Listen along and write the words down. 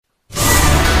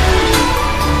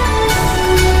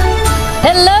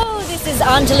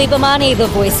Anjali Bhamani, the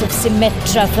voice of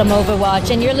Symmetra from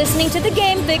Overwatch, and you're listening to the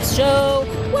Game Fix Show.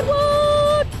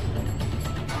 What?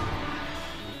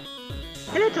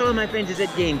 Hello to all my friends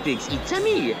at Game Fix. It's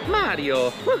me, Mario.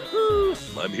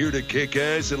 Woohoo! I'm here to kick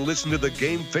ass and listen to the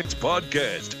Game Fix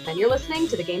podcast. And you're listening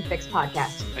to the Game Fix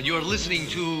podcast. And you're listening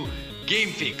to Game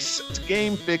Fix. It's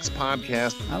Game Fix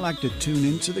podcast. I like to tune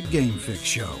into the Game Fix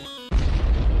Show.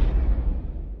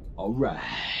 All right,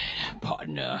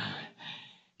 partner.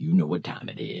 You know what time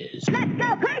it is. Let's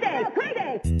go crazy!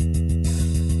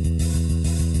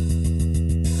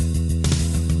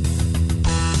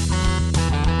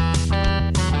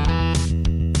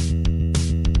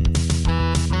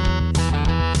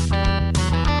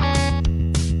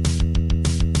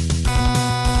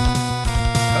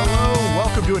 Hello,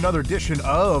 welcome to another edition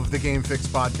of the Game Fix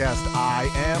podcast.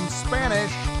 I am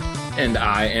Spanish. And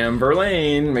I am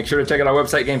Verlaine. Make sure to check out our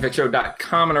website,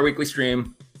 gamefixshow.com, and our weekly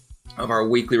stream of our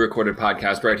weekly recorded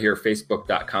podcast right here,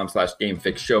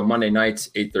 facebook.com/gamefixshow, Monday nights,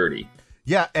 8:30.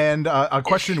 Yeah, and a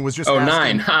question was just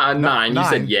asking, nine. Nine. You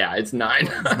said, yeah, it's 9.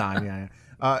 It's 9,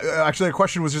 yeah. Actually, a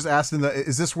question was just asked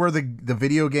is this where the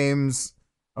video games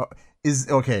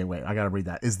okay, wait, I gotta read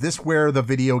that. Is this where the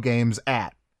video games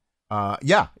at?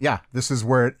 Yeah, this is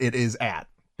where it is at.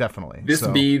 Definitely. This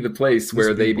be the place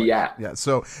where they be at. Yeah.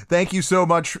 So thank you so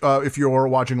much. If you're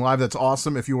watching live, that's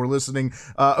awesome. If you were listening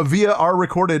via our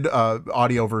recorded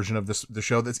audio version of the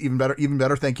show, that's even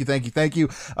better. Thank you.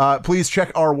 Please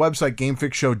check our website,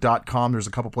 gamefixshow.com. There's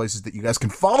a couple places that you guys can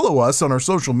follow us on our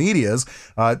social medias.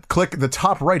 Click the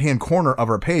top right-hand corner of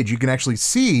our page. You can actually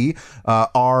see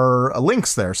our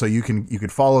links there. So you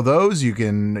could follow those. You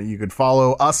could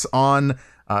follow us on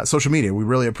social media. We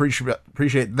really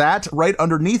appreciate that. Right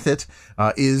underneath it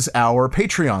is our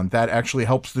Patreon. That actually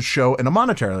helps the show in a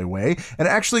monetary way and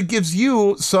actually gives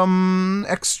you some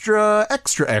extra.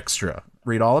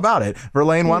 Read all about it.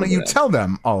 Verlaine, why don't you tell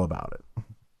them all about it?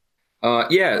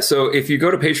 So if you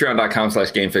go to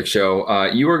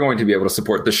patreon.com/gamefixshow, you are going to be able to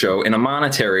support the show in a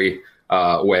monetary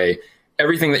way.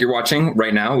 Everything that you're watching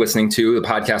right now, listening to the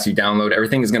podcast you download,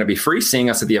 everything is going to be free. Seeing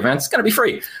us at the events, it's going to be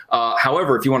free.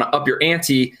 However, if you want to up your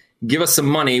ante, give us some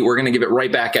money. We're going to give it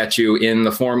right back at you in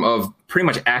the form of pretty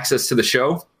much access to the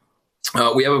show.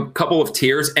 We have a couple of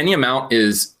tiers. Any amount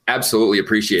is absolutely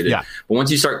appreciated. Yeah. But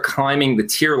once you start climbing the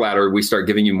tier ladder, we start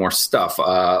giving you more stuff.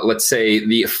 Let's say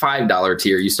the $5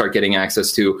 tier, you start getting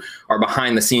access to our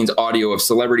behind the scenes audio of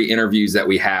celebrity interviews that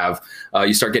we have.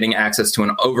 You start getting access to an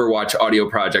Overwatch audio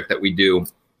project that we do.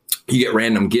 You get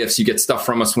random gifts. You get stuff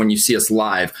from us when you see us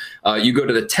live. You go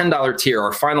to the $10 tier,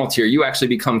 our final tier, you actually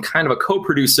become kind of a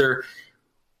co-producer.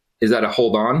 Is that a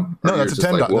hold on? No, that's a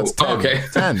 $10. Like, that's 10. Oh, okay.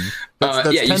 10.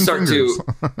 That's yeah, 10 you start fingers.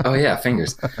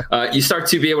 fingers. You start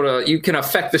to be able to, you can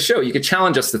affect the show. You can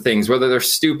challenge us to things, whether they're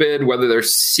stupid, whether they're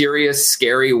serious,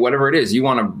 scary, whatever it is. You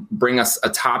want to bring us a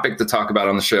topic to talk about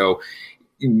on the show.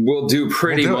 We'll do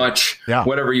pretty much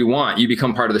whatever you want. You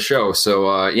become part of the show.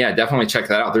 So definitely check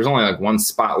that out. There's only like one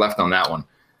spot left on that one.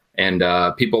 And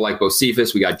people like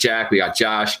Bocephus, we got Jack, we got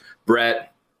Josh,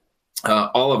 Brett,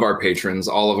 all of our patrons,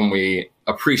 all of them we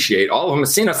appreciate. All of them have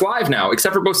seen us live now,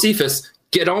 except for Bocephus.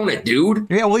 Get on it, dude.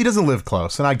 Yeah, well, he doesn't live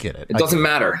close, and I get it. It doesn't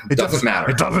matter. It doesn't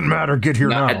matter. It doesn't matter. Get here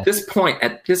now. At this point,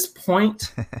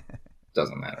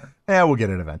 doesn't matter. Yeah, we'll get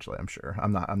it eventually, I'm sure.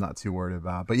 I'm not too worried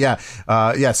about it.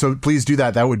 But so please do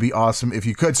that. That would be awesome if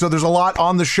you could. So there's a lot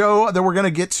on the show that we're going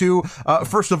to get to.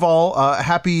 First of all,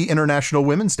 happy International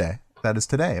Women's Day. That is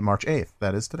today, March 8th.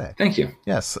 That is today. Thank you.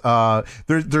 Yes.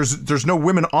 There's no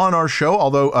women on our show,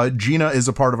 although Gina is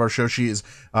a part of our show. She is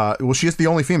she is the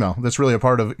only female that's really a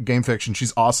part of Game Fiction.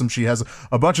 She's awesome. She has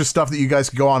a bunch of stuff that you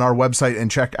guys can go on our website and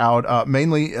check out.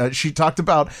 Mainly, she talked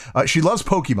about she loves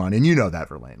Pokemon, and you know that,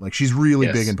 Verlaine. Like, she's really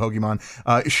big in Pokemon.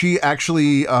 She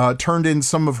actually turned in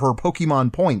some of her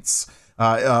Pokemon points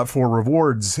for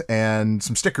rewards and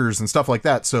some stickers and stuff like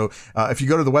that. So if you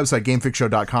go to the website,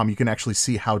 gamefixshow.com, you can actually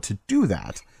see how to do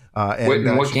that. Wait,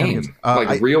 in what game?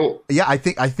 Real? Yeah, I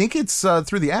think it's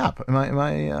through the app. Am I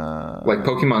like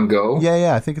Pokemon Go?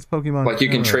 Yeah, I think it's Pokemon. Like, you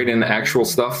can trade in actual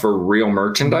stuff for real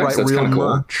merchandise. Right, that's kind of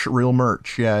cool. Real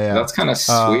merch. Yeah. That's kind of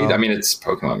sweet. I mean, it's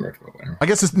Pokemon merch, but whatever. I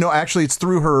guess it's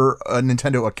through her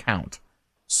Nintendo account.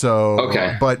 So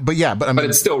okay, but I mean, but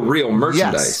it's still real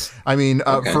merchandise. Yes. I mean,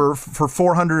 for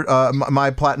 400 my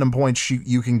platinum points,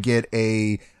 you can get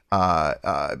a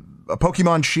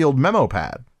Pokemon Shield memo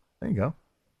pad. There you go.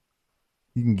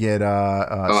 You can get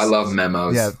I love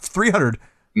memos. Yeah, 300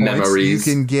 memories. Points.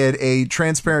 You can get a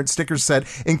transparent sticker set.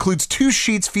 Includes 2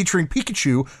 sheets featuring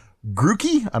Pikachu,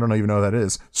 Grookey, I don't even know what that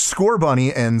is,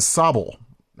 Scorbunny, and Sobble.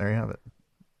 There you have it.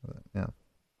 Yeah.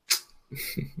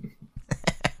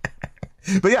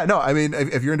 But yeah, no, I mean,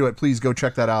 if you're into it, please go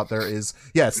check that out. There is,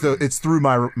 it's through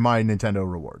my Nintendo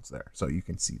rewards there, so you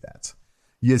can see that.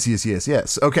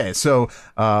 Yes. Okay, so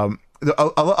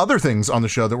other things on the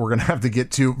show that we're going to have to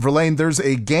get to. Verlaine, there's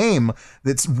a game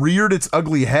that's reared its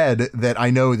ugly head that I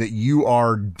know that you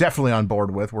are definitely on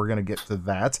board with. We're going to get to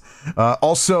that.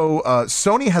 Also,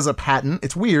 Sony has a patent.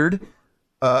 It's weird.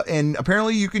 And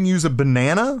apparently you can use a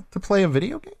banana to play a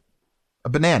video game. A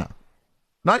banana.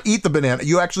 Not eat the banana.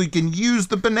 You actually can use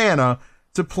the banana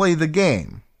to play the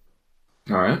game.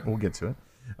 All right. We'll get to it.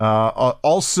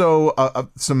 Also,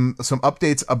 some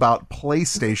updates about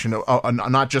PlayStation,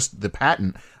 not just the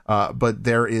patent, but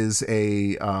there is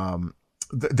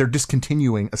they're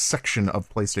discontinuing a section of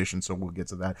PlayStation, so we'll get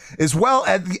to that. As well,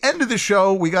 at the end of the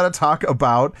show, we got to talk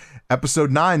about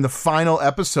episode 9, the final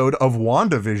episode of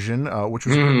WandaVision, which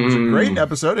was a great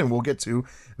episode, and we'll get to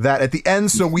that at the end,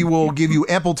 so we will give you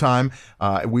ample time.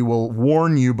 We will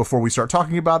warn you before we start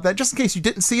talking about that, just in case you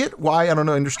didn't see it. Why? I don't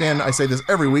know. Understand? I say this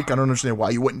every week. I don't understand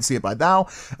why you wouldn't see it by now.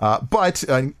 But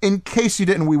in case you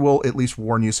didn't, we will at least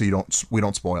warn you so we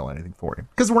don't spoil anything for you,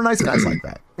 because we're nice guys like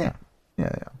that. Yeah.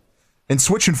 And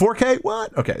Switch in 4K?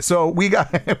 What? Okay, so we got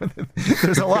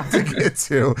there's a lot to get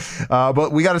to,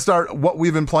 but we got to start what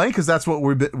we've been playing, because that's what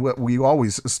we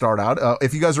always start out.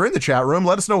 If you guys are in the chat room,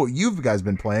 let us know what you guys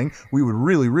been playing. We would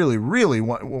really, really, really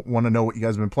want to know what you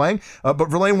guys have been playing. But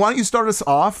Verlaine, why don't you start us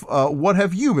off? What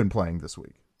have you been playing this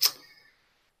week?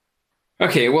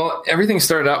 Okay, well, everything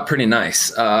started out pretty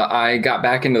nice. I got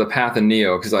back into the Path of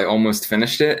Neo because I almost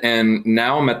finished it, and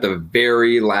now I'm at the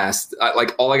very last.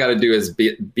 All I got to do is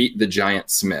beat the Giant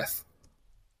Smith.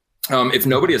 If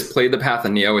nobody has played the Path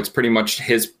of Neo, it's pretty much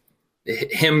him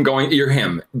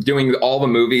doing all the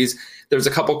movies. There's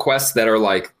a couple quests that are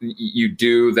like you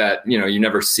do that you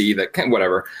never see, that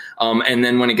whatever. And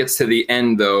then when it gets to the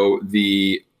end, though,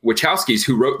 the Wachowskis,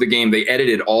 who wrote the game, they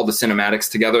edited all the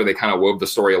cinematics together. They kind of wove the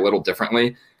story a little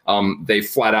differently. They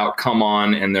flat out come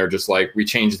on and they're just like, we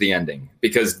changed the ending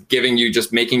because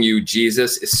making you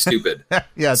Jesus is stupid.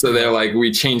 Yeah. So they're like,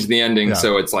 we changed the ending.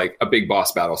 So it's like a big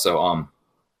boss battle. So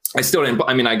I still didn't,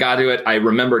 I got to it. I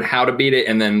remembered how to beat it,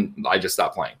 and then I just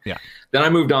stopped playing. Yeah. Then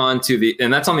I moved on to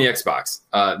and that's on the Xbox.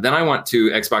 Then I went to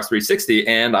Xbox 360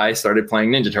 and I started playing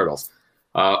Ninja Turtles.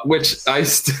 Which I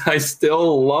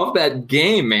still love that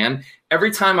game, man.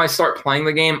 Every time I start playing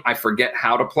the game, I forget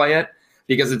how to play it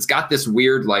because it's got this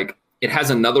weird, it has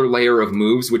another layer of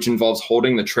moves, which involves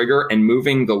holding the trigger and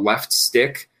moving the left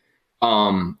stick.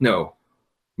 Moving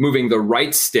the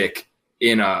right stick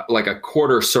in a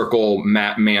quarter circle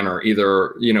manner,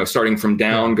 either, starting from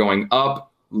down, going up,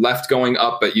 left going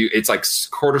up, but it's like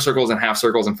quarter circles and half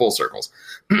circles and full circles.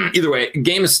 Either way,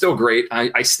 game is still great.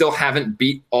 I still haven't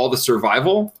beat all the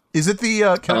survival. Is it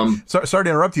the sorry to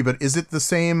interrupt you, but is it the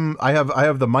same? I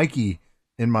have the Mikey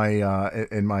in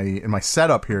my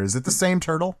setup here. Is it the same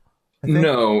turtle?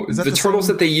 No, the turtles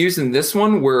that they used in this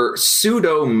one were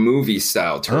pseudo movie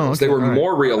style turtles. They were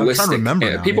more realistic.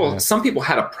 Some people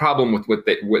had a problem with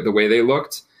the way they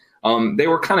looked. They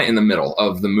were kind of in the middle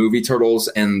of the movie turtles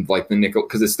and like the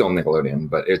because it's still Nickelodeon,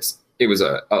 but it was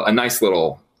a nice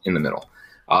little in the middle.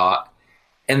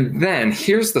 And then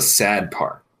here's the sad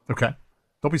part. Okay,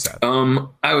 don't be sad.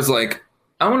 I was like,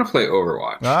 I want to play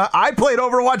Overwatch. I played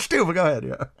Overwatch too, but go ahead.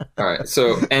 Yeah. All right.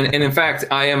 So and in fact,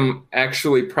 I am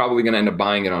actually probably going to end up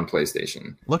buying it on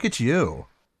PlayStation. Look at you.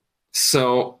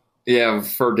 So. Yeah,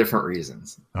 for different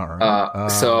reasons. All right. I'm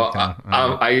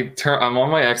on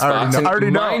my Xbox. I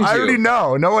already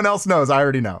know. No one else knows. I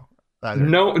already know.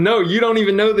 No, you don't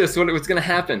even know this. What's going to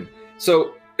happen?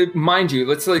 So, mind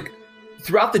you,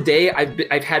 throughout the day,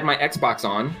 I've had my Xbox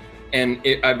on, and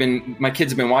my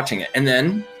kids have been watching it, and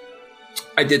then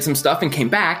I did some stuff and came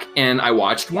back, and I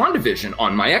watched WandaVision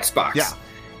on my Xbox. Yeah.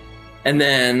 And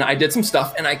then I did some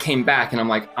stuff, and I came back, and I'm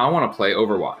like, I want to play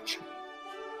Overwatch.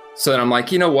 So then I'm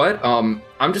like, you know what? I'm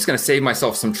just going to save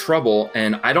myself some trouble,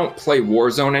 and I don't play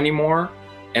Warzone anymore.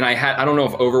 And I don't know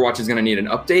if Overwatch is going to need an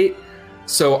update,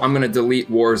 so I'm going to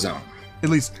delete Warzone. At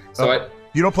least,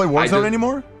 you don't play Warzone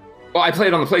anymore? Well, I play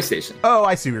it on the PlayStation. Oh,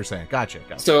 I see what you're saying. Gotcha.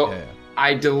 So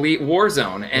I delete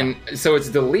Warzone, and so it's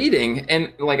deleting,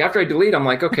 and after I delete, I'm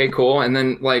like, okay, cool. And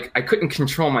then I couldn't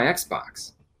control my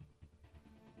Xbox,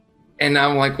 and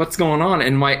I'm like, what's going on?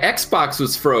 And my Xbox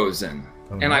was frozen.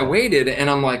 And I waited, and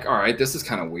I'm like, all right, this is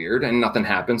kind of weird, and nothing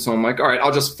happened. So I'm like, all right,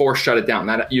 I'll just force shut it down.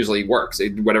 That usually works,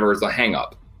 whatever is the hang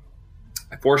up.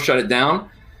 I force shut it down,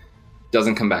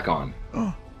 doesn't come back on.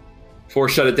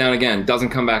 Force shut it down again, doesn't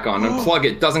come back on. Unplug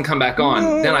it, doesn't come back on.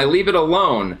 No. Then I leave it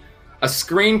alone. A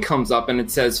screen comes up, and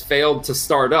it says failed to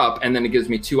start up, and then it gives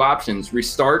me two options,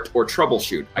 restart or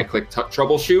troubleshoot. I click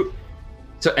troubleshoot.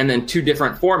 and then 2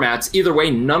 different formats. Either way,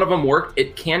 none of them worked.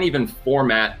 It can't even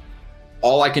format.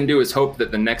 All I can do is hope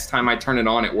that the next time I turn it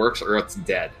on, it works, or it's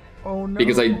dead. Oh no!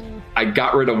 Because I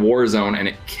got rid of Warzone and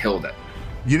it killed it.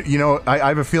 You know, I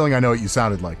have a feeling I know what you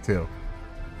sounded like too.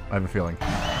 I have a feeling.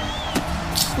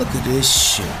 Look at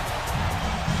this shit.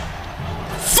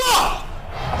 Fuck!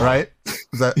 Right?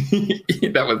 Is that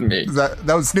that was me?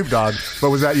 That was Snoop Dogg, but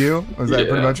was that you? Was that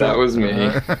pretty much that it? was me.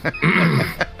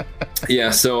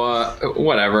 Yeah. So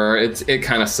whatever. It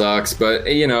kind of sucks,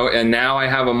 but you know. And now I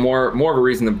have a more of a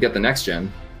reason to get the next gen,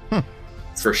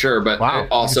 for sure. But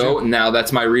also now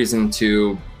that's my reason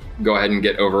to go ahead and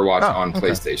get Overwatch on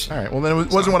PlayStation. All right. Well, then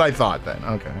it wasn't what I thought. Then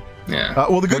okay. Yeah.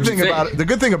 Well, the good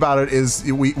thing about it is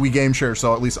we game share,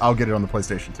 so at least I'll get it on the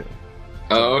PlayStation too.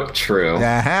 Oh, true.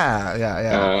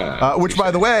 Yeah. Which,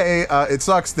 by the way, it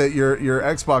sucks that your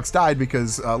Xbox died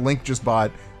because Link just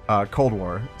bought Cold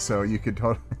War, so you could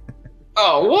totally.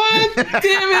 Oh, what?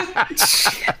 Damn it!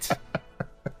 Shit.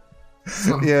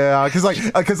 Yeah,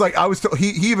 because I was he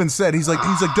even said he's like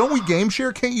don't we game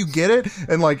share? Can't you get it?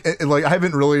 And like I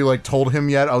haven't really like told him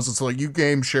yet. I was just like, you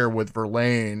game share with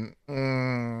Verlaine,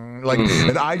 and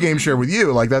I game share with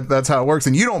you. Like that's how it works,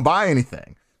 and you don't buy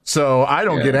anything, so I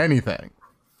don't get anything.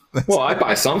 Well, I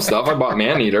buy some stuff. I bought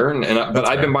Maneater, but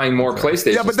I've been buying more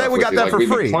PlayStation. Yeah, but then we got that for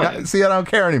free. See, I don't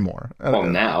care anymore. Well,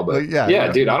 now, but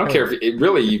yeah, dude, I don't care if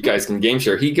really you guys can game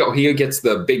share. He gets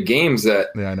the big games that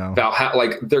I know.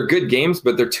 Like they're good games,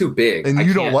 but they're too big. And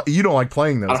you don't like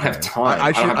playing those. I don't have time.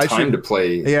 I don't have time to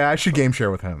play. Yeah, I should game share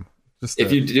with him.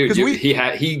 If you do,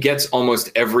 he gets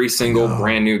almost every single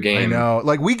brand new game. I know.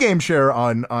 Like we game share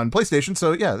on PlayStation,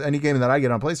 so yeah, any game that I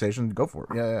get on PlayStation, go for it.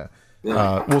 Yeah.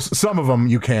 Well, some of them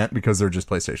you can't because they're just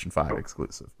PlayStation 5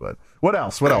 exclusive. But what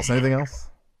else? Anything else?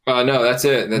 No, that's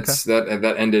it.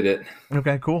 That ended it.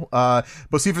 Okay, cool.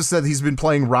 Bocephus said he's been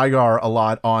playing Rygar a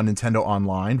lot on Nintendo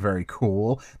Online. Very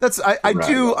cool.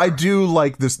 I do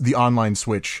like the online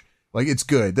Switch. Like it's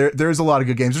good. There's a lot of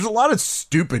good games. There's a lot of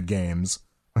stupid games.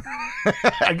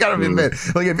 I gotta admit,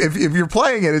 like if you're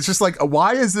playing it, it's just like,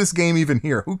 why is this game even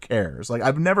here? Who cares? Like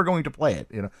I'm never going to play it,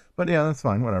 you know. But yeah, that's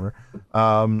fine. Whatever.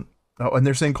 Oh, and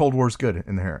they're saying Cold War's good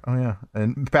in there. Oh yeah,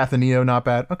 and Path of Neo not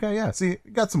bad. Okay, yeah. See,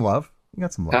 you got some love.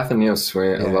 Path of Neo's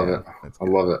sweet. I love it. I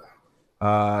love it.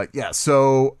 Yeah.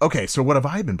 So okay. So what have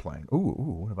I been playing?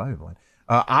 Ooh, what have I been playing?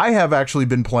 I have actually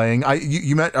been playing.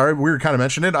 We were kind of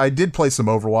mentioning it. I did play some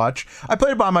Overwatch. I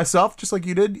played it by myself, just like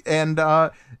you did, and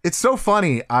it's so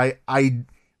funny. I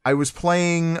was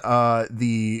playing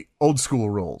the old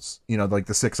school rules. You know, like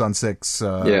the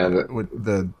 6-on-6. With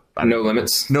the. No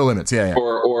limits. No limits, yeah.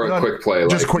 Or a quick play,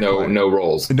 just like quick play. No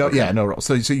rolls. No, okay. Yeah, no rolls.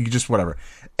 So you just whatever.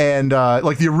 And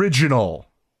like the original,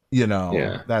 you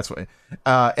know, that's what.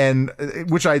 And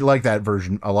which I like that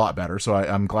version a lot better. So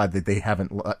I'm glad that they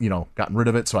haven't, gotten rid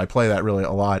of it. So I play that really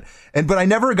a lot. But I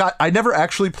never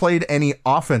actually played any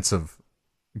offensive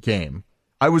game.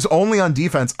 I was only on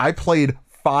defense. I played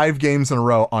 5 games in a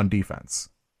row on defense,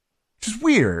 which is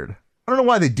weird. I don't know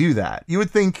why they do that. You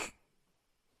would think.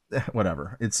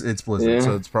 Whatever, it's Blizzard,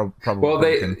 so it's probably well.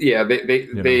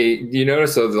 You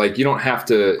notice though, like you don't have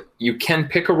to. You can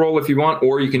pick a role if you want,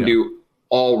 or you can do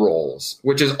all roles,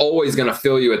 which is always going to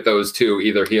fill you at those two,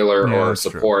 either healer or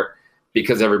support,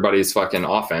 because everybody's fucking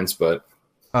offense. But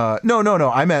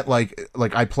no. I meant like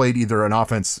I played either an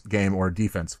offense game or a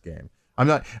defense game. I'm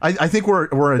not. I think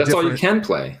we're that's all you can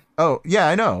play. Oh yeah,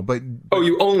 I know, but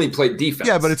you only play defense.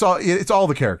 Yeah, but it's all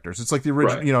the characters. It's like the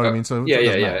original. Right. You know what I mean? So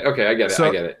yeah. Okay, I get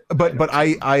it. But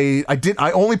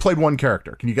I only played one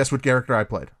character. Can you guess what character I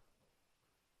played?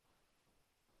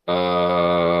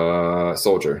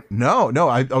 Soldier. No,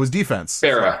 I was defense.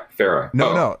 Pharah.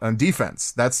 No, on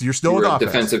defense. You're still with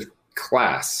offense. Defensive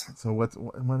class. So what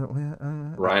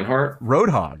Reinhardt?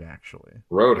 Roadhog, actually.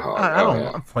 Roadhog. I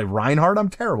don't play Reinhardt. I'm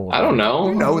terrible. I don't know.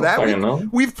 You know that.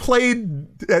 We've played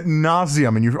at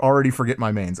nauseum, and you already forget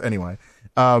my mains. Anyway,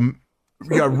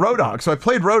 Roadhog. So I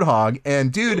played Roadhog,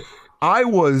 and dude, I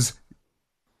was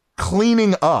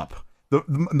cleaning up.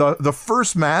 The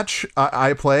first match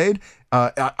I played,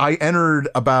 I entered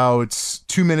about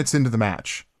 2 minutes into the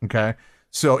match. Okay,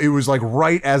 so it was like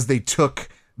right as they took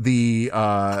the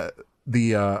what do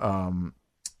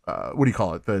you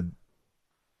call it, the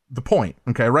point.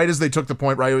 Okay, right as they took the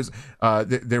point, right, it was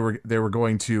they were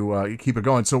going to keep it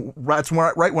going. So that's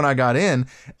right when I got in,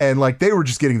 and like they were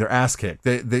just getting their ass kicked.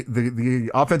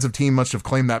 The offensive team must have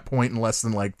claimed that point in less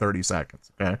than like 30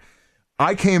 seconds. Okay,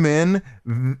 I came in,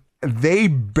 they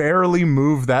barely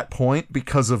moved that point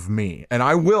because of me, and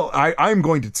I'm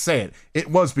going to say it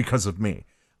was because of me.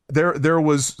 There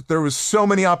was so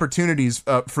many opportunities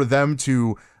for them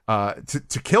to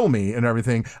to kill me and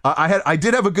everything. I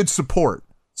did have a good support.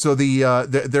 So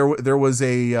there was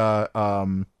a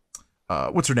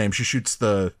what's her name? She shoots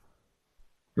the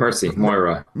Mercy,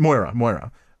 Moira.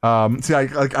 See,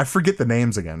 I forget the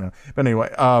names again. But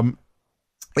anyway,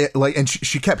 and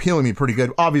she kept healing me pretty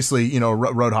good. Obviously,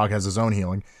 Roadhog has his own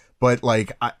healing, but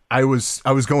like I was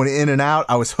going in and out.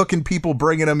 I was hooking people,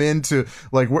 bringing them into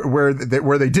like where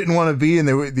they didn't want to be, and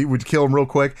they would kill them real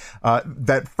quick.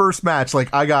 That first match,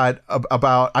 like I got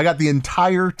the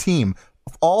entire team.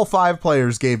 All 5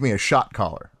 players gave me a shot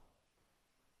collar.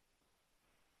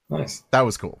 Nice. That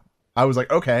was cool. I was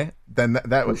like, okay, then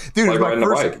that was, dude.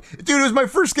 It was my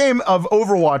first game of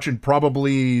Overwatch in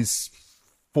probably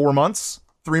 4 months,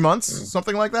 3 months,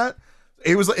 something like that.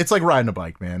 It's like riding a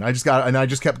bike, man. I just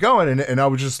kept going, and I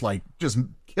was just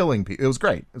killing people. It was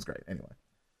great. Anyway.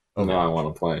 Now I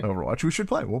want to play Overwatch. We should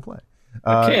play. We'll play.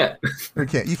 I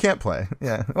can't. You can't play.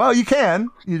 Yeah. Well, you can.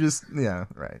 You just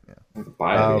right. Yeah.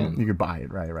 Buy it again. You could buy it.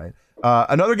 Right.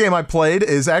 Another game I played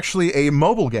is actually a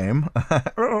mobile game.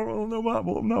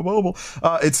 No mobile.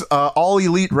 It's All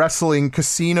Elite Wrestling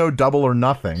Casino Double or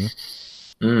Nothing.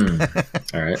 All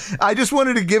right. I just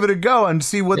wanted to give it a go and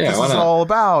see what this is all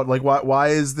about. Like, why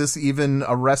is this even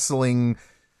a wrestling?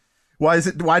 Why does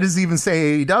it even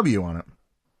say AEW on it?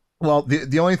 Well,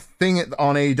 the only thing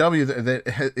on AEW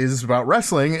that is about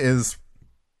wrestling is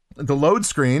the load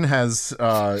screen has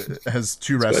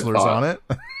 2 wrestlers on it.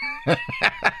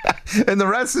 And the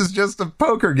rest is just a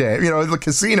poker game, the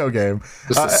casino game.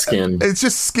 Just a skin. It's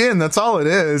just skin. That's all it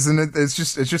is, and it's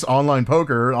just online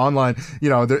poker. Online,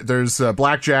 there's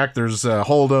blackjack, there's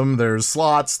hold'em, there's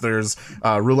slots, there's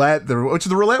roulette. Which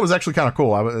the roulette was actually kind of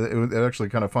cool. It was actually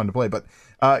kind of fun to play. But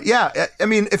I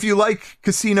mean, if you like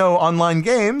casino online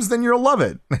games, then you'll love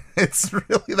it. It's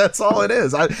really, that's all it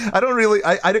is. I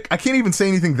can't even say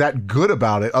anything that good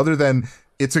about it other than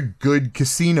it's a good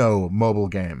casino mobile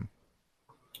game.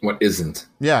 What isn't?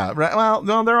 Yeah, right. Well,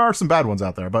 no, there are some bad ones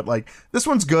out there, but like this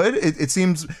one's good. It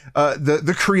seems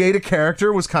the create a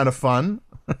character was kind of fun.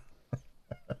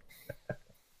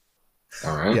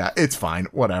 All right. Yeah, it's fine.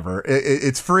 Whatever.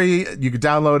 It's free. You can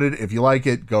download it. If you like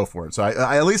it, go for it. So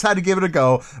I at least had to give it a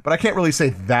go, but I can't really say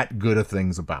that good of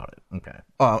things about it. Okay.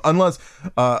 Unless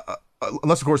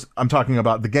of course I'm talking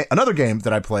about another game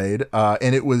that I played,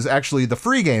 and it was actually the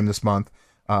free game this month.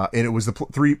 And it was the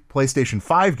PlayStation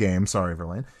 5 game. Sorry,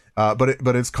 Verlaine.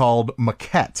 But it's called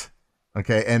Maquette.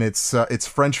 Okay, and it's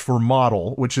French for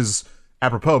model, which is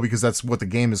apropos because that's what the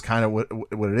game is kind of what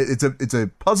it is. It's a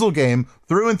puzzle game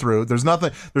through and through. There's no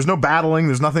battling.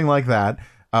 There's nothing like that.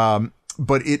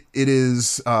 But it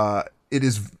is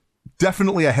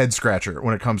definitely a head scratcher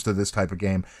when it comes to this type of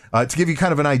game. To give you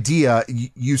kind of an idea,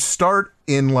 you start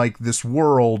in like this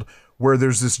world where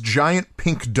there's this giant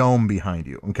pink dome behind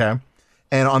you. Okay.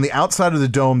 And on the outside of the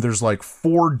dome, there's like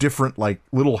 4 different like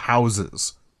little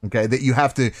houses, okay, that you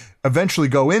have to eventually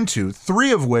go into,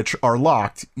 3 of which are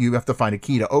locked. You have to find a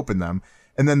key to open them.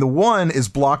 And then the one is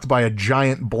blocked by a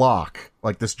giant block,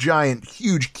 like this giant,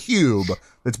 huge cube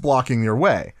that's blocking your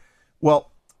way.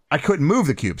 Well, I couldn't move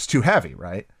the cube. It's too heavy,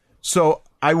 right? So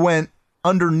I went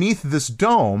underneath this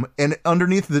dome, and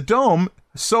underneath the dome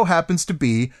so happens to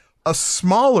be a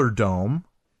smaller dome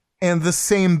and the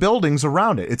same buildings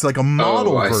around it. It's like a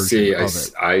model version of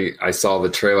it. I saw the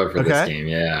trailer for this game,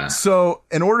 yeah. So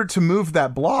in order to move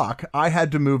that block, I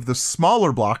had to move the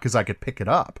smaller block because I could pick it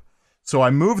up. So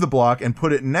I moved the block and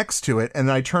put it next to it, and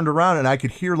then I turned around and I could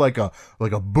hear like a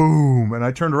boom, and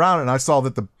I turned around and I saw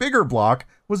that the bigger block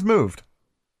was moved.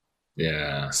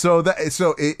 Yeah. So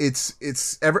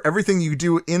it's everything you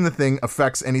do in the thing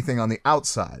affects anything on the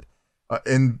outside.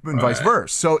 And vice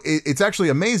versa. So it's actually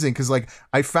amazing because like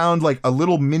I found like a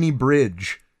little mini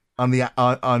bridge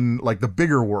on like the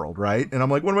bigger world, right? And I'm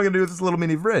like, what am I gonna do with this little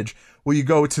mini bridge? Well, you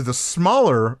go to the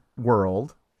smaller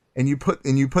world and you put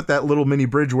that little mini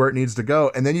bridge where it needs to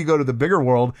go, and then you go to the bigger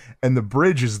world and the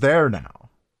bridge is there now.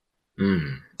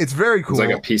 It's very cool. It's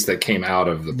like a piece that came out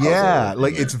of the puzzle. Yeah,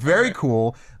 like it's very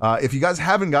cool. If you guys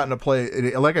haven't gotten to play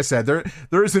it, like I said,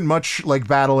 there isn't much like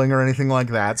battling or anything like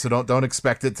that, so don't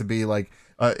expect it to be like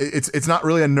it's not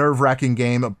really a nerve-wracking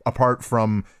game apart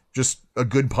from just a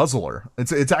good puzzler.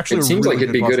 It's actually it seems really like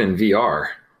it'd be puzzler. good in VR.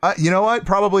 You know what?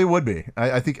 Probably would be.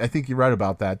 I think you're right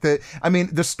about that. The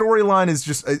storyline is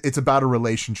just it's about a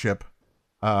relationship,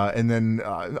 and then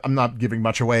I'm not giving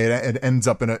much away. It ends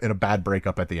up in a bad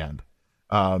breakup at the end.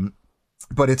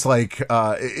 But it's like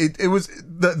it was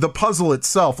the puzzle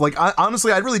itself. Like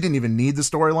honestly, I really didn't even need the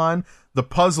storyline. The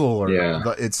puzzle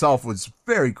itself was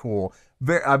very cool.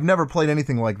 I've never played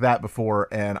anything like that before,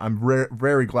 and I'm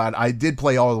very glad I did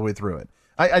play all the way through it.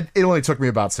 It only took me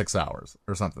about 6 hours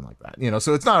or something like that,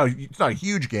 so it's not a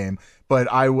huge game,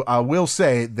 but I will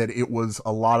say that it was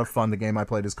a lot of fun. The game I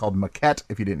played is called Maquette,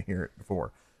 if you didn't hear it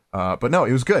before. But no,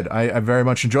 it was good. I very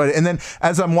much enjoyed it. And then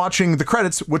as I'm watching the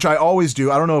credits, which I always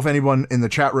do, I don't know if anyone in the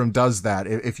chat room does that.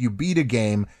 If you beat a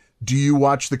game, do you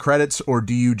watch the credits or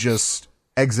do you just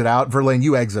exit out? Verlaine,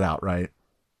 you exit out, right?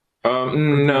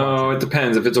 No, it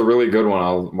depends. If it's a really good one,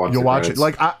 I'll watch. You'll watch it.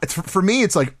 Like for me,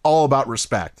 it's like all about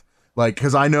respect. Like,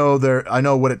 because I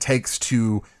know what it takes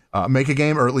to make a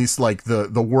game, or at least like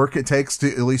the work it takes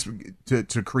to at least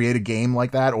to create a game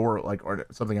like that, or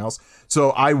something else.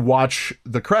 So I watch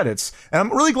the credits, and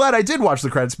I'm really glad I did watch the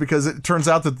credits, because it turns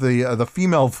out that the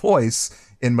female voice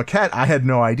in Maquette, I had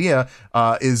no idea,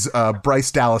 is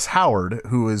Bryce Dallas Howard,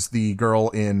 who is the girl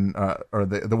in or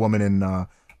the woman in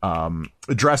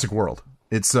Jurassic World.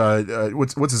 It's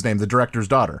what's his name? The director's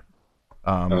daughter,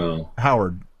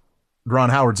 Howard,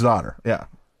 Ron Howard's daughter. Yeah.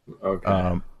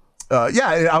 Okay.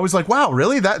 Yeah, I was like, wow,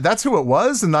 really? That's who it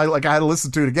was? And I had to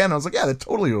listen to it again. I was like, yeah, that's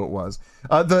totally who it was.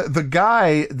 The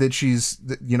guy that she's,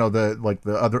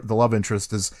 the love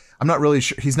interest is, I'm not really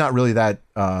sure. He's not really that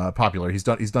popular. He's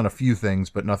done a few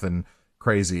things, but nothing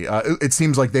crazy. It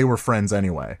seems like they were friends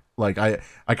anyway. Like I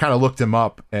kind of looked him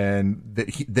up, and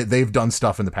that they've done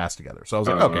stuff in the past together. So I was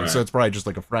like, okay, right. So it's probably just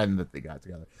like a friend that they got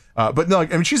together. But no, I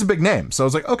mean, she's a big name. So I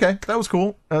was like, okay, that was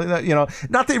cool.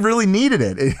 Not they really needed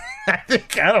it.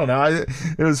 I don't know.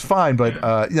 It was fine, but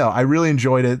I really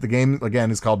enjoyed it. The game again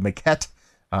is called Maquette.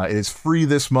 It is free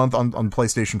this month on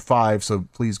PlayStation 5. So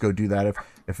please go do that.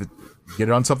 If get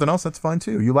it on something else, that's fine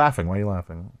too. You laughing? Why are you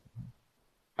laughing?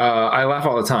 I laugh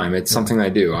all the time. It's something I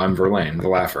do. I'm Verlaine, the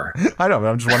laugher. I know, but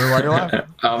I'm just wondering why you're laughing.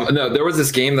 No, there was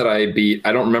this game that I beat.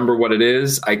 I don't remember what it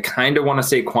is. I kind of want to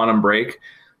say Quantum Break.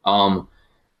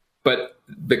 But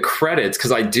the credits,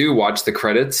 because I do watch the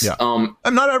credits. Yeah.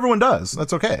 And not everyone does.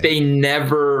 That's okay. They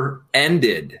never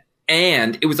ended.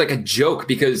 And it was like a joke,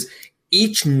 because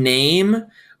each name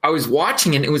I was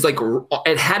watching, and it was like,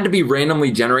 it had to be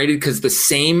randomly generated, because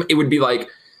it would be like,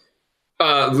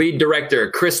 lead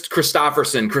director Chris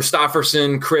Christopherson, Chris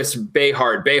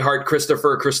Behart,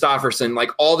 Christopher Christopherson, like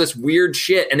all this weird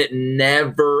shit, and it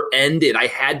never ended. I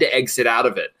had to exit out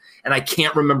of it, and I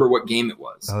can't remember what game it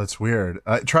was. Oh, that's weird.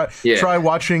 Try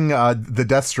watching the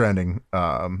Death Stranding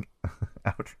outro.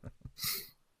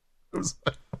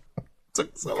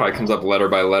 Probably comes up letter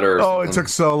by letter. Oh, it took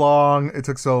so long. It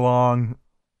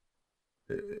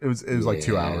was like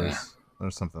 2 hours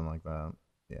or something like that.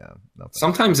 Yeah.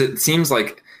 Sometimes it seems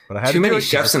like too many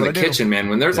chefs in the kitchen, man.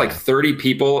 When there's like 30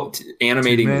 people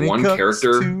animating one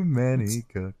character. Too many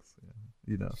cooks.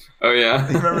 Oh, yeah.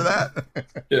 You remember that?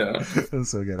 Yeah. It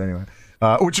was so good. Anyway.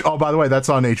 By the way, that's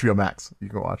on HBO Max. You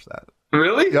can watch that.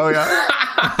 Really? Oh,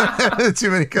 yeah. Too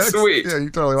many cooks. Sweet. Yeah, you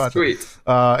can totally watch it. Sweet.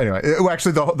 Anyway,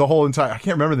 actually, the whole entire, I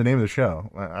can't remember the name of the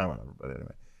show. I don't know, but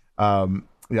anyway.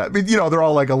 Yeah, but, they're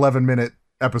all like 11-minute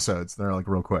episodes. They're like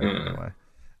real quick. Anyway.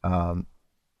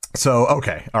 So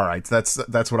okay, all right. That's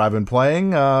what I've been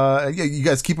playing. You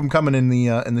guys keep them coming in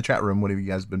the chat room. What have you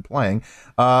guys been playing?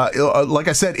 Like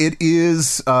I said, it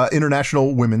is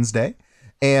International Women's Day,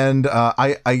 and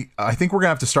I think we're gonna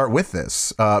have to start with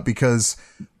this because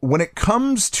when it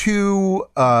comes to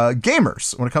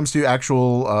gamers, when it comes to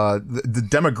actual the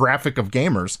demographic of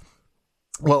gamers,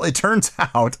 well, it turns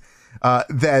out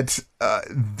that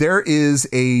there is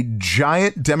a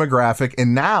giant demographic,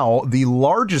 and now the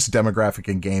largest demographic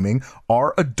in gaming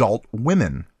are adult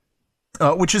women,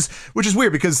 which is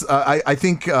weird because I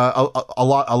think a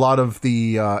lot of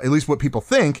the at least what people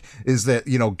think is that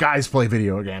guys play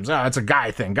video games. It's a guy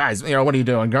thing. Guys, what are you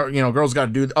doing? Girls got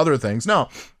to do other things. No,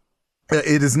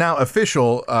 it is now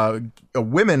official.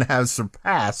 Women have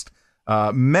surpassed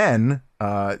men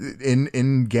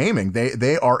in gaming.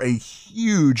 They are a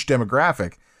huge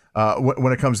demographic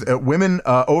when it comes to women.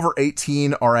 Over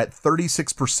 18 are at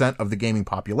 36% of the gaming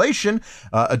population.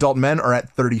 Adult men are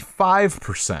at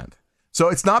 35%. So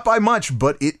it's not by much,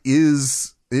 but it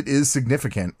is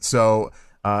significant. So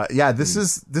this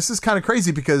is kind of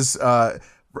crazy because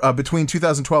between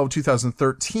 2012 and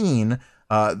 2013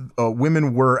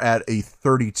 women were at a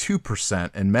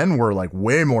 32% and men were like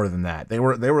way more than that. They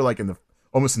were like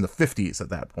almost in the 50s at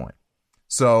that point.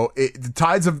 So the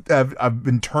tides have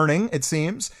been turning, it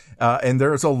seems, and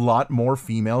there's a lot more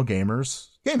female gamers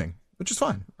gaming, which is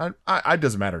fine. It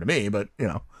doesn't matter to me, but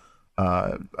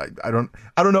I don't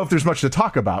know if there's much to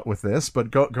talk about with this, but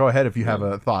go ahead if you have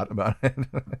a thought about it.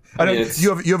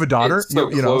 You have a daughter, it's so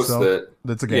close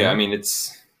that's a game. Yeah, I mean it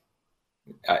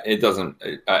doesn't.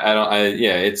 I don't.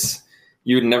 Yeah, it's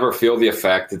you would never feel the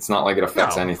effect. It's not like it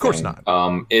affects anything. Of course not.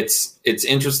 It's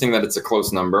interesting that it's a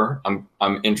close number.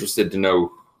 I'm interested to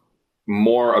know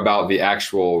more about the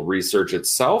actual research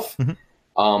itself.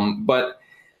 But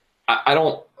I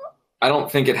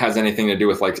don't think it has anything to do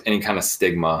with like any kind of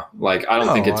stigma. Like, I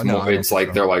don't think it's more, it's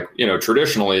like, they're like, you know,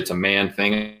 traditionally it's a man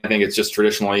thing. I think it's just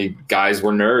traditionally guys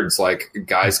were nerds. Like,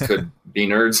 guys could be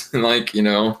nerds. And like, you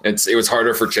know, it was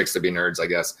harder for chicks to be nerds, I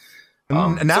guess.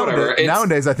 And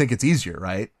nowadays, I think it's easier,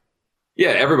 right? Yeah,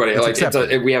 everybody. It's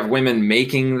like, we have women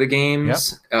making the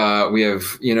games. Yep. We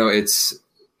have, you know,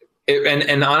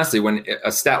 and honestly, when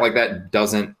a stat like that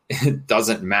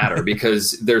doesn't matter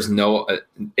because there's no,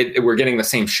 we're getting the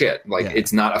same shit. Like,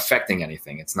 it's not affecting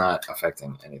anything. It's not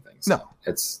affecting anything. So no,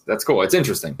 that's cool. It's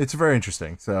interesting. It's very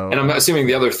interesting. So, and I'm assuming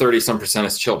the other 30%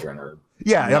 is children or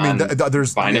I mean,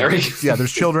 there's binary.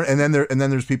 There's children, and then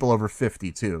there's people over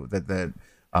 50 too. That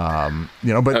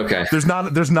you know, but there's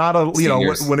not a, you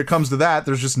know, when it comes to that,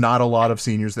 there's just not a lot of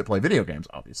seniors that play video games,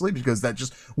 obviously, because that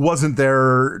just wasn't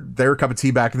their cup of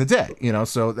tea back in the day, you know.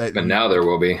 So that, but now there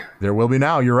will be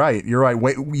now. You're right.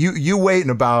 Wait, you wait in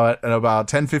about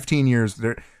 10, 15 years,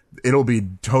 it'll be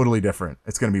totally different.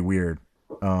 It's going to be weird.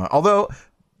 Although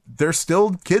there's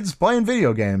still kids playing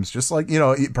video games, just like, you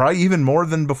know, probably even more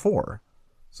than before.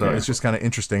 So it's just kind of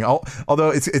interesting. Although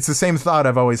it's the same thought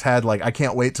I've always had. Like, I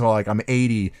can't wait till like I'm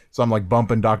 80, so I'm like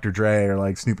bumping Dr. Dre or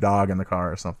like Snoop Dogg in the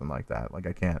car or something like that. Like,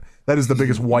 I can't. That is the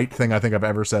biggest white thing I think I've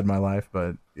ever said in my life.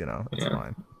 But you know, it's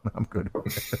fine. I'm good.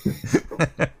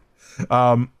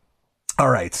 All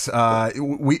right.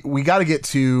 We got to get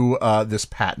to this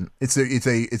patent. It's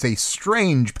a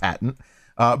strange patent.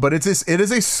 But it is a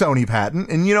Sony patent,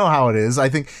 and you know how it is.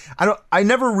 I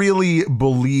never really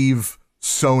believe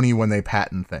Sony when they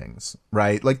patent things,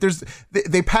 right? Like,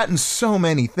 they patent so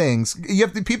many things.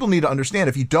 People need to understand,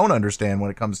 if you don't understand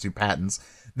when it comes to patents,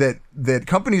 that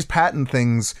companies patent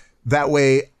things that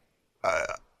way.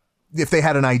 If they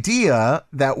had an idea,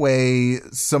 that way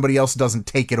somebody else doesn't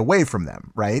take it away from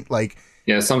them, right? Like,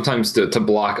 yeah, sometimes to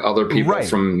block other people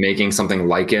from making something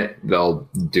like it, they'll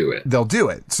do it.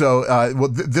 So,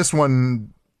 this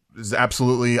one is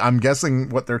absolutely, I'm guessing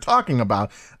what they're talking about.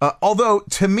 Although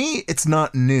to me, it's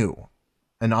not new,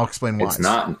 and I'll explain why. It's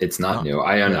not new.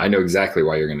 I know exactly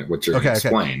why you're gonna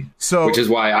explain. So, which is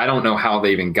why I don't know how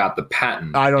they even got the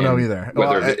patent. I don't know either.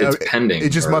 Whether it's pending.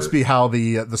 It just must be how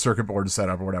the circuit board is set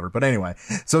up or whatever. But anyway,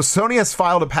 so Sony has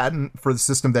filed a patent for the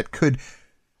system that could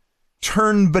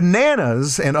turn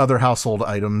bananas and other household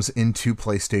items into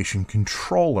PlayStation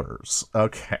controllers.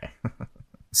 Okay.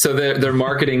 So their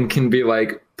marketing can be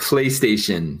like,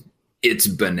 PlayStation, it's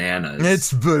bananas.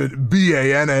 It's BANANAS,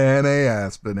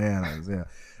 bananas. Yeah.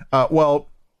 Well,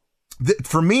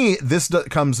 for me, this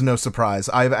comes no surprise.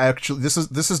 This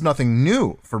is nothing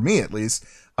new for me, at least,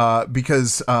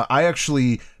 because I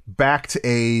actually backed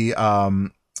a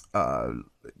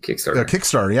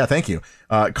Kickstarter, yeah, thank you.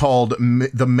 Called the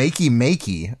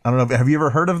Makey. I don't know. Have you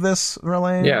ever heard of this,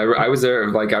 Relaine? Yeah, I was there.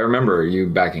 Like, I remember you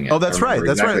backing it. Oh, that's right.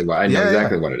 That's right. I know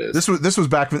exactly what it is. This was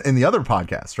back in the other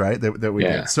podcast, right? That we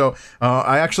did. So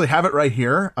I actually have it right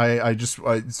here.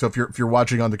 So if you're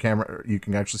watching on the camera, you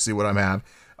can actually see what I have.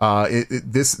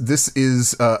 This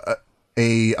is a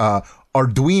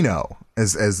Arduino,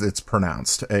 as it's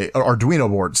pronounced, a Arduino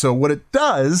board. So what it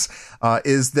does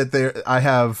is that I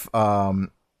have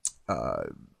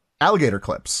alligator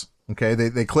clips. Okay,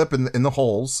 they clip in the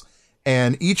holes,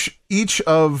 and each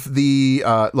of the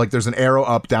like, there's an arrow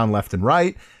up, down, left, and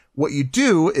right. What you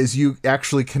do is you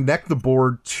actually connect the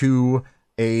board to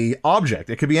a object.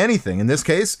 It could be anything. In this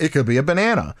case, it could be a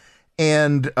banana,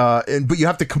 but you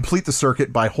have to complete the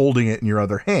circuit by holding it in your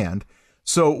other hand.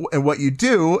 So, and what you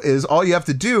do is, all you have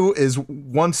to do is,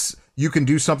 once you can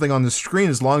do something on the screen,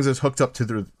 as long as it's hooked up to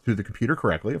the computer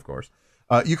correctly, of course,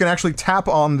 you can actually tap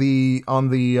on the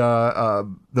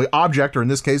object, or in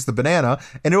this case, the banana,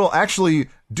 and it'll actually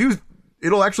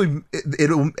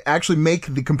make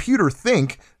the computer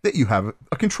think that you have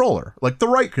a controller, like the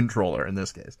right controller in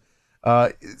this case.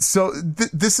 So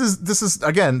this is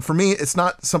again, for me, it's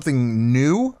not something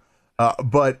new.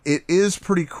 But it is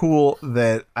pretty cool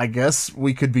that I guess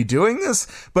we could be doing this.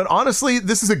 But honestly,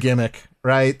 this is a gimmick,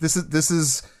 right? This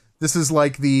is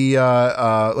like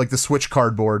the Switch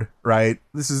cardboard, right?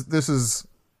 This is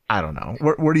I don't know.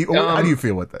 How do you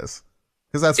feel with this?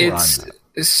 Because that's where I'm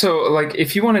at. So, like,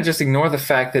 if you want to just ignore the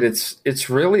fact that it's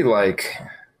really like,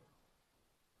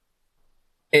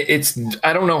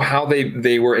 I don't know how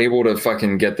they were able to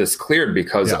fucking get this cleared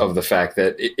because of the fact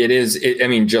that I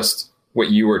mean, just what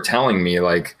you were telling me,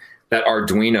 like, that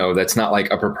Arduino, that's not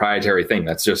like a proprietary thing.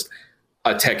 That's just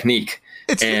a technique.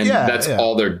 And yeah, that's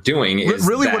all they're doing is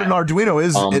really that. what an Arduino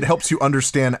is. It helps you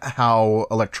understand how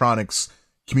electronics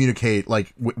communicate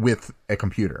like with a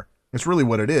computer. It's really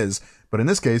what it is. But in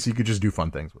this case, you could just do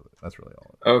fun things with it. That's really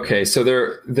all. Okay, so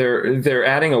they're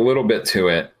adding a little bit to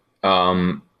it,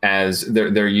 as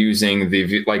they're using the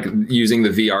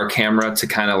VR camera to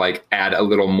kind of like add a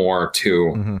little more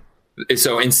to.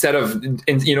 So instead of,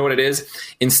 you know what it is?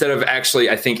 Instead of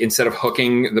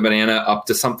hooking the banana up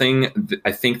to something,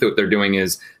 I think that what they're doing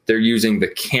is they're using the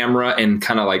camera and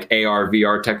kind of like AR,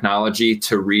 VR technology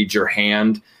to read your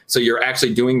hand. So you're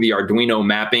actually doing the Arduino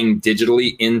mapping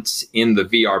digitally in the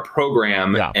VR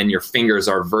program, and your fingers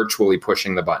are virtually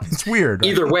pushing the buttons. It's weird.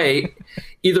 Either way,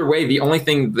 the only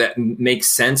thing that makes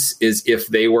sense is if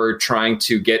they were trying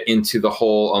to get into the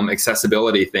whole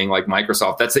accessibility thing like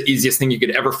Microsoft. That's the easiest thing you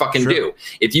could ever fucking do.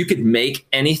 If you could make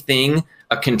anything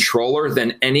a controller,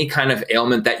 then any kind of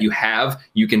ailment that you have,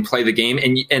 you can play the game.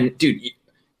 And dude,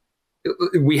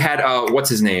 we had what's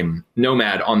his name,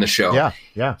 Nomad, on the show.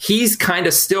 Yeah. He's kind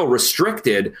of still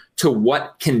restricted to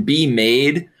what can be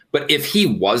made, but if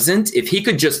he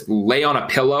could just lay on a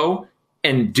pillow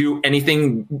and do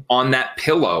anything on that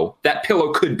pillow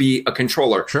could be a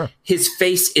controller. Sure. His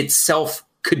face itself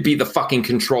could be the fucking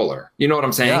controller. You know what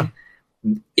I'm saying?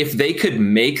 Yeah. If they could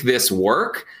make this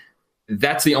work,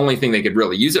 that's the only thing they could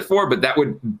really use it for, but that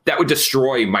would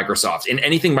destroy Microsoft. And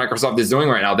anything Microsoft is doing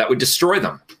right now, that would destroy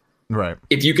them. Right.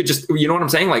 If you could just, you know what I'm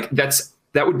saying? Like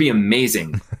that would be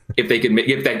amazing if they could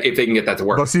if they can get that to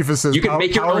work. Bocephus says you can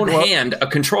make your own hand a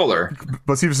controller.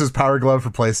 Bocephus says Power Glove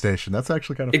for PlayStation. That's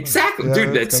actually kind of funny. Exactly, yeah,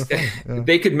 dude. That's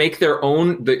they could make their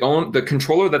own the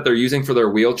controller that they're using for their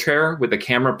wheelchair with the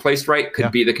camera placed right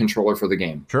could be the controller for the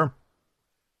game. Sure.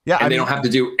 Yeah, and they don't have to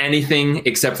do anything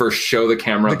except for show the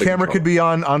camera. The camera could be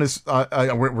on his.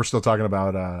 We're still talking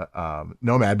about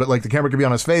Nomad, but like the camera could be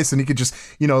on his face, and he could just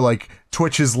like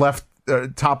twitch his left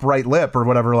top right lip or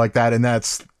whatever like that, and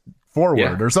that's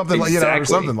forward or something like or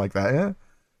something like that. Yeah,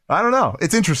 I don't know.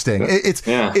 It's interesting.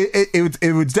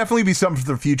 It would definitely be something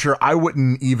for the future. I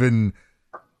wouldn't even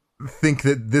think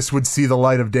that this would see the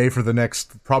light of day for the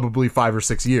next probably 5 or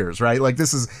 6 years, right? Like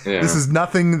this is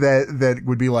nothing that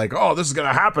would be like, oh, this is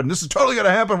gonna happen. This is totally gonna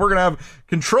happen. We're gonna have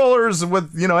controllers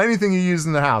with anything you use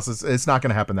in the house. It's not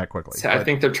gonna happen that quickly. I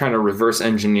think they're trying to reverse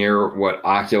engineer what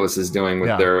Oculus is doing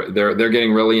with they're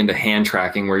getting really into hand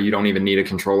tracking where you don't even need a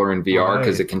controller in VR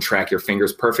because it can track your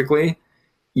fingers perfectly.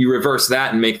 You reverse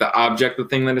that and make the object the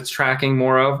thing that it's tracking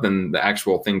more of than the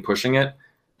actual thing pushing it.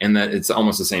 And that it's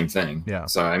almost the same thing. Yeah.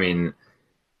 So, I mean,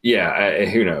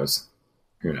 who knows?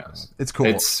 Who knows? It's cool.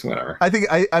 It's whatever. I think,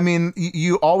 I mean,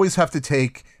 you always have to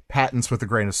take patents with a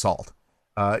grain of salt.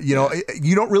 You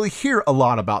don't really hear a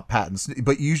lot about patents,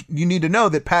 but you need to know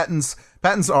that patents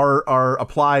are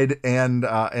applied and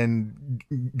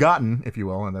gotten, if you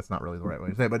will, and that's not really the right way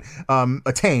to say it, but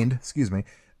attained,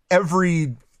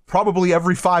 probably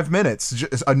every 5 minutes,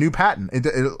 just a new patent.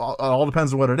 It all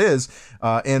depends on what it is.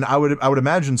 And I would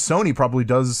imagine Sony probably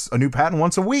does a new patent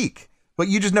once a week, but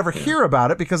you just never hear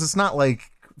about it because it's not like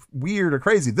weird or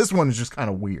crazy. This one is just kind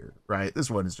of weird, right?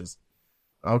 This one is just,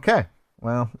 okay,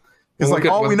 well, it's like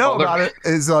all we know about it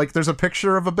is like there's a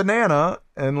picture of a banana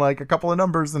and like a couple of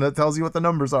numbers and it tells you what the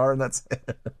numbers are and that's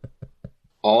it.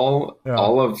 All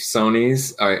of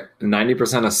Sony's, 90%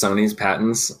 of Sony's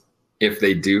patents, if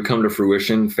they do come to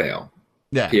fruition, fail.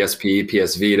 Yeah. PSP,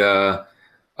 PS Vita,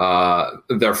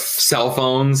 their cell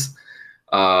phones.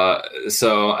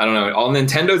 So I don't know. All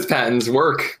Nintendo's patents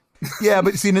work. Yeah,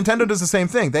 but see, Nintendo does the same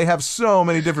thing. They have so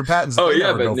many different patents. But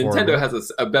Nintendo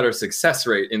has a better success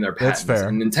rate in their patents. That's fair.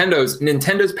 And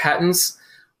Nintendo's patents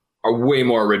are way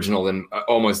more original than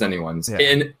almost anyone's,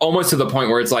 and almost to the point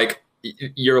where it's like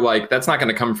you're like, that's not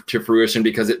going to come to fruition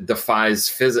because it defies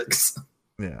physics.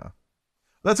 Yeah.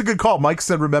 That's a good call. Mike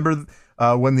said, remember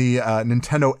when the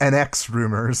Nintendo NX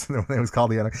rumors, when it was called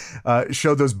the NX,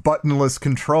 showed those buttonless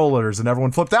controllers and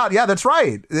everyone flipped out. Yeah, that's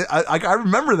right. I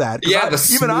remember that. Yeah,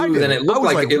 even I did. And it looked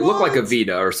looked like a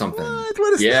Vita or something.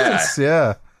 What is this?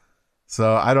 Yeah.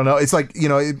 So I don't know. It's like,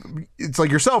 it's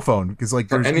like your cell phone because like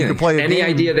you can play any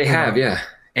idea they have. Yeah,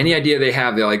 any idea they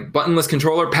have. They're like buttonless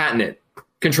controller, patent it.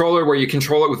 Controller where you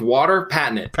control it with water,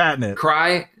 patent it. Patent it.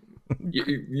 Cry.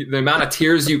 The amount of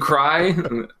tears you cry,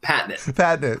 patent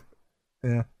it.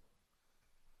 Yeah.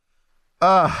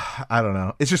 I don't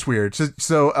know. It's just weird.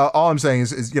 So all I'm saying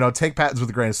is take patents with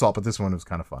a grain of salt, but this one was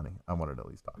kind of funny. I wanted to at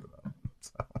least talk about it.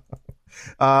 So.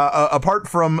 Apart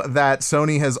from that,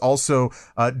 Sony has also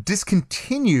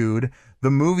discontinued the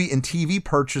movie and TV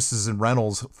purchases and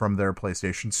rentals from their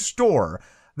PlayStation Store.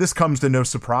 This comes to no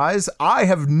surprise. I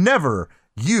have never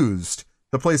used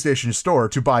the PlayStation Store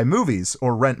to buy movies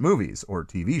or rent movies or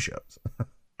TV shows.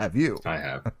 Have you? I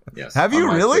have. Yes. Have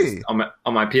you really? On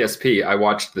my PSP, I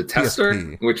watched The Tester,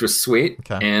 which was sweet,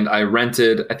 and I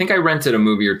think I rented a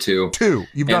movie or two.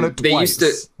 You've done it twice.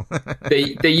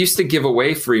 They used to give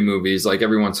away free movies like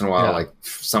every once in a while, like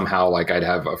somehow like I'd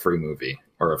have a free movie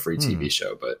or a free TV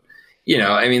show, but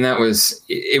I mean it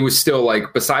was still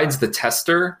like, besides The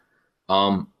Tester,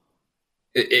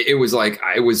 it was like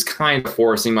I was kind of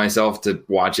forcing myself to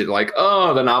watch it, like,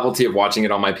 the novelty of watching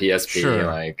it on my PSP,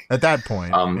 like at that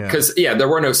point, because there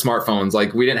were no smartphones,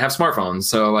 like we didn't have smartphones,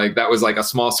 so like that was like a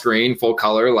small screen, full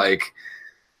color, like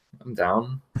I'm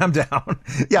down.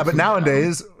 Yeah, but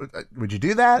nowadays, would you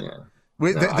do that? Yeah.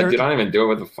 I don't even do it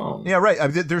with the phone. Yeah, right. I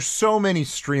mean, there's so many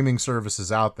streaming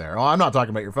services out there. Oh, I'm not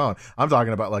talking about your phone. I'm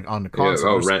talking about like on the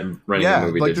console. Renting a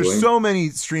movie digitally. There's so many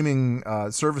streaming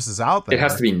services out there. It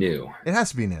has to be new.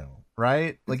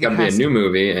 Right? Like, it's got to be a new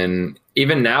movie, and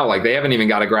even now, like they haven't even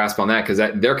got a grasp on that, because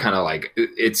they're kind of like,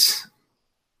 it's,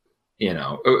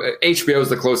 HBO is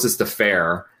the closest to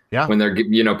fair. Yeah. When they're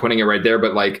putting it right there,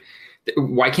 but like,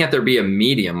 why can't there be a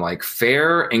medium like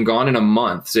fair and gone in a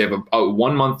month? So you have a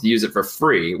 1 month to use it for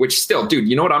free, which still, dude,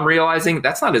 you know what I'm realizing?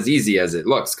 That's not as easy as it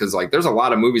looks, because like there's a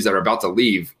lot of movies that are about to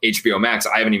leave HBO Max.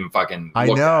 I haven't even fucking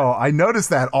looked at. I noticed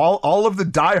that. All of the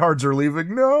diehards are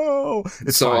leaving. No.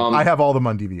 It's fine. I have all of them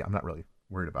on DVD. I'm not really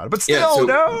worried about it. But still,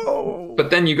 no.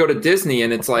 But then you go to Disney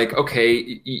and it's like,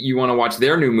 okay, you want to watch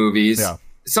their new movies. Yeah.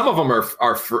 Some of them are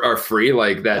free,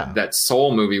 like that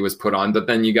Soul movie was put on, but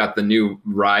then you got the new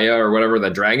Raya or whatever,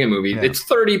 the dragon movie. Yeah. It's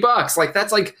 $30. Like,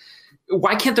 that's like,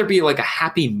 why can't there be like a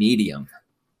happy medium?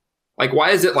 Like,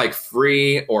 why is it like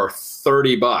free or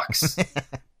 $30?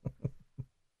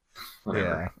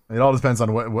 Yeah, it all depends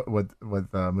on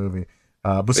what movie.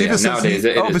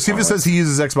 Basiva says he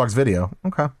uses Xbox Video.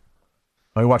 Okay.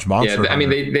 I watch Monster. Yeah, I mean,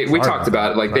 we talked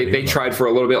about it. Like they tried for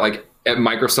a little bit, like at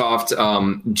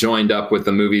Microsoft joined up with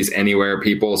the Movies Anywhere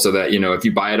people, so that if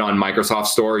you buy it on Microsoft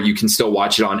Store, you can still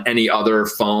watch it on any other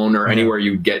phone or anywhere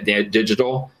you get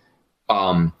digital.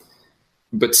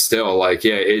 But still, like,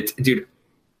 dude,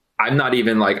 I'm not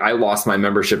even like, I lost my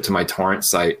membership to my torrent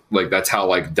site. Like, that's how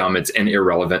like dumb and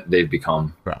irrelevant they've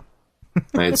become. Bro.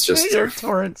 It's just your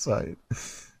torrent site.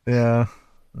 Yeah.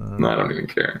 No, I don't even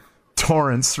care.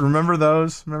 Torrents. Remember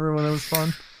those? Remember when it was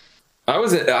fun?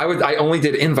 I only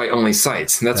did invite only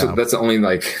sites. And that's the only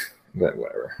like,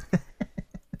 whatever.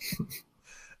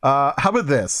 How about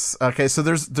this? Okay, so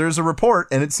there's a report,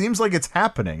 and it seems like it's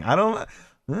happening. I don't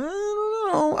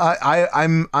know.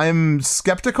 I'm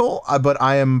skeptical, but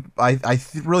I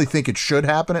really think it should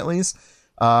happen at least.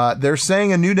 They're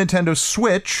saying a new Nintendo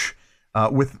Switch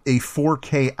with a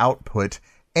 4K output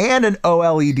and an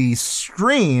OLED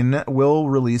screen will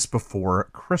release before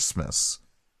Christmas.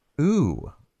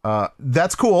 Ooh.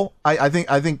 That's cool. I think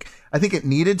it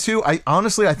needed to. I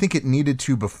think it needed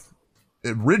to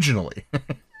originally.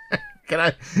 Can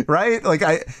I? Right? Like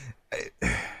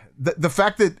the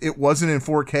fact that it wasn't in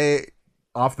 4K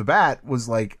off the bat was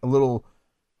like a little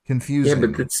confusing. Yeah,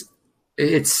 but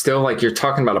it's still like you're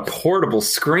talking about a portable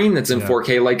screen that's in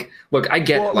 4K. Like, look, I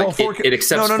get it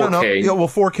accepts 4K. No. Yeah, well,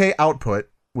 4K output,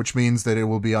 which means that it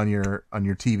will be on your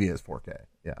TV as 4K.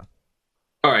 Yeah.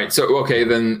 All right, so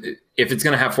then if it's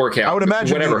going to have 4K, I would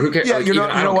imagine whatever. Who cares? Yeah, you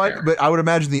know what? Care. But I would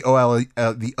imagine the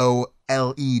OLED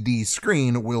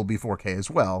screen will be 4K as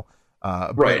well.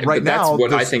 Right now, that's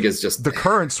what I think is just the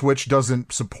current Switch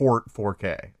doesn't support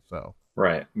 4K. So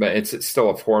right, but it's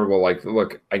still affordable. Like,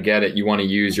 look, I get it. You want to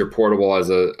use your portable as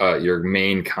your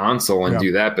main console and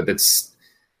do that, but it's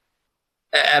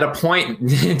at a point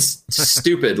it's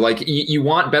stupid. Like you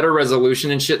want better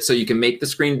resolution and shit, so you can make the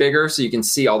screen bigger, so you can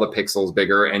see all the pixels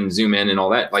bigger and zoom in and all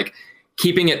that. Like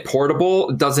keeping it portable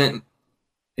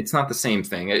it's not the same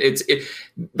thing.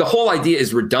 The whole idea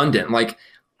is redundant. Like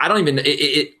I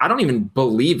don't even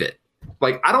believe it.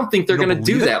 Like I don't think they're going to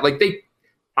do that. Like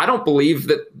I don't believe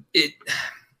that it.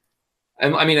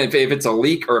 I mean, if it's a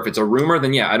leak or if it's a rumor,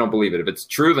 then yeah, I don't believe it. If it's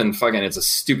true, then fucking it's a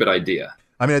stupid idea.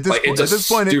 I mean, at this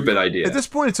point, idea. At this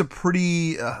point, it's a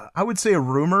pretty, I would say a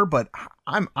rumor, but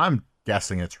I'm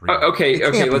guessing it's real.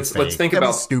 Okay. Let's think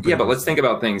about stupid. Yeah, but let's think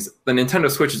about things. The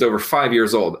Nintendo Switch is over 5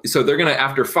 years old, so they're gonna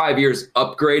after 5 years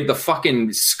upgrade the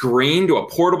fucking screen to a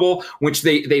portable, which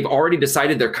they've already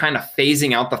decided they're kind of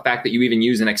phasing out the fact that you even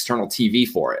use an external TV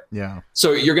for it. Yeah.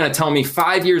 So you're gonna tell me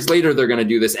 5 years later they're gonna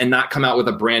do this and not come out with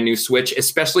a brand new Switch,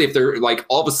 especially if they're like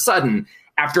all of a sudden.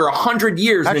 After 100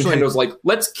 years, Nintendo's like,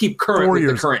 let's keep current with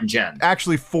the current gen.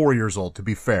 Actually, 4 years old, to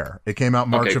be fair. It came out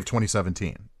March of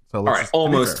 2017. So all right,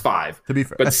 almost 5. To be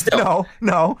fair. But still.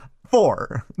 No.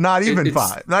 4, not even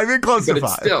 5, not even close to 5. But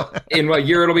still, in a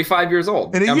year, it'll be 5 years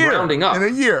old. I'm rounding up. In a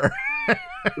year.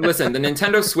 Listen, the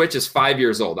Nintendo Switch is 5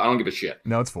 years old. I don't give a shit.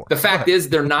 No, it's 4. The fact is,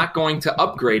 they're not going to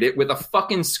upgrade it with a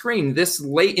fucking screen this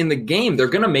late in the game. They're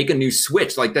going to make a new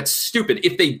Switch. Like, that's stupid.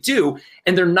 If they do,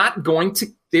 and they're not going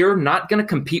to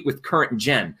compete with current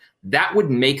gen, that would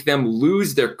make them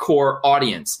lose their core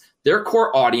audience. Their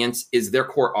core audience is their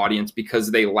core audience because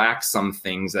they lack some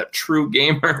things that true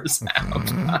gamers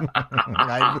have.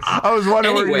 I was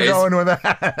wondering where you're going with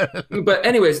that.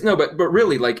 but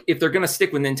really, like, if they're going to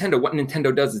stick with Nintendo, what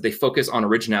Nintendo does is they focus on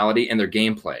originality and their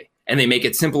gameplay, and they make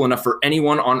it simple enough for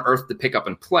anyone on Earth to pick up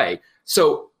and play.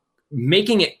 So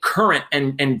making it current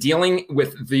and dealing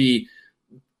with the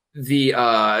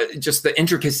just the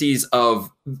intricacies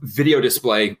of video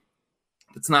display,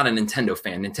 that's not a Nintendo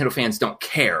fan. Nintendo fans don't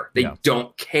care. They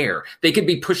don't care. They could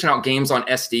be pushing out games on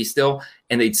SD still,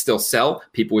 and they'd still sell.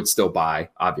 People would still buy.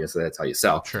 Obviously, that's how you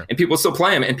sell. Sure. And people would still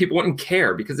play them, and people wouldn't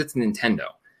care because it's Nintendo.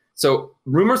 So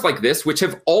rumors like this, which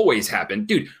have always happened.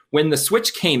 Dude, when the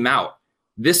Switch came out,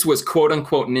 this was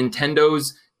quote-unquote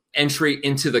Nintendo's entry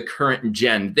into the current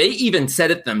gen. They even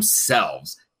said it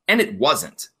themselves, and it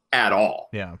wasn't at all.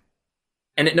 Yeah.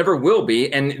 And it never will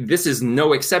be, and this is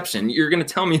no exception. You're going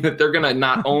to tell me that they're going to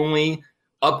not only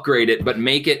upgrade it, but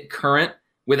make it current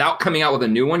without coming out with a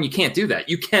new one? You can't do that.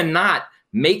 You cannot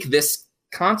make this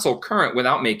console current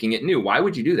without making it new. Why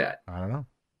would you do that? I don't know.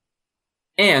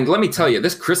 And let me tell you,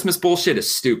 this Christmas bullshit is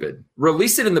stupid.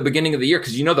 Release it in the beginning of the year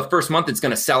because you know the first month it's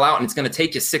going to sell out and it's going to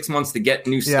take you 6 months to get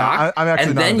new stock.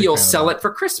 And then you'll sell it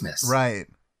for Christmas. Right.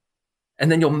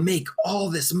 And then you'll make all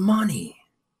this money.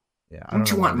 Yeah,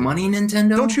 don't you want money,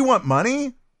 Nintendo? Don't you want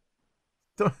money?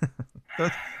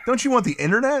 Don't you want the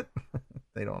internet?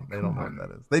 They don't know what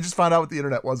that is. They just found out what the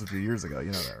internet was a few years ago.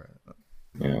 You know that, right?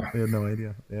 Yeah.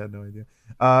 They had no idea.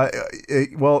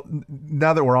 Well,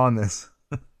 now that we're on this,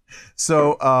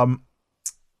 so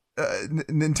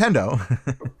Nintendo,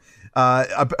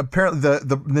 apparently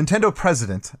the Nintendo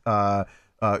president,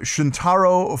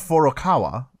 Shuntaro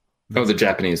Furukawa. Oh, the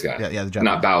Japanese guy. Yeah, the Japanese.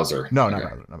 Not Bowser. No, not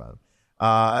Bowser.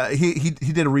 He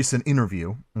did a recent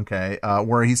interview,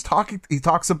 where he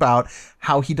talks about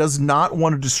how he does not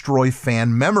want to destroy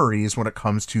fan memories when it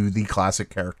comes to the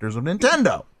classic characters of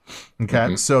Nintendo. Okay,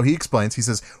 mm-hmm. So he explains, he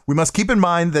says, we must keep in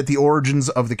mind that the origins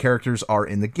of the characters are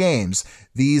in the games.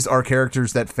 These are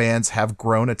characters that fans have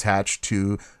grown attached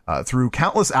to through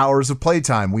countless hours of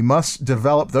playtime. We must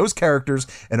develop those characters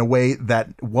in a way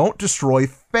that won't destroy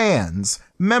fans'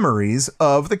 memories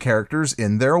of the characters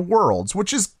in their worlds,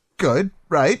 which is good,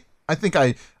 right? I think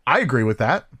I agree with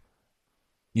that.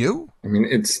 You? I mean,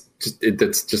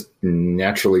 that's just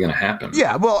naturally going to happen.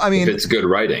 Yeah, well, I mean, if it's good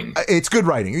writing. It's good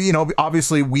writing. You know,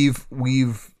 obviously we've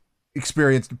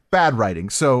experienced bad writing.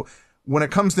 So when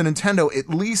it comes to Nintendo, at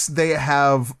least they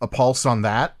have a pulse on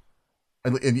that.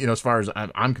 And you know, as far as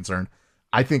I'm concerned,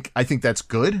 I think that's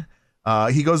good.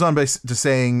 He goes on to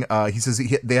saying, he says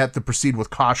they have to proceed with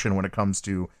caution when it comes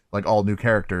to like all new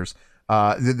characters.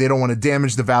 They don't want to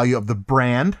damage the value of the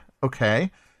brand.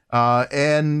 Okay.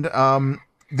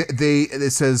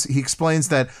 It says, he explains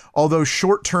that although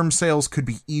short-term sales could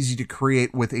be easy to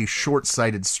create with a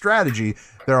short-sighted strategy,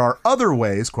 there are other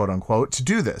ways, quote unquote, to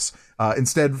do this.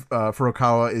 Instead,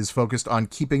 Furukawa is focused on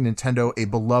keeping Nintendo a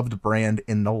beloved brand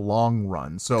in the long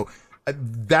run. So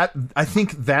I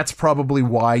think that's probably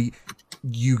why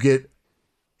you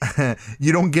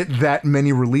don't get that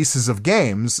many releases of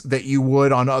games that you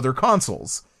would on other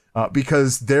consoles,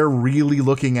 because they're really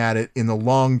looking at it in the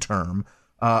long term.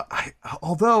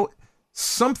 Although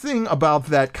something about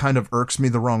that kind of irks me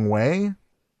the wrong way,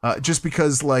 just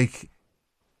because like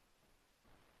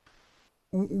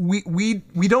we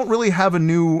don't really have a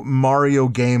new Mario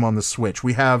game on the Switch.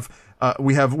 We have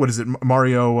what is it?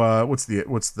 Mario what's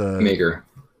the Maker.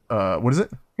 What is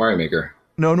it? Mario Maker.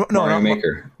 No, Mario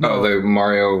Maker. No. Oh, the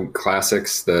Mario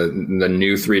Classics, the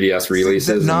new 3DS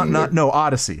releases.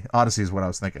 Odyssey. Odyssey is what I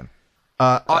was thinking.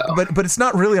 But it's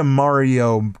not really a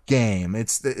Mario game.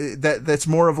 It's that's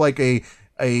more of like a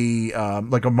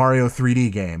Mario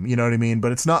 3D game. You know what I mean?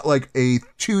 But it's not like a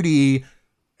 2D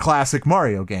classic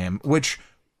Mario game, which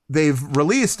they've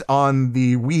released on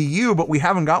the Wii U, but we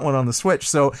haven't got one on the Switch.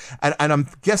 So, and I'm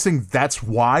guessing that's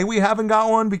why we haven't got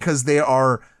one, because they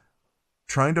are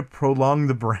trying to prolong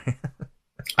the brand.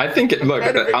 I think, look,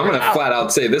 I'm going to flat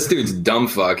out say this dude's dumb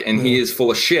fuck, and he is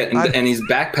full of shit, and he's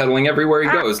backpedaling everywhere he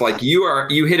goes. Like you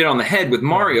hit it on the head with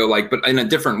Mario, like, but in a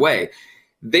different way.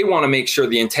 They want to make sure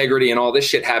the integrity and all this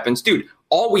shit happens. Dude,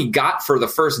 all we got for the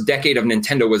first decade of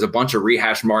Nintendo was a bunch of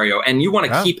rehashed Mario, and you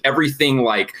want to keep everything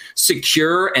like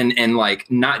secure and like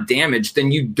not damaged,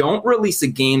 then you don't release a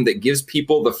game that gives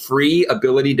people the free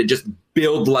ability to just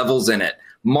build levels in it.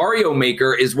 Mario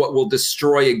Maker is what will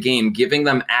destroy a game, giving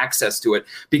them access to it,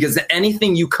 because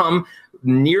anything you come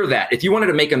near that, if you wanted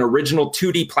to make an original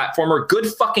 2D platformer, good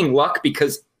fucking luck,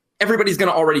 because everybody's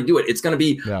going to already do it. It's going to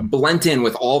be blent in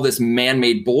with all this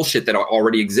man-made bullshit that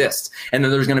already exists. And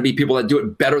then there's going to be people that do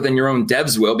it better than your own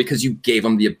devs will because you gave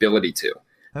them the ability to.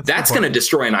 That's going to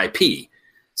destroy an IP.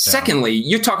 Secondly,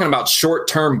 you're talking about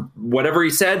short-term, whatever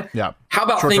he said. Yeah. How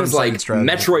about things like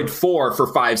Metroid 4 for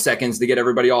 5 seconds to get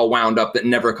everybody all wound up that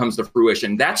never comes to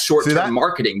fruition? That's short-term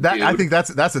marketing, dude. I think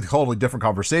that's a totally different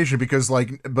conversation, because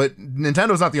but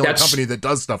Nintendo's not the only company that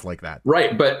does stuff like that.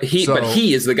 Right, but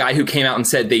he is the guy who came out and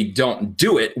said they don't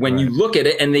do it. When you look at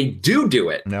it, and they do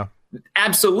it. No.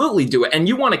 Absolutely do it. And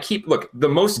you want to keep,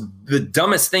 the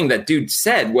dumbest thing that dude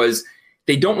said was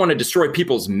they don't want to destroy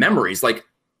people's memories. Like,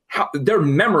 their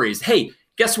memories. Hey,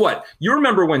 guess what? You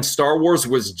remember when Star Wars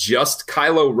was just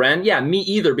Kylo Ren? Yeah, me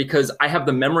either, because I have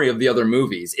the memory of the other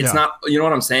movies. It's not, you know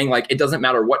what I'm saying? Like, it doesn't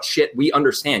matter what shit we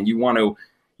understand. You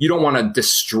don't want to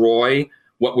destroy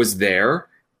what was there.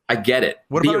 I get it.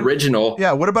 What the original.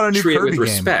 What about a new Kirby game?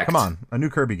 Respect. Come on, a new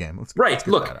Kirby game. Let's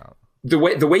Look, that out. The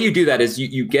way you do that is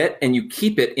you get and you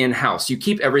keep it in-house. You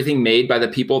keep everything made by the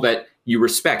people that you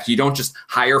respect. You don't just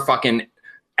hire fucking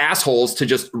assholes to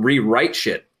just rewrite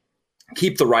shit.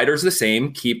 Keep the writers the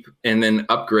same, and then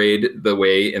upgrade the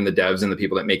way and the devs and the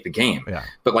people that make the game. Yeah.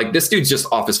 But like, this dude's just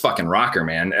off his fucking rocker,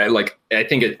 man.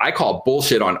 I call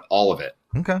bullshit on all of it.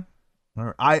 Okay.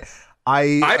 All right.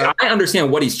 I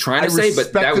understand what he's trying to say,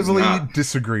 but that was not.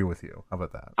 Disagree with you. How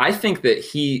about that? I think that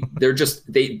they're just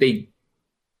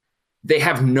they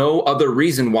have no other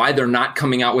reason why they're not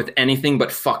coming out with anything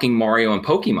but fucking Mario and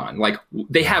Pokemon. Like,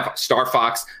 they have Star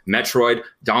Fox, Metroid,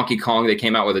 Donkey Kong. They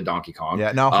came out with a Donkey Kong.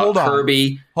 Yeah, now hold on.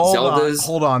 Kirby, Zelda's.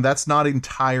 Hold on. That's not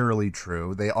entirely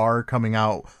true. They are coming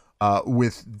out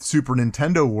with Super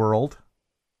Nintendo World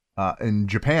in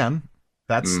Japan.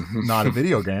 That's not a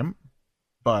video game,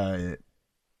 but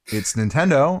it's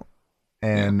Nintendo,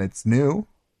 and it's new,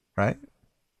 right?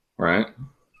 Right.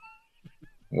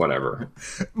 Whatever.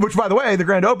 Which, by the way, the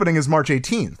grand opening is March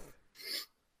 18th.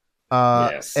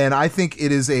 Yes. And I think it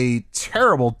is a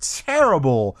terrible,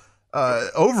 terrible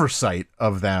oversight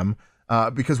of them,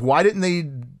 because why didn't they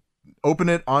open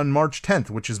it on March 10th,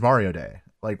 which is Mario Day?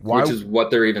 Like, why? Which is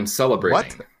what they're even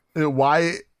celebrating.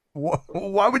 What?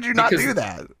 Why would you not do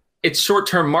that? It's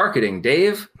short-term marketing,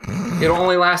 Dave. It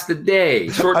only lasts a day.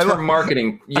 Short-term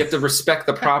marketing, you have to respect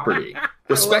the property.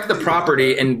 Respect the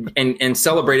property and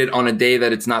celebrate it on a day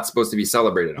that it's not supposed to be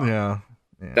celebrated on. Yeah.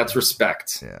 That's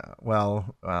respect. Yeah.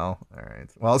 Well, all right.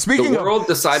 Well, speaking the world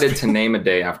decided to name a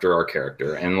day after our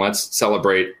character, and let's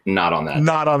celebrate not on that day.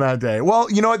 Not on that day.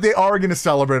 Well, you know what? They are going to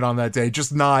celebrate on that day,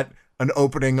 just not an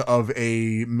opening of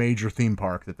a major theme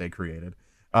park that they created.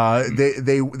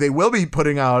 They will be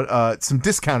putting out some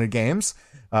discounted games.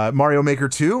 Mario Maker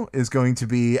 2 is going to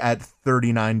be at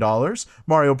 $39.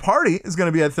 Mario Party is going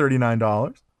to be at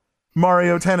 $39.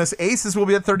 Mario Tennis Aces will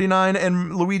be at $39,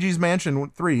 and Luigi's Mansion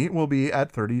 3 will be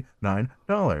at $39.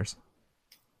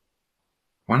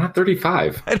 Why not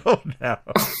 35? I don't know.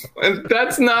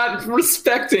 That's not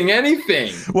respecting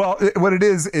anything. Well, what it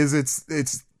is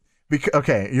it's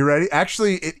okay, you ready?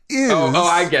 Actually, it is. Oh,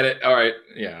 I get it. All right,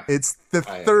 yeah. It's the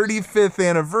 35th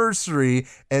anniversary,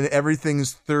 and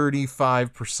everything's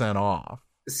 35% off.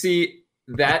 See,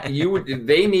 that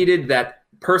they needed that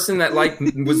person that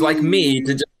was like me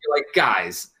to just be like,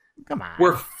 guys, come on,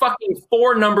 we're fucking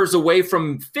 4 numbers away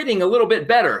from fitting a little bit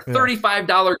better. Yeah.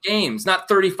 $35 games, not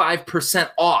 35%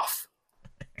 off.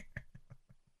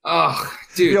 Oh,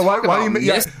 dude! Yeah, why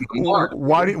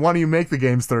do you make the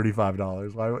games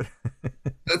 $35? Why would?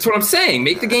 That's what I'm saying.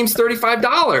 Make the games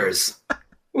 $35.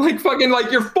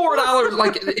 Like you're $4.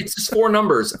 Like, it's just 4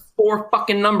 numbers, 4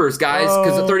 fucking numbers, guys.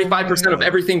 Because the 35% of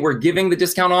everything we're giving the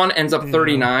discount on ends up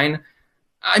 $39.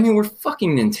 I mean, we're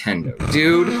fucking Nintendo,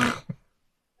 dude.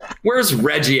 Where's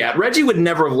Reggie at? Reggie would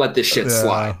never have let this shit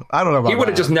slide. I don't know about that. He would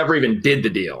have just never even did the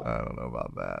deal. I don't know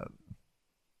about that.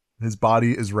 His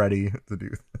body is ready to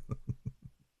do.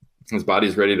 His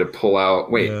body's ready to pull out.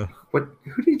 Wait, what?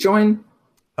 Who did he join?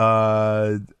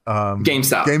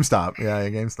 GameStop. GameStop. Yeah,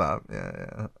 GameStop.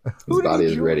 Yeah. His body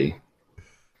is ready.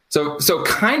 So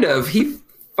kind of he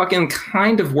fucking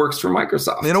kind of works for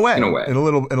Microsoft in a way, in a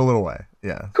little way.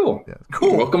 Yeah. Cool. Yeah.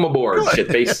 Cool. Welcome aboard,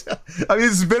 shitface. I mean,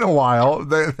 it's been a while.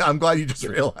 I'm glad you just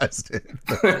realized it.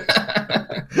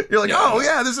 You're like, oh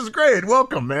yeah, this is great.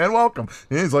 Welcome, man. Welcome.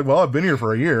 And he's like, well, I've been here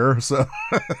for a year, so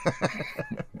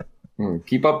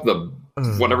keep up the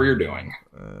whatever you're doing.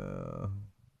 I don't even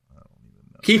know.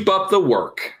 Keep up the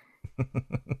work.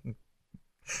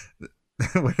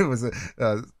 What was it?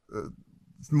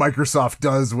 Microsoft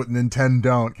does what Nintendo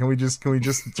don't. Can we just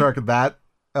start that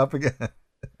up again?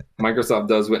 Microsoft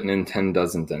does what Nintendo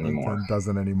doesn't anymore. Nintendo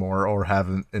doesn't anymore, or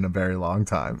haven't in a very long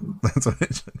time. That's what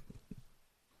it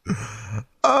should.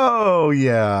 Oh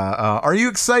yeah. Are you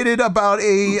excited about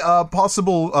a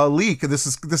possible leak? This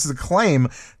is a claim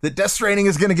that Death Stranding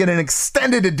is going to get an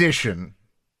extended edition.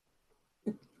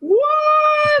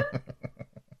 What?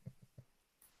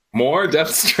 More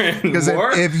Death Stranding? Because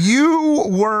if you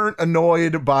weren't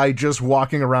annoyed by just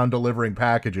walking around delivering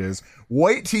packages,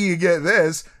 wait till you get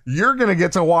this. You're going to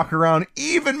get to walk around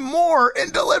even more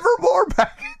and deliver more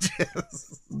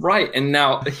packages. Right. And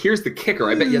now here's the kicker.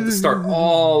 I bet you have to start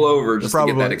all over just to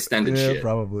get that extended shit.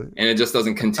 Probably. And it just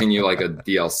doesn't continue like a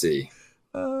DLC.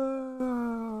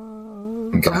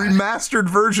 A remastered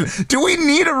version. Do we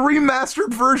need a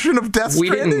remastered version of Death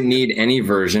Stranding? We didn't need any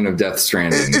version of Death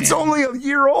Stranding. It's only a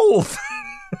year old.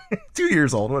 2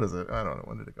 years old. What is it? I don't know.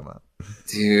 When did it come out?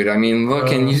 Dude, I mean,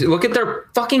 look at their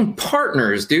fucking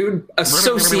partners, dude.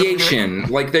 Association.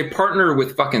 Like, they partner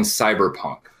with fucking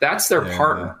Cyberpunk. That's their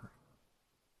partner.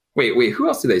 Wait, who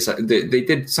else did they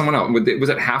did someone else. Was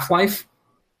it Half-Life?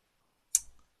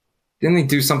 Didn't they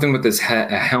do something with this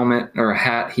helmet or a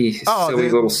hat? Silly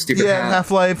little stupid hat. Yeah,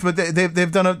 Half-Life, but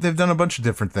they've done a bunch of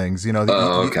different things. You know.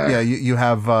 Okay. You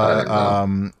have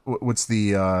what's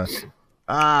the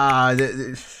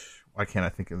why can't I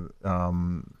think of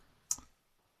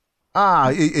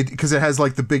because it has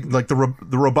like the big the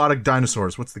robotic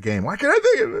dinosaurs. What's the game? Why can't I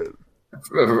think of it?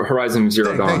 Horizon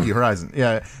Zero Dawn. Thank you, Horizon.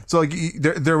 Yeah. So like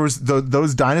there was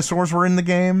those dinosaurs were in the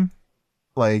game.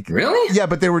 Like, really? Yeah,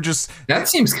 but they were just. That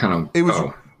seems kind of. It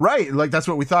was right. Like that's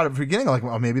what we thought at the beginning. Like,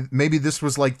 well, maybe this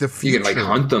was like the future. You could like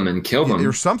hunt them and kill them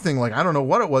or something. Like I don't know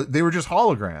what it was. They were just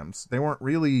holograms. They weren't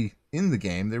really in the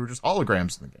game. They were just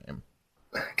holograms in the game.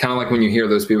 Kind of like when you hear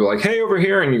those people like, "Hey, over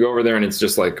here," and you go over there, and it's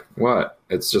just like, what?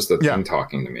 It's just a thing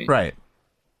talking to me. Right.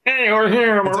 Hey, over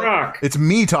here, I'm a rock. It's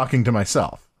me talking to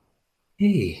myself.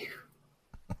 Hey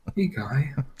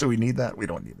guy. Do we need that? We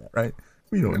don't need that, right?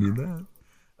 We don't need that.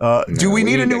 Do we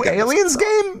need a new Aliens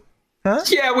game? Huh?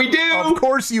 Yeah, we do. Of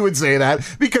course you would say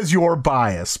that because you're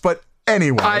biased. But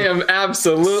anyway. I am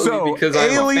absolutely because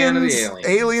I'm a fan of the Aliens.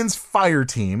 Aliens Fire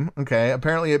Team. Okay.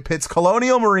 Apparently it pits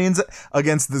Colonial Marines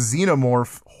against the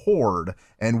Xenomorph Horde.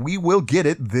 And we will get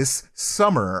it this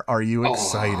summer. Are you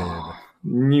excited?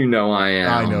 You know I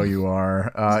am. I know you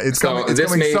are. It's coming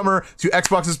summer to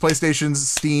Xboxes, PlayStations,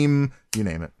 Steam, you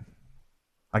name it.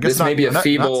 I guess this may be a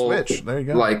feeble, not Switch. There you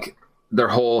go. Like their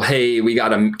whole, hey, we got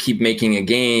to keep making a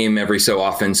game every so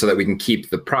often so that we can keep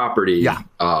the property. Yeah.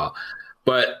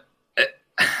 But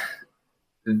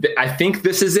I think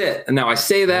this is it. Now I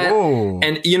say that,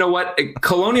 and you know what?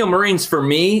 Colonial Marines for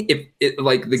me, if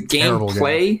the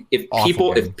gameplay,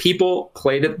 if people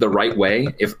played it the right way,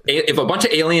 if a bunch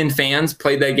of Alien fans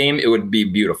played that game, it would be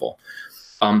beautiful.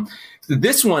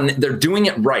 This one, they're doing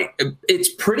it right. It's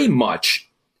pretty much.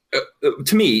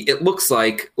 To me, it looks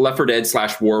like Left 4 Dead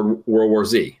 / World War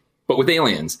Z, but with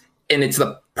aliens. And it's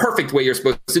the perfect way you're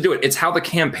supposed to do it. It's how the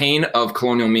campaign of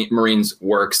Colonial Marines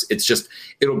works. It's just,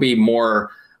 it'll be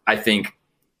more, I think,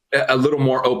 a little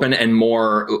more open and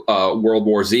more World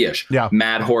War Z-ish. Yeah.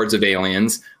 Mad hordes of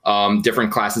aliens,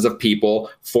 different classes of people,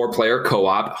 4-player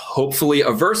co-op, hopefully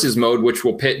a versus mode, which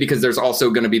will pit, because there's also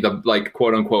going to be the, like,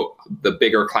 quote unquote, the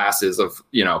bigger classes of,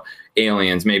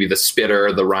 aliens, maybe the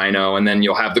Spitter, the Rhino, and then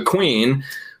you'll have the Queen,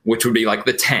 which would be like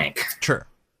the tank. Sure.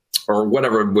 Or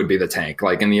whatever would be the tank.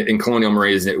 Like in Colonial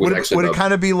Marines, it was would it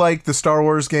kind of be like the Star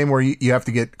Wars game where you have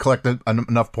to collect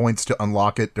enough points to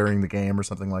unlock it during the game or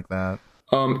something like that?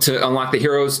 To unlock the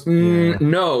heroes?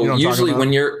 No. Usually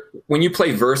when you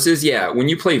play versus,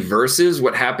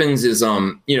 what happens is,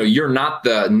 you're not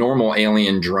the normal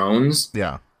alien drones.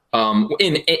 Yeah.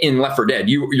 In Left 4 Dead,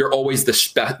 you're always the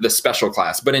special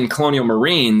class, but in Colonial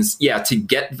Marines, to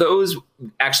get those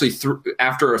actually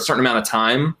after a certain amount of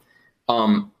time,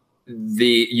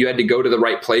 you had to go to the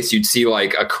right place. You'd see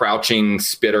like a crouching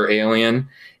Spitter alien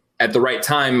at the right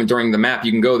time during the map.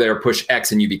 You can go there, push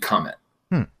X, and you become it.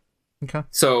 Okay.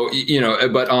 So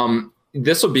but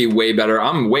this will be way better.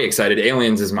 I'm way excited.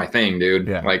 Aliens is my thing, dude.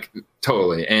 Yeah. Like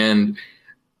totally. And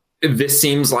this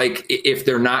seems like if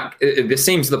they're not, this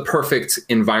seems the perfect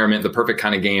environment, the perfect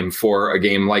kind of game for a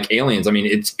game like Aliens. I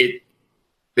mean,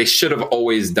 they should have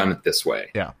always done it this way.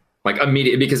 Yeah. Like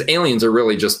immediate, because Aliens are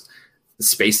really just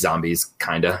space zombies,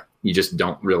 kind of. You just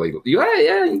don't really,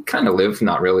 you kind of live,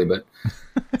 not really, but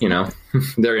you know,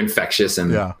 they're infectious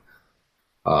and yeah.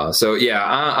 So yeah,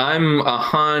 I'm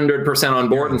 100% on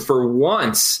board. And for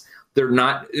once,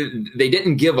 they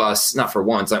didn't give us, not for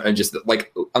once, I just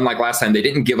like, unlike last time, they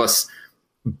didn't give us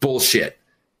bullshit.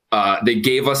 They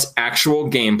gave us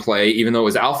actual gameplay, even though it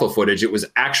was alpha footage, it was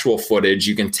actual footage.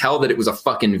 You can tell that it was a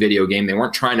fucking video game. They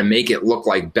weren't trying to make it look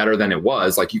like better than it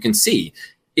was. Like, you can see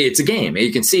it's a game.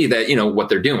 You can see that, you know, what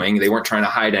they're doing. They weren't trying to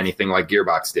hide anything like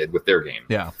Gearbox did with their game.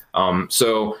 Yeah.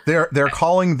 So they're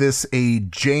calling this a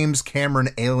James Cameron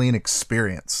Alien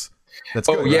experience. That's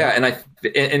good, yeah, right?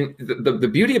 and the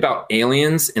beauty about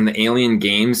Aliens and the Alien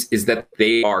games is that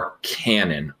they are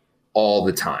canon all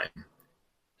the time.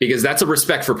 Because that's a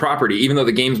respect for property. Even though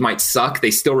the games might suck,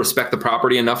 they still respect the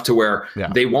property enough to where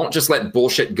they won't just let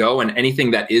bullshit go, and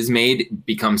anything that is made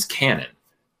becomes canon.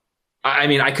 I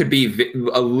mean, I could be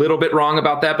a little bit wrong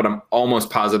about that, but I'm almost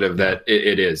positive that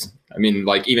it is. I mean,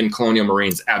 like, even Colonial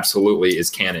Marines absolutely is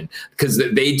canon, because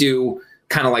they do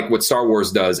kind of like what Star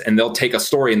Wars does, and they'll take a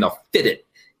story and they'll fit it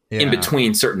in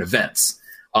between certain events.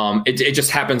 It just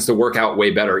happens to work out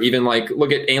way better. Even like,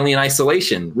 look at Alien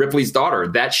Isolation, Ripley's daughter.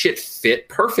 That shit fit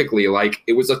perfectly. Like,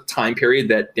 it was a time period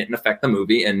that didn't affect the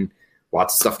movie, and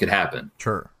lots of stuff could happen.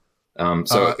 Sure.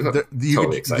 So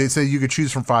they say you could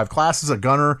choose from 5 classes: a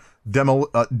gunner,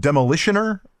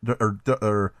 demolitioner,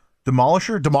 or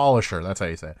demolisher. That's how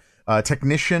you say it.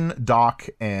 Technician, doc,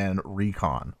 and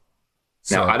recon.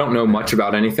 Now, I don't know much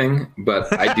about anything,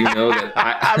 but I do know that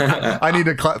I need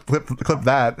to clip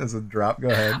that as a drop. Go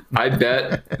ahead. I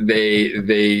bet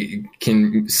they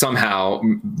can somehow,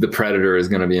 the Predator is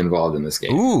going to be involved in this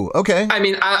game. Ooh, okay. I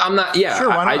mean, I'm not. Yeah, sure,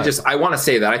 why not? I want to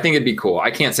say that. I think it'd be cool. I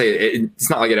can't say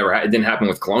it's not like it didn't happen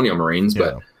with Colonial Marines,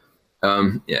 but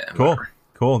yeah. Cool, whatever.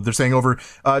 Cool. They're saying over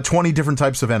 20 different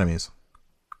types of enemies.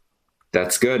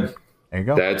 That's good. There you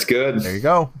go. That's good. There you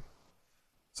go.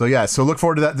 So yeah, so look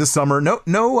forward to that this summer.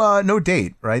 No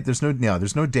date, right? There's no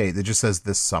date. It just says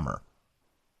this summer.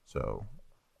 So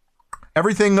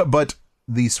everything but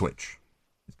the Switch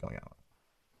is going out.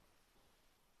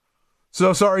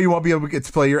 So sorry you won't be able to get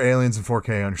to play your Aliens in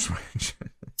 4K on your Switch.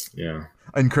 Yeah.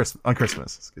 on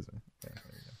Christmas, excuse me. Okay,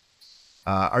 there you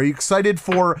go. Are you excited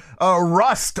for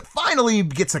Rust finally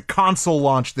gets a console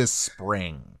launch this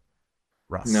spring?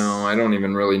 Rust. No, I don't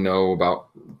even really know about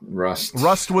Rust.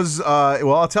 Rust was,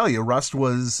 well, I'll tell you, Rust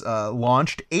was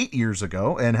launched 8 years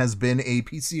ago and has been a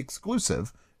PC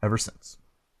exclusive ever since.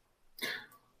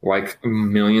 Like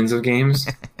millions of games?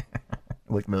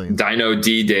 Like millions. Dino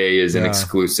D-Day is an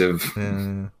exclusive.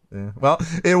 Yeah. Well,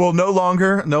 it will no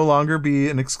longer be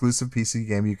an exclusive PC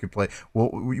game you can play.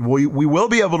 We will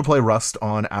be able to play Rust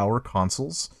on our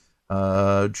consoles.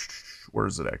 Where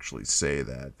does it actually say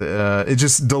that? It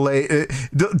just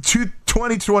to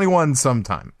 2021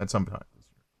 sometime.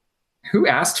 Who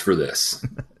asked for this?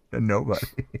 Nobody.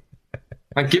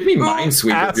 Like, give me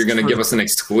Minesweeper if you're going to give us an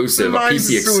exclusive, a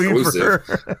PC exclusive.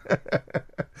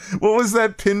 What was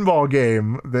that pinball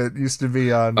game that used to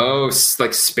be on? Oh,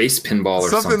 like Space Pinball or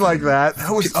something like that.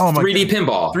 That was 3D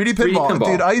pinball. 3D pinball.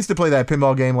 Dude, I used to play that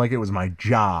pinball game like it was my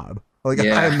job. Like,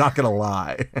 I am not gonna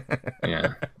lie.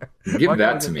 Yeah, give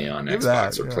that to me on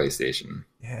Xbox or PlayStation.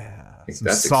 Yeah,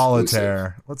 that's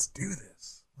Solitaire. Exclusive. Let's do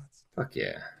this. Fuck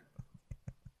yeah.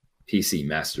 PC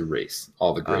Master Race,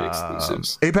 all the great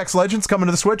exclusives. Apex Legends coming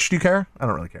to the Switch. Do you care? I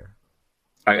don't really care.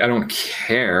 I don't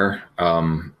care.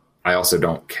 I also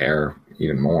don't care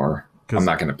even more. I'm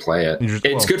not going to play it.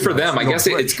 It's good for them. I guess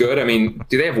it's good. I mean,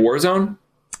 do they have Warzone?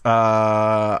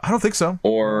 I don't think so.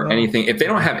 Or anything. If they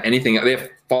don't have anything, they have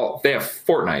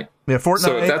Fortnite. Yeah, Fortnite.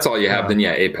 So if that's all you have, then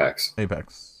Apex.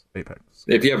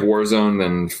 If you have Warzone,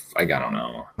 then I don't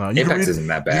know. Apex isn't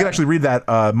that bad. You can actually read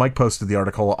that. Mike posted the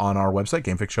article on our website,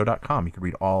 GameFixShow.com. You can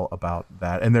read all about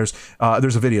that. And there's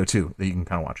a video, too, that you can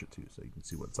kind of watch it, too, so you can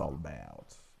see what it's all about.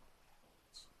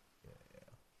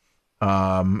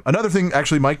 Another thing,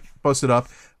 actually, Mike posted up.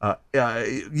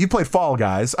 You play Fall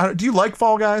Guys. Do you like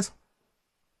Fall Guys?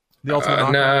 No,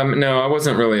 I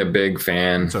wasn't really a big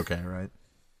fan. It's okay, right?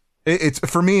 It's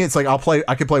for me. It's like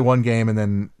I could play one game and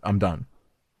then I'm done.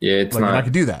 Yeah, it's not. I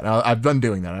could do that. I've been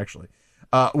doing that actually.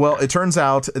 Well, it turns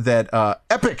out that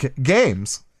Epic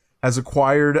Games has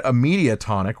acquired a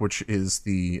Mediatonic, which is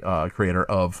the creator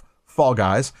of Fall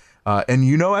Guys, and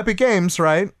you know Epic Games,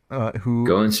 right? Who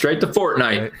going straight to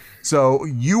Fortnite. Right? So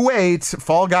you wait,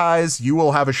 Fall Guys. You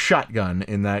will have a shotgun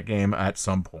in that game at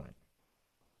some point.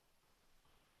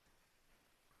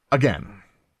 again,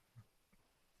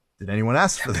 did anyone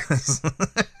ask for this?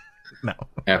 No.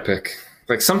 Epic.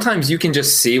 Like sometimes you can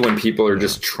just see when people are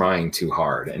just trying too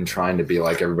hard and trying to be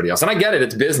like everybody else. And I get it,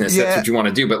 it's business. That's what you want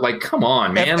to do. But like, come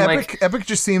on, man. Epic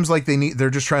just seems like they're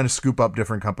just trying to scoop up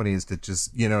different companies to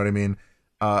just, you know what I mean?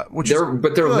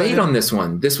 But they're late on this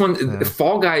one. This one,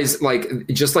 Fall Guys, like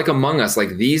just like Among Us,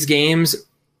 like these games.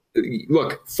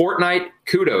 Look, Fortnite,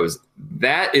 kudos.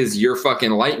 That is your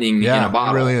fucking lightning in a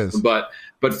bottle. It really is. But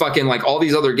fucking like all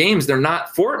these other games, they're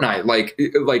not Fortnite.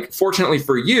 Like fortunately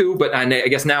for you, but I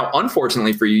guess now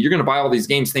unfortunately for you, you're going to buy all these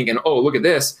games thinking, oh, look at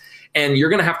this. And you're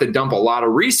going to have to dump a lot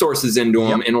of resources into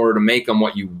them in order to make them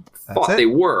what you thought they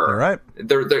were. All right.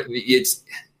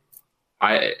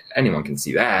 Anyone can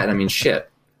see that. I mean,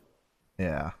 shit.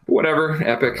 Yeah. Whatever.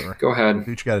 Epic. Whatever. Go ahead.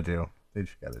 Do what you got to do.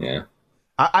 Yeah.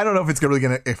 I don't know if it's really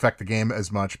going to affect the game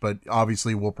as much, but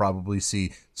obviously we'll probably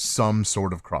see some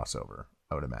sort of crossover,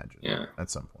 I would imagine. Yeah. At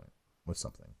some point with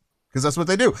something. Because that's what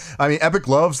they do. I mean, Epic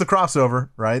loves the crossover,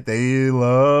 right? They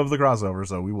love the crossover,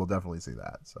 so we will definitely see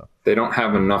that. So they don't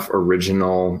have enough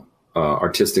original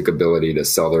artistic ability to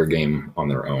sell their game on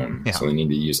their own. So they need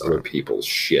to use other people's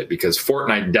shit, because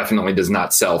Fortnite definitely does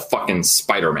not sell fucking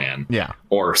Spider-Man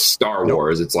or Star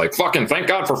Wars. It's like, fucking thank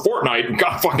God for Fortnite.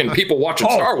 Got fucking people watching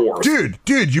Star Wars.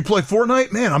 Dude, you play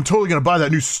Fortnite? Man, I'm totally going to buy that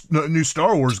new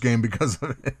Star Wars game because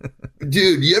of it.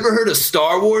 Dude, you ever heard of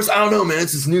Star Wars? I don't know, man.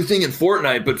 It's this new thing in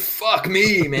Fortnite, but fuck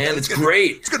me, man. It's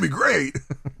great. It's going to be great.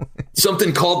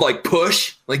 Something called like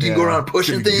push. Like you go around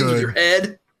pushing things with your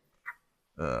head.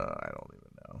 I don't even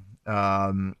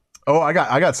know. I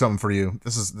got something for you.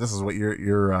 This is what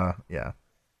you're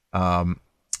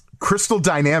Crystal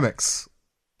Dynamics.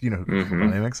 Do you know who Crystal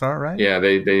Dynamics are, right? Yeah,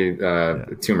 they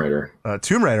Tomb Raider.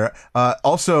 Tomb Raider.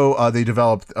 Also, they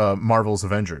developed Marvel's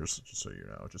Avengers. Just so you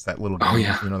know, just that little game. Oh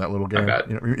yeah, you know that little game.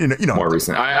 You know. More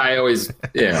recent. I always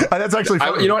That's actually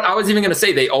funny. You know what? I was even going to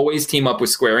say they always team up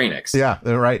with Square Enix. Yeah,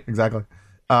 they're right. Exactly.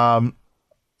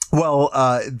 Well,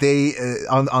 they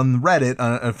on Reddit,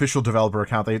 an official developer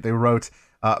account, they wrote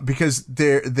because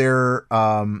the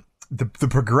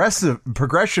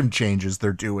progression changes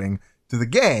they're doing to the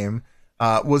game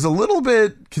was a little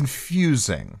bit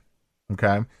confusing.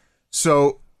 Okay,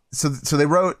 so they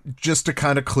wrote just to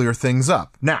kind of clear things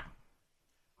up. Now,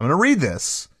 I'm gonna read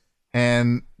this,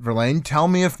 and Verlaine, tell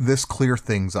me if this clear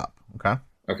things up. Okay.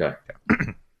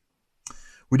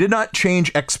 We did not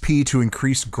change XP to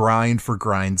increase grind for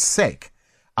grind's sake.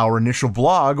 Our initial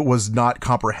blog was not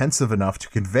comprehensive enough to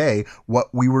convey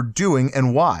what we were doing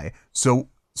and why. So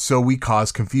we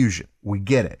caused confusion. We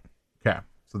get it. Okay.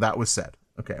 So that was said.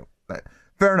 Okay.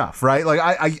 Fair enough, right? Like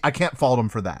I can't fault him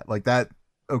for that. Like that.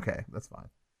 Okay. That's fine.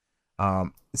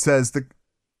 It says the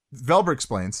developer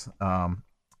explains, the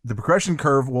progression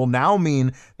curve will now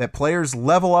mean that players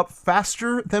level up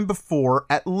faster than before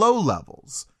at low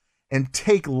levels, and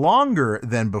take longer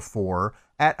than before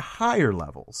at higher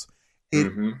levels.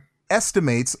 It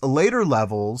estimates later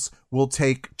levels will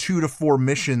take 2 to 4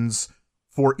 missions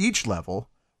for each level,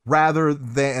 rather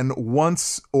than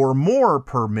once or more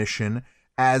per mission,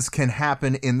 as can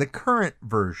happen in the current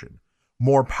version.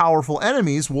 More powerful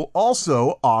enemies will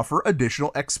also offer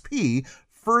additional XP,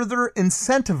 further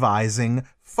incentivizing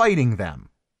fighting them.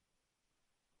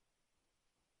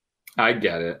 I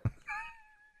get it.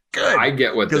 Good. I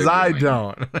get what they're doing. Because I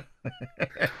don't.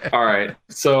 All right.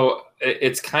 So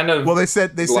it's kind of well. They also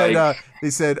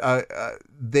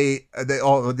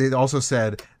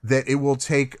said that it will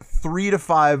take 3 to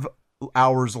 5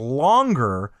 hours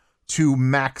longer to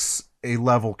max a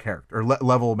level character or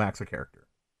level max a character.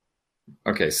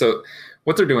 Okay, so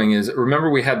what they're doing is,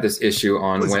 remember we had this issue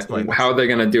on how they're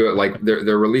going to do it. Like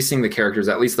they're releasing the characters.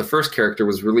 At least the first character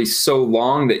was released so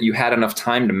long that you had enough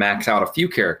time to max out a few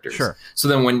characters. Sure. So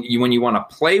then when you want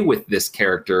to play with this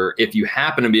character, if you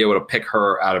happen to be able to pick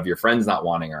her out of your friends not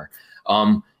wanting her,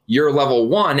 you're level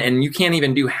 1 and you can't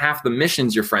even do half the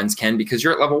missions your friends can because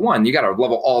you're at level 1. You got to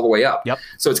level all the way up. Yep.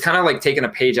 So it's kind of like taking a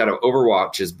page out of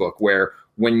Overwatch's book, where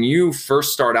when you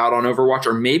first start out on Overwatch,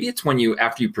 or maybe it's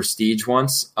after you prestige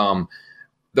once,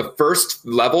 the first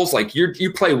levels, like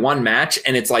you play one match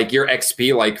and it's like your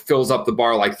XP like fills up the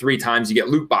bar like 3 times. You get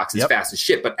loot boxes fast as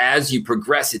shit. But as you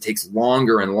progress, it takes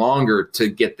longer and longer to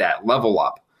get that level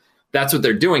up. That's what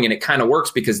they're doing. And it kind of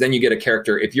works because then you get a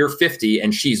character. If you're 50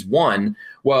 and she's 1,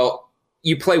 well,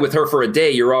 you play with her for a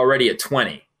day, you're already at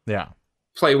 20. Yeah.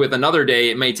 Play with another day,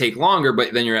 it may take longer,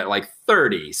 but then you're at like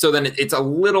 30. So then it's a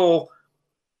little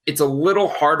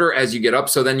harder as you get up.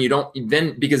 So then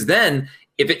because then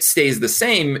if it stays the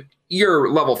same,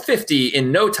 you're level 50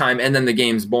 in no time, and then the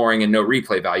game's boring and no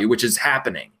replay value, which is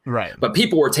happening. Right. But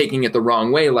people were taking it the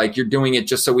wrong way. Like, you're doing it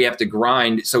just so we have to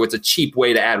grind. So it's a cheap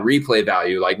way to add replay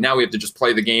value. Like, now we have to just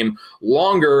play the game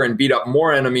longer and beat up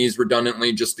more enemies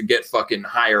redundantly just to get fucking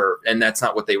higher. And that's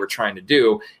not what they were trying to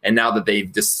do. And now that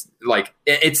they've just like,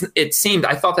 it seemed,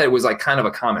 I thought that it was like kind of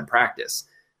a common practice.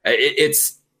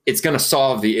 It's going to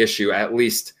solve the issue, at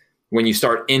least when you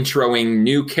start introing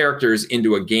new characters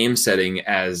into a game setting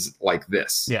as like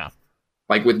this. Yeah.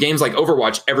 Like with games like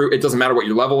Overwatch, it doesn't matter what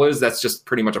your level is. That's just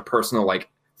pretty much a personal, like,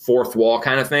 fourth wall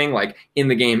kind of thing. Like, in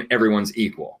the game, everyone's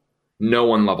equal. No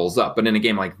one levels up. But in a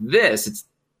game like this, it's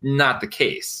not the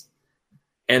case.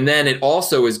 And then it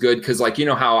also is good because, like, you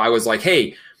know how I was like,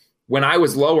 hey, when I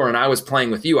was lower and I was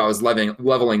playing with you, I was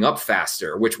leveling up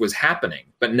faster, which was happening.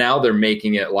 But now they're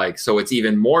making it like, so it's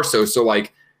even more so. So,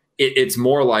 like, it's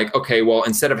more like, okay, well,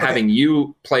 instead of having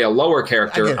you play a lower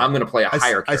character, I'm going to play a higher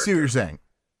character. I see what you're saying.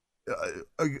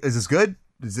 Is this good?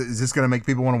 Is this going to make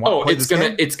people want to play this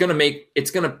game? It's going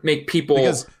to make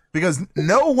people, because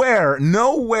nowhere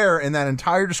in that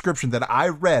entire description that I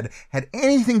read had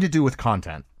anything to do with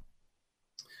content.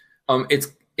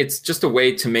 It's just a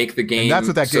way to make the game, and that's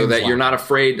what that so that like. You're not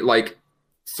afraid. Like,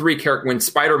 when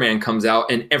Spider-Man comes out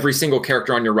and every single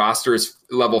character on your roster is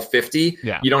level 50,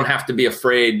 you don't have to be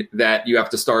afraid that you have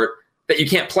to start, that you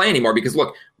can't play anymore, because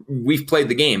look, we've played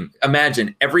the game.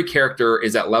 Imagine every character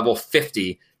is at level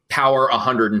 50, power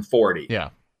 140. Yeah.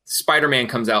 Spider-Man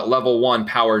comes out level 1,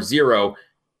 power 0.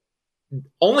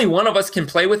 Only one of us can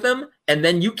play with them, and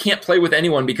then you can't play with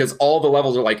anyone because all the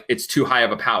levels are like, it's too high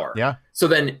of a power. Yeah. So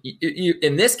then you,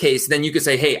 in this case, then you could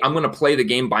say, hey, I'm going to play the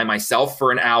game by myself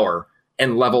for an hour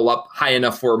and level up high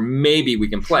enough where maybe we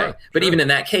can play. But even in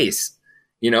that case,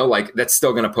 like, that's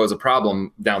still going to pose a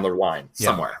problem down the line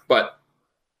somewhere. But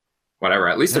whatever,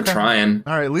 at least they're trying.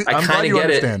 All right, at least I kind of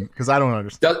get it, because I don't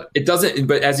understand. It doesn't,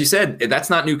 but as you said, that's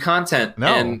not new content.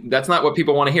 No. And that's not what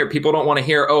people want to hear. People don't want to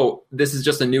hear, oh, this is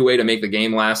just a new way to make the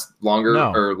game last longer,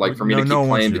 or like for me to keep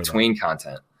playing between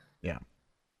content. Yeah.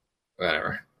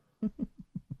 Whatever.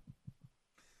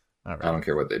 All right. I don't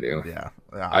care what they do. Yeah.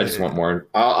 I just want more.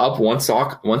 I'll once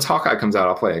Hawkeye comes out,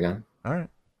 I'll play again. All right.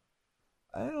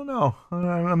 I don't know.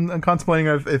 I'm contemplating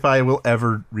if I will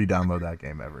ever re-download that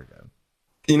game ever again.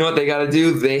 You know what they got to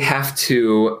do? They have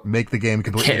to make the game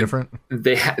completely different.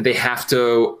 They have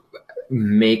to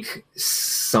make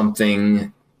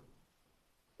something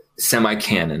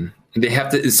semi-canon. They have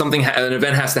to an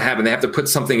event has to happen. They have to put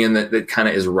something in that kind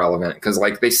of is relevant, because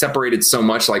like they separated so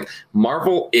much. Like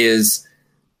Marvel is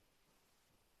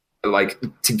like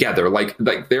together, like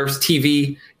their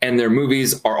TV and their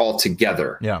movies are all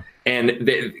together. Yeah. And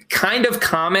they kind of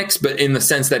comics, but in the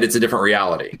sense that it's a different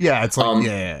reality. Yeah, it's like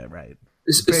right.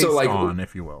 Based so like on,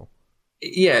 if you will.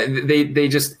 Yeah, they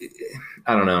just,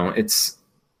 I don't know. It's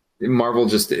Marvel,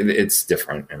 just it's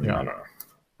different, and I don't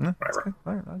know. Whatever.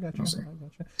 All right, I got you.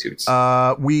 Toots.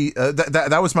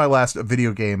 That was my last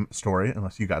video game story.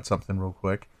 Unless you got something real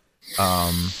quick, we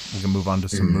can move on to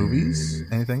some movies.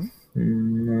 Anything?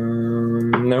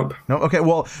 Nope. No. Okay.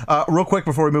 Well, real quick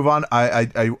before we move on,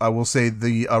 I will say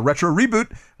the retro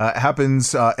reboot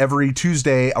happens every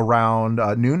Tuesday around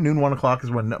noon 1 o'clock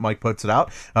is when Mike puts it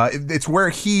out. It's where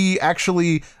he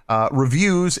actually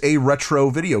reviews a retro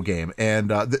video game, and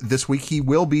this week he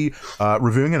will be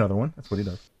reviewing another one. That's what he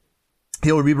does.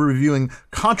 He'll be reviewing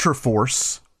Contra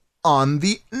Force on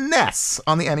the NES,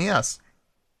 on the NES.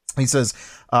 He says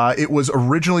it was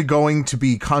originally going to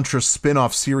be Contra's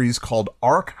spin-off series called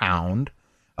Arkhound,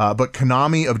 but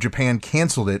Konami of Japan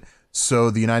canceled it, so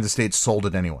the United States sold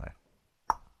it anyway.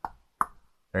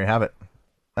 There you have it.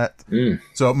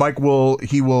 So Mike will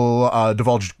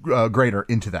divulge greater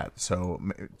into that. So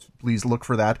please look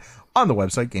for that on the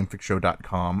website,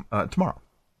 GameFixShow.com, tomorrow.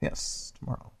 Yes,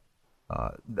 tomorrow.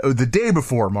 The day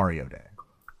before Mario Day.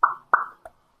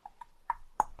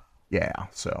 Yeah.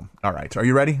 So, all right. Are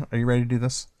you ready? Are you ready to do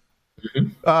this?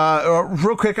 Mm-hmm.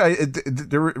 Real quick,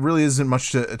 there really isn't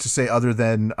much to say other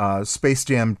than Space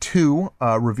Jam 2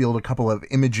 revealed a couple of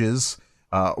images.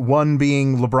 One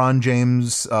being LeBron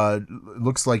James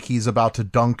looks like he's about to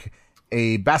dunk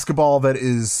a basketball that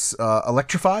is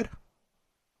electrified.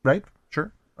 Right?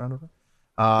 Sure. I don't know.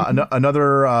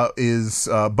 Another is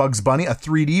Bugs Bunny, a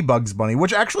 3D Bugs Bunny,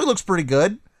 which actually looks pretty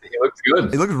good. It looks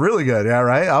good. It looks really good. Yeah,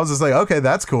 right. I was just like, okay,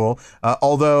 that's cool.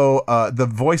 Although the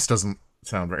voice doesn't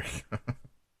sound very good.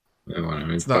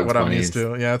 It's not what I'm used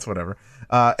to. Yeah, it's whatever.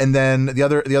 And then the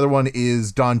other one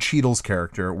is Don Cheadle's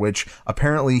character, which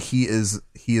apparently he is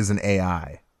an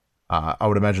AI. I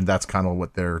would imagine that's kind of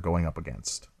what they're going up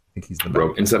against. I think he's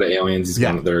the instead of aliens,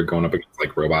 they're going up against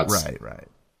like robots. Right.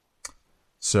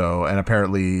 So, and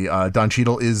apparently Don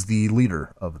Cheadle is the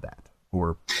leader of that,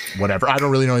 or whatever. I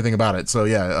don't really know anything about it. So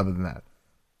yeah, other than that.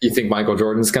 You think Michael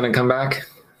Jordan's going to come back?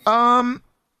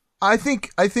 I think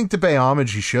to pay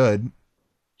homage, he should.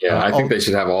 Yeah, I think they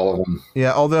should have all of them.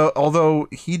 Yeah, although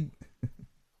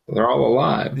they're all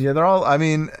alive. Yeah, they're all. I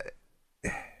mean,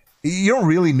 you don't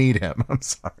really need him. I'm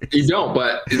sorry. You don't,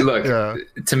 but look,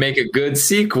 to make a good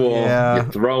sequel, you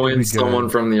throw in someone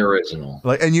from the original.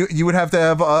 Like, and you would have to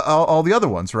have all the other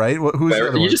ones, right? Who's the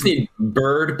other you ones? just need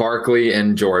Bird, Barkley,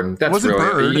 and Jordan. That's wasn't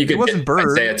really Bird. It wasn't Bird.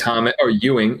 Isaiah Thomas or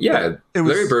Ewing. Yeah,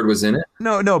 Larry Bird was in it.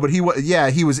 No, but he was. Yeah,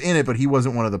 he was in it, but he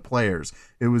wasn't one of the players.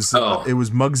 It was. It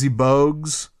was Muggsy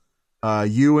Bogues,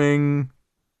 Ewing,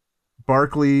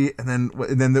 Barkley, and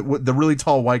then the really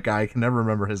tall white guy. I can never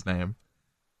remember his name.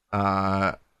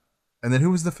 And then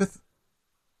who was the fifth?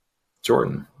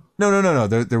 Jordan. No.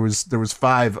 There was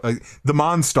 5. The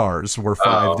Monstars were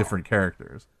 5 different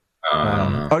characters.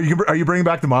 Are you bringing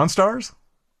back the Monstars?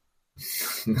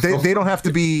 They don't have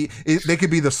to be. They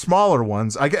could be the smaller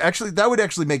ones. That would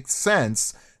actually make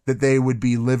sense that they would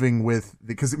be living with,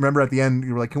 because remember at the end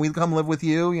you were like, "Can we come live with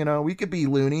you?" You know, we could be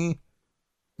loony.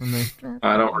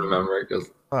 I don't remember it because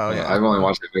yeah. I've only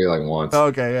watched it maybe like once.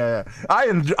 Okay, yeah.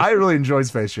 I really enjoyed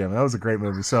Space Jam. That was a great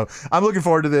movie. So I'm looking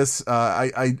forward to this.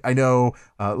 I know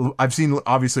we've seen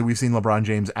LeBron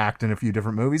James act in a few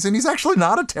different movies, and he's actually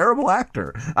not a terrible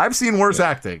actor. I've seen worse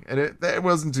acting, and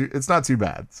it's not too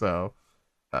bad. So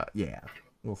yeah,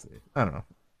 we'll see. I don't know.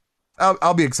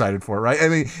 I'll be excited for it, right? I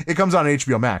mean, it comes on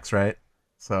HBO Max, right?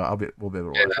 So we'll be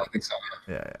able to watch I think so.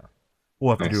 Yeah.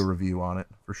 We'll have to do a review on it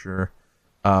for sure.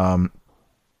 Real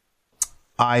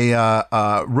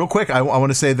quick, I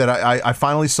want to say that I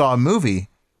finally saw a movie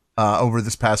over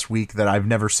this past week that I've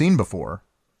never seen before,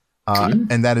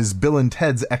 and that is Bill and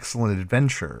Ted's Excellent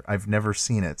Adventure. I've never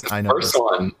seen it. I know the first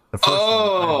one.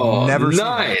 I've never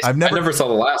nice. I never saw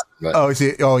the last one. Oh,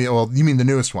 yeah. Well, you mean the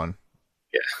newest one?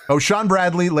 Yeah. Oh, Sean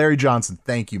Bradley, Larry Johnson.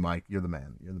 Thank you, Mike. You're the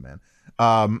man.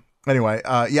 Anyway,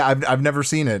 yeah, I've never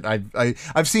seen it.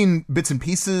 I've seen bits and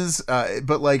pieces,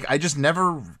 but like I just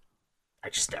never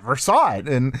saw it,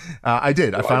 and I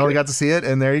did. I finally got to see it,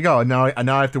 and there you go. And now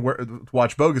I have to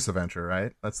watch Bogus Adventure,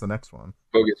 right? That's the next one.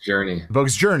 Bogus Journey.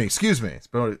 Excuse me.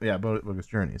 Bogus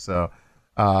Journey. So,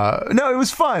 no, it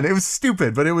was fun. It was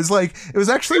stupid, but it was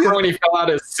actually. Remember when he fell out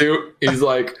of his suit? He's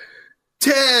like,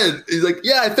 Ted. He's like,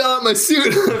 yeah, I fell out my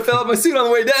suit. I fell out my suit on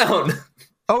the way down.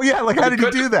 Oh yeah, like how did he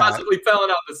do that? Possibly fell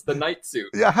out the night suit.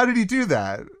 Yeah, how did he do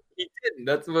that? He didn't.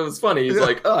 That's what was funny. He's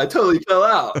like, oh, I totally fell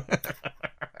out.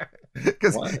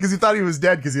 Because he thought he was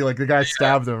dead because the guy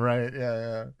stabbed him, right?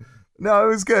 Yeah. No, it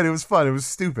was good. It was fun. It was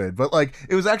stupid, but like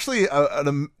it was actually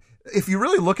if you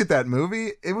really look at that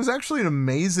movie, it was actually an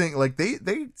amazing. Like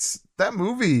that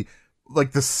movie,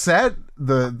 like the set,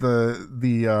 the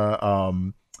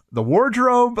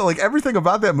wardrobe, like everything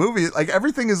about that movie, like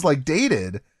everything is like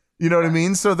dated. You know what I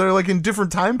mean? So they're like in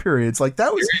different time periods. Like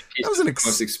that was an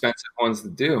most expensive ones to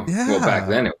do. Yeah. Well, back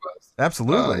then it was.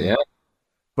 Absolutely. Yeah.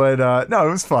 But no, it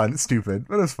was fun. It's stupid,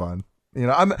 but it was fun. You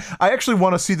know, I actually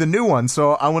want to see the new one,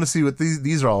 so I want to see what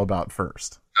these are all about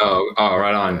first. Oh,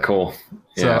 right on. Cool.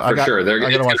 Yeah, so for sure. It's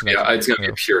gonna be a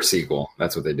Yeah. pure sequel.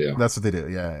 That's what they do. That's what they do.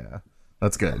 Yeah.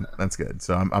 That's good. That's good.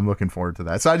 So I'm looking forward to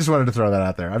that. So I just wanted to throw that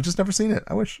out there. I've just never seen it.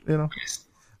 I wish,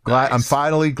 glad I'm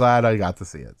finally glad I got to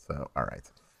see it. So all right.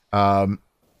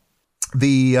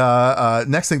 The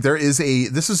next thing, this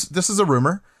is a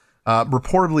rumor.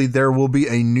 Reportedly there will be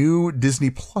a new Disney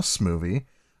Plus movie.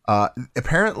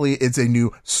 Apparently it's a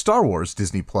new Star Wars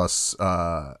Disney Plus.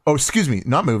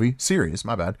 Not movie, series.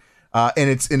 My bad. And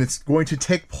it's going to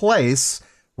take place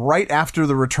right after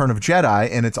the Return of Jedi,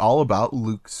 and it's all about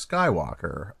Luke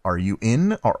Skywalker. Are you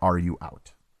in or are you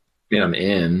out? Yeah, I'm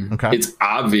in. Okay. It's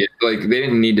obvious. Like they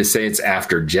didn't need to say it's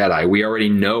after Jedi. We already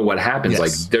know what happens. Yes.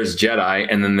 Like there's Jedi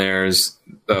and then there's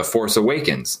the Force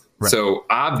Awakens. Right. So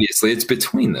obviously it's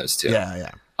between those two.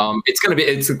 Yeah.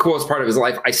 It's the coolest part of his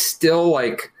life. I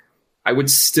would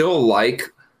still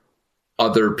like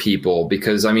other people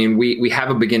because I mean, we have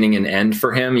a beginning and end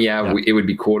for him. Yeah. It would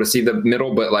be cool to see the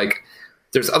middle, but like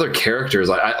there's other characters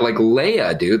like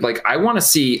Leia, dude. Like I'm more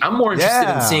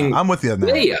interested in seeing I'm with you on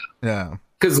that. Leia. Yeah.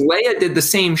 Because Leia did the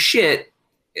same shit.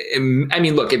 I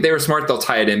mean, look, if they were smart, they'll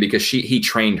tie it in because he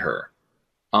trained her.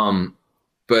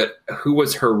 But who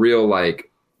was her real,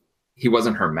 he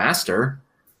wasn't her master.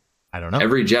 I don't know.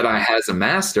 Every Jedi has a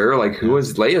master. Like, who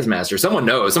was Leia's master? Someone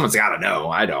knows. Someone's got to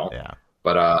know. I don't. Yeah.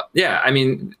 But, I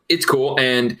mean, it's cool.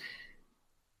 And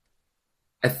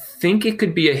I think it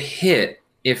could be a hit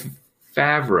if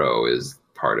Favreau is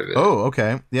part of it. Oh,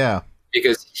 okay. Yeah.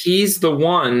 because he's the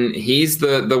one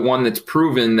that's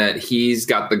proven that he's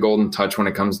got the golden touch when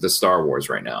it comes to Star Wars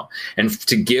right now. And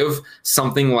to give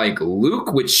something like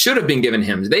Luke, which should have been given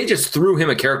him, they just threw him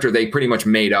a character they pretty much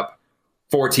made up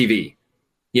for TV.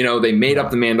 You know, they made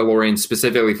up the Mandalorian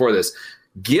specifically for this.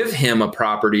 Give him a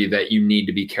property that you need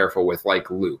to be careful with, like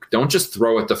Luke. Don't just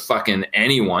throw it to fucking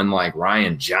anyone like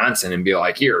Rian Johnson and be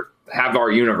like, here, have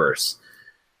our universe.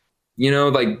 You know,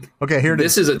 like, okay, here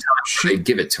this is a time to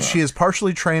give it to him. She is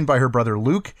partially trained by her brother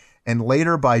Luke and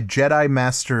later by Jedi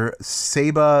Master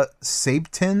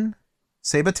Sabatin.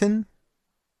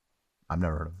 I've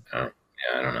never heard of it.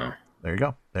 Yeah, I don't know. There you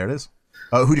go. There it is.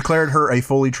 Who declared her a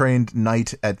fully trained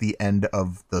knight at the end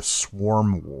of the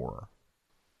Swarm War.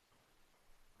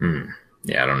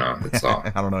 Yeah, I don't know. That's all. I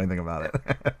don't know anything about it.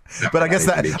 But I guess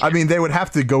they would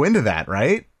have to go into that,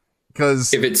 right?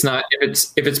 Because if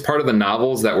it's part of the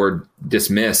novels that were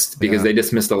dismissed, because they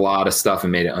dismissed a lot of stuff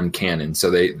and made it uncanon,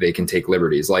 so they can take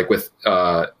liberties, like with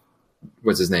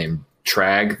what's his name,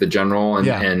 Trag the general,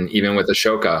 and even with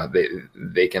Ashoka,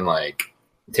 they can like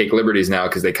take liberties now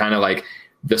because they kind of like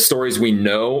the stories we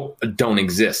know don't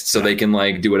exist, so they can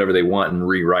like do whatever they want and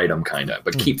rewrite them, kind of,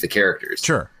 but keep the characters.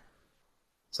 Sure.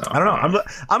 So I don't know.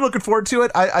 I'm looking forward to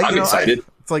it. I'm excited.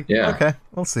 It's like okay,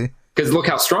 we'll see. Because look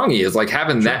how strong he is. Like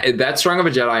having that strong of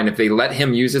a Jedi, and if they let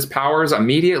him use his powers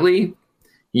immediately,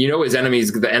 you know the enemy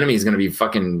is going to be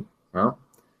fucking. Well,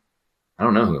 I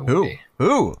don't know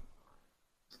who.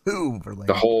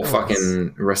 The whole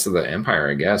fucking rest of the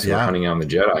Empire, I guess. Who are hunting down the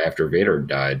Jedi after Vader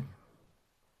died.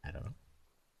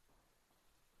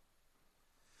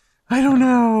 I don't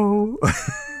know.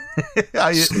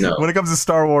 When it comes to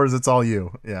Star Wars, it's all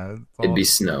you. Yeah, it'd be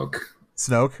Snoke.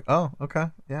 Snoke. Oh, okay.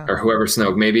 Yeah. Or whoever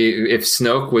Snoke. Maybe if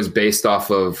Snoke was based off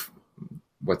of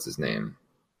what's his name?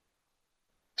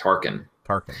 Tarkin.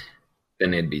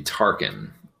 Then it'd be Tarkin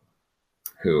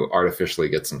who artificially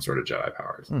gets some sort of Jedi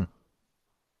powers.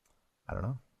 I don't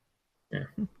know. Yeah.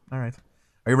 All right.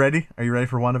 Are you ready? Are you ready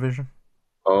for WandaVision?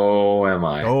 Oh, am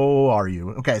I? Oh, are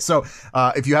you? Okay, so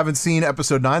if you haven't seen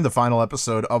episode 9, the final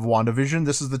episode of WandaVision,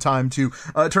 this is the time to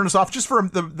turn us off just for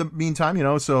the meantime, you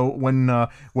know, so when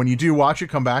you do watch it,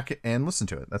 come back and listen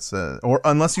to it. That's or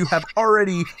unless you have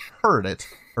already heard it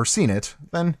or seen it,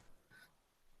 then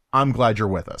I'm glad you're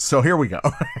with us. So here we go.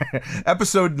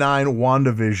 Episode 9,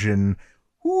 WandaVision.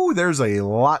 Ooh, there's a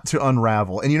lot to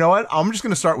unravel. And you know what? I'm just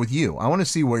going to start with you. I want to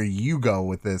see where you go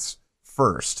with this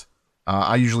first.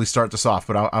 I usually start this off,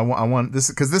 but I want this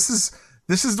because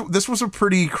this was a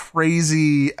pretty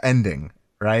crazy ending,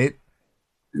 right?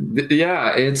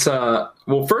 Yeah, it's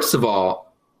well, first of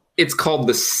all, it's called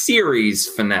the series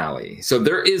finale, so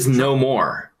there is no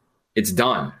more. It's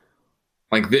done.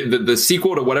 Like the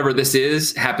sequel to whatever this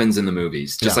is happens in the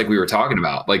movies, just like we were talking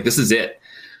about. Like this is it,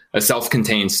 a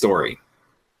self-contained story.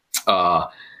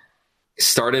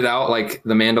 Started out like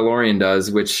The Mandalorian does,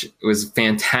 which was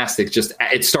fantastic. Just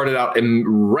it started out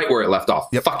right where it left off.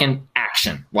 Fucking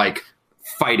action, like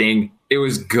fighting. It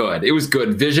was good.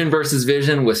 Vision versus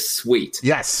Vision was sweet.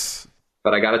 Yes.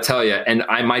 But I got to tell you, and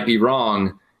I might be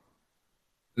wrong,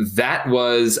 that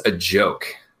was a joke.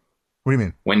 What do you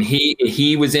mean? When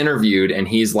he was interviewed and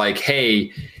he's like,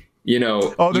 hey, you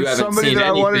know, you haven't seen anything.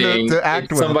 I wanted to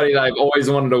act with. Somebody that I've always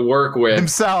wanted to work with.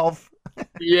 Himself.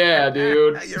 Yeah,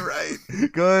 dude. You're right.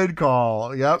 Good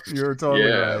call. Yep, you're totally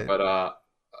right. Yeah, but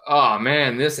oh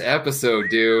man, this episode,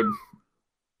 dude.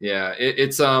 Yeah,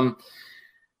 it's I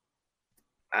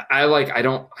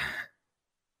don't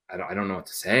know what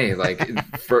to say.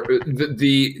 Like for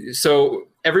so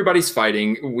everybody's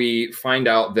fighting. We find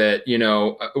out that, you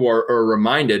know, or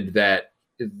reminded that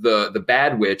the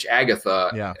bad witch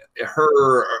Agatha,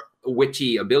 her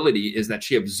witchy ability is that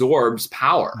she absorbs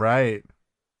power. Right.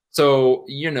 So,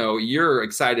 you know, you're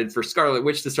excited for Scarlet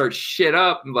Witch to start shit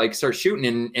up, like start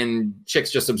shooting and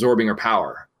chicks just absorbing her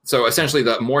power. So essentially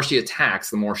the more she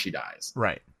attacks, the more she dies.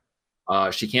 Right.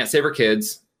 She can't save her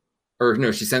kids, or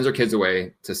no, she sends her kids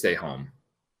away to stay home.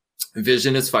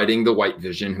 Vision is fighting the White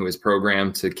Vision, who is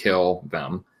programmed to kill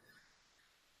them.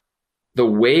 The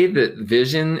way that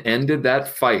Vision ended that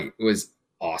fight was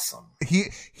awesome.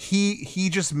 He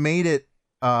just made it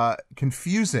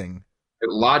confusing.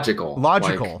 Logical.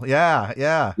 Like,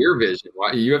 yeah. Your Vision.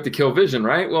 Why you have to kill Vision,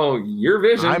 right? Well, your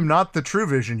Vision. I'm not the true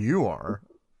Vision. You are.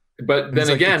 But then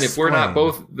again, if we're not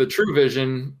both the true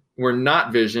Vision, we're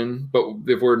not Vision. But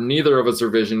if we're neither of us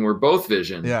are Vision, we're both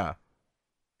Vision. Yeah.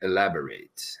 Elaborate.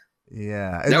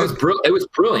 Yeah, that was it was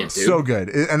brilliant, dude. So good.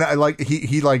 And I like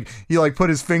he put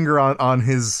his finger on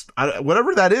his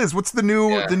whatever that is. What's the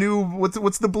new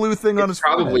what's the blue thing on his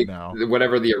probably now?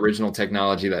 Whatever the original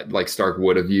technology that like Stark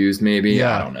would have used, maybe.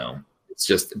 I don't know. It's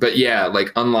just, but yeah,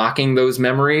 like unlocking those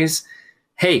memories.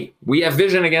 Hey, we have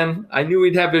Vision again. I knew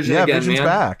we'd have Vision again, Vision's man.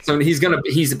 Back. So he's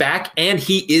back, and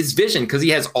he is Vision because he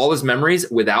has all his memories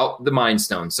without the Mind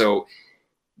Stone. So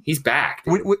he's back.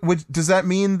 Does that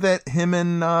mean that him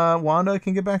and Wanda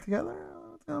can get back together?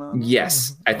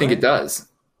 Yes, I think it does.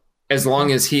 As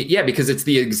long as because it's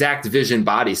the exact Vision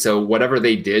body. So whatever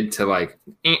they did to like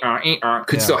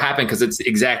could still happen because it's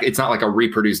exact. It's not like a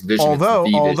reproduced Vision.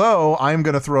 Although I'm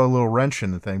going to throw a little wrench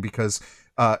in the thing because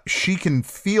she can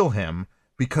feel him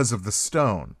because of the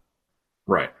stone.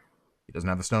 Right. He doesn't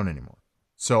have the stone anymore.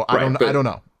 So I don't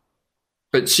know.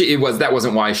 But that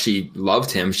wasn't why she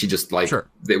loved him. She just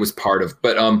it was part of,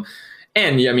 but, and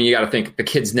I mean, you got to think the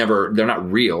kids they're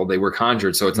not real. They were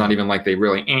conjured. So it's not even like they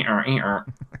really, right,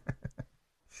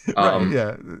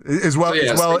 yeah. As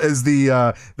well as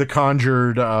the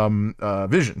conjured,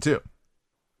 Vision too.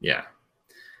 Yeah.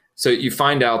 So you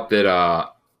find out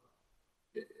that,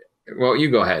 well,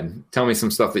 you go ahead. Tell me some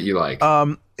stuff that you like.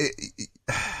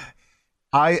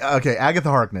 Agatha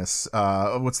Harkness.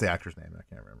 What's the actor's name? I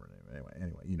can't remember her name.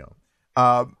 Anyway, you know.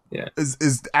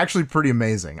 Is actually pretty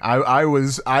amazing. I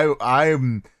was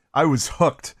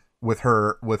hooked with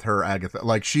her Agatha.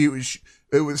 Like it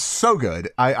was so good.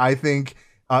 I think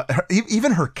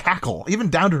even her cackle, even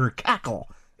down to her cackle,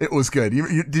 it was good.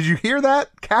 Did you hear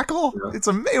that cackle? Yeah.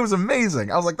 It was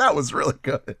amazing. I was like, that was really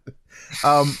good.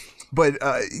 But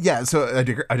so I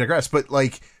digress. But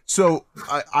like, so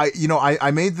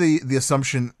I made the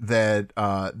assumption that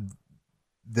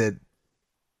the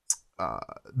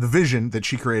Vision that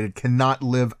she created cannot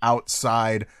live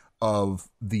outside of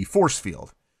the force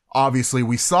field. Obviously,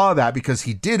 we saw that because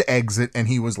he did exit and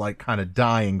he was like kind of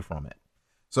dying from it.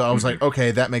 So I was like,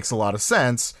 okay, that makes a lot of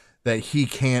sense that he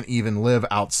can't even live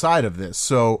outside of this.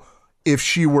 So if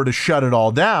she were to shut it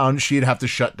all down, she'd have to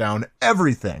shut down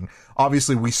everything.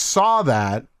 Obviously, we saw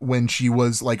that when she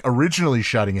was like originally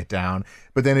shutting it down,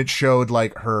 but then it showed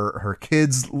like her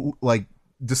kids like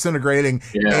disintegrating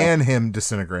and him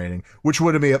disintegrating, which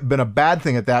would have been a bad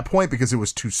thing at that point because it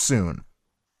was too soon.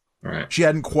 Right. She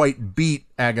hadn't quite beat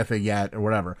Agatha yet or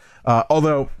whatever.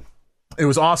 Although it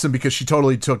was awesome because she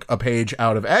totally took a page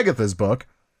out of Agatha's book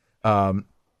and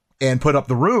put up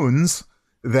the runes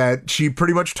that she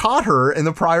pretty much taught her in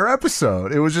the prior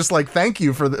episode. It was just like, thank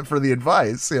you for the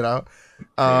advice, you know.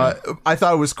 I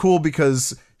thought it was cool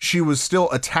because she was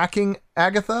still attacking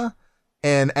Agatha,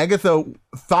 and Agatha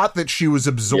thought that she was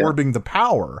absorbing the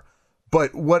power,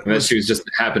 but she was just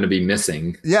happened to be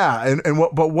missing. Yeah, and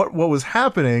what was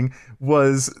happening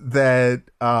was that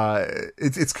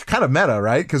it's kind of meta,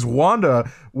 right? Because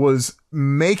Wanda was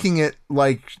making it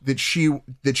like that she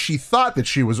thought that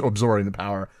she was absorbing the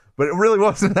power, but it really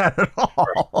wasn't that at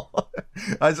all.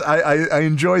 I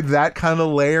enjoyed that kind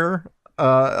of layer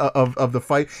of the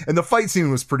fight, and the fight scene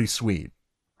was pretty sweet,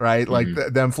 right? Like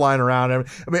them flying around.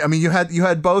 I mean, you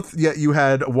had both. Yeah, you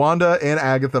had Wanda and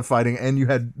Agatha fighting, and you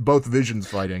had both Visions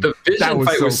fighting. The Vision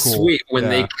fight was cool. Sweet when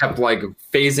they kept like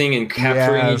phasing and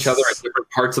capturing each other at different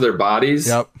parts of their bodies.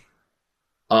 Yep.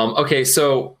 Okay,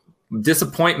 so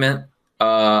disappointment.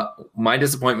 My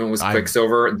disappointment was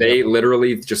Quicksilver. They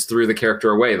literally just threw the character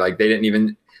away. Like they didn't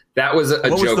even. That was a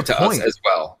joke to us as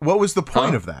well. What was the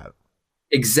point of that?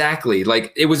 Exactly.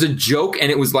 Like it was a joke,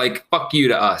 and it was like fuck you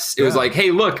to us. It was like,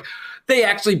 hey, look, they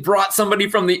actually brought somebody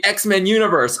from the X-Men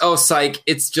universe. Oh, psych!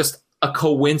 It's just a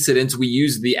coincidence. We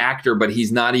used the actor, but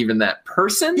he's not even that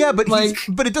person. Yeah, but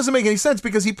but it doesn't make any sense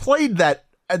because he played that.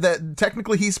 That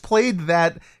technically he's played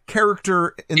that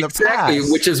character in the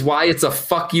past, which is why it's a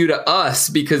fuck you to us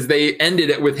because they ended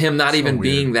it with him not even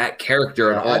being that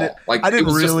character at all. I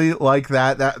didn't really like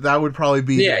that. That would probably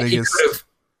be the biggest.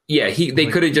 They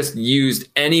could have just used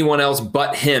anyone else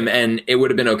but him, and it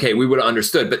would have been okay. We would have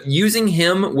understood. But using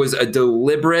him was a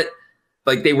deliberate,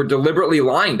 like they were deliberately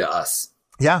lying to us.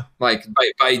 Yeah, like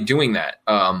by doing that.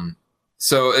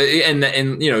 So,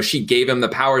 and you know, she gave him the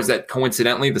powers that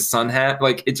coincidentally the son had.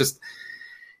 Like it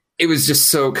was just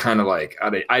so kind of like,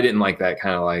 I didn't like that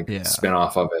kind of like spin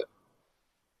off of it.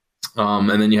 And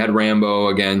then you had Rambo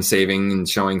again, saving and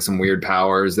showing some weird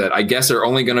powers that I guess are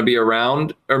only going to be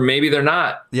around, or maybe they're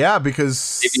not. Yeah,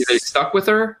 because maybe they stuck with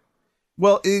her.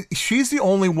 Well, she's the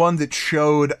only one that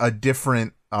showed a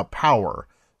different power.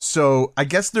 So I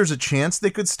guess there's a chance they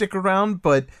could stick around,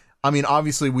 but I mean,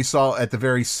 obviously, we saw at the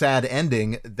very sad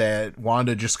ending that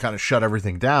Wanda just kind of shut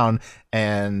everything down,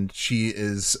 and she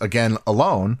is again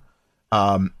alone.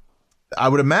 I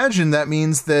would imagine that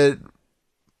means that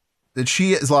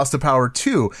she has lost the power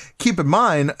too. Keep in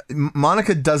mind,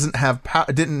 Monica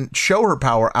didn't show her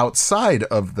power outside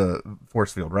of the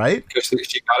force field, right? Because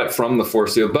she got it from the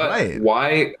force field, but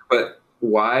why? But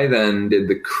why then did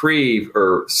the Kree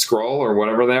or Skrull or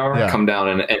whatever they are come down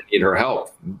and need her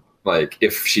help? Like,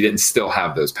 if she didn't still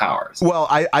have those powers. Well,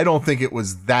 I don't think it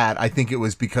was that. I think it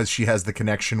was because she has the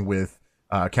connection with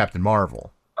Captain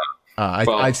Marvel.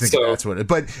 I think that's what it.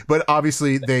 But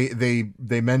obviously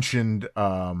they mentioned.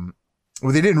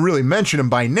 Well, they didn't really mention him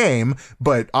by name,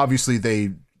 but obviously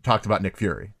they talked about Nick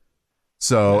Fury.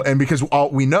 So, and because all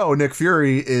we know, Nick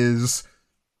Fury is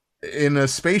in a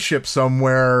spaceship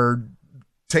somewhere,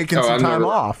 taking some time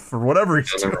off or whatever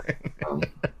he's doing.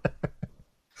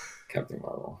 Captain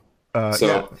Marvel.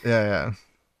 Yeah.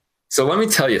 So let me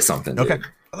tell you something. Okay. Dude.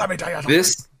 Let me tell you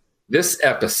something. This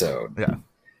episode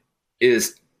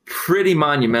is pretty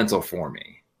monumental for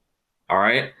me. All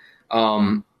right.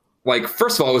 Like,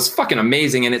 first of all, it was fucking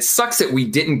amazing. And it sucks that we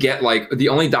didn't get, like, the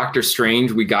only Doctor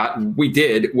Strange we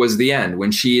did was the end,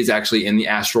 when she is actually in the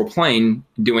astral plane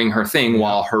doing her thing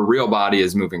while her real body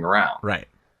is moving around. Right.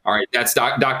 All right. That's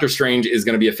Doctor Strange is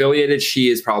going to be affiliated. She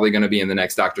is probably going to be in the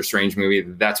next Doctor Strange movie.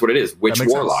 That's what it is. Witch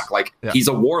Warlock. Sense. Like, he's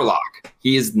a warlock.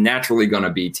 He is naturally going to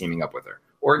be teaming up with her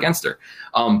or against her.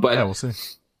 But we'll see.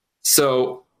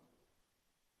 So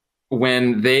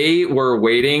when they were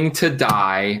waiting to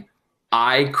die,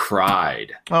 I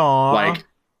cried. Aww. Like,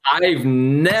 I've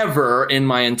never in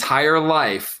my entire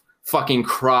life fucking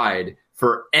cried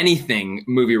for anything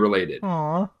movie related.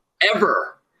 Aww.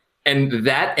 Ever. And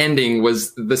that ending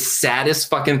was the saddest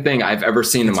fucking thing I've ever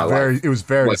seen in my life. It was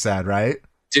very sad, right?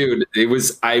 Dude,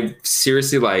 I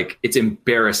seriously, like, it's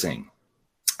embarrassing.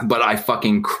 But I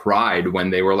fucking cried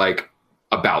when they were, like,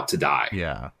 about to die.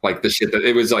 Yeah. Like, the shit that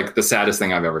it was, like, the saddest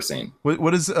thing I've ever seen.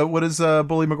 What is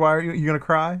Bully Maguire? You gonna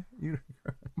cry?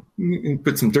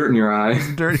 Put some dirt in your eye.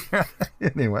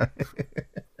 Anyway.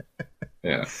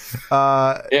 Yeah.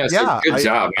 Good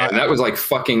job, man. That was like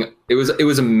fucking. It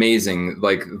was amazing.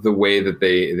 Like, the way that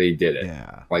they did it.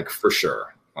 Yeah. Like, for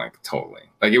sure. Like, totally.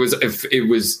 Like, it was, if it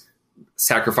was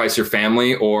sacrifice your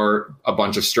family or a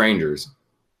bunch of strangers.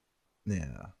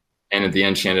 Yeah. And at the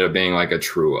end, she ended up being like a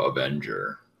true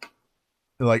Avenger.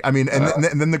 Like, I mean, and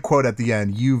then the quote at the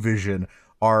end: "You, Vision,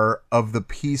 are of the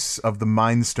piece of the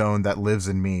Mind Stone that lives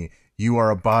in me. You are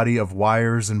a body of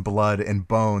wires and blood and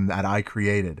bone that I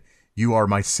created. You are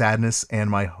my sadness and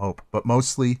my hope, but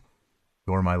mostly,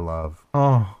 you're my love."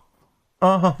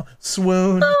 Oh,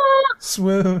 swoon,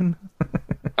 swoon.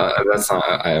 That's not.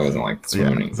 I wasn't like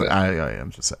swooning. Yeah, I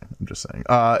am just saying. I'm just saying.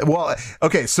 Well,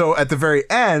 okay. So at the very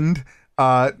end,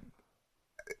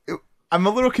 I'm a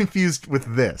little confused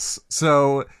with this.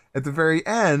 So at the very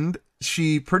end,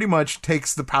 she pretty much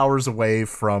takes the powers away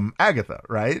from Agatha,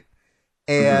 right?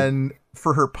 And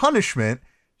for her punishment,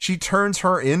 she turns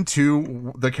her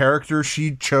into the character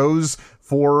she chose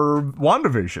for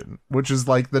WandaVision, which is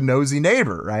like the nosy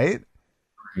neighbor, right?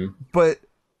 But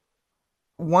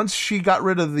once she got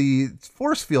rid of the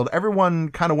force field, everyone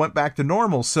kind of went back to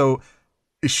normal. So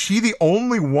is she the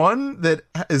only one that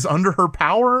is under her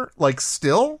power, like,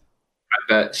 still?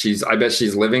 I bet she's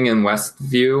living in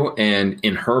Westview, and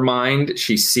in her mind,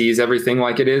 she sees everything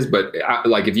like it is. But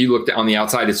like, if you looked on the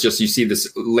outside, it's just, you see this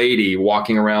lady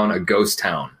walking around a ghost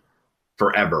town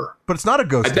forever. But it's not a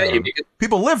ghost town.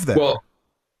 People live there. Well,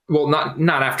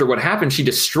 not after what happened. She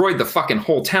destroyed the fucking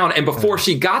whole town, and before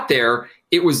she got there,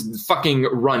 it was fucking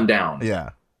run down. Yeah.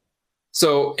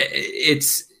 So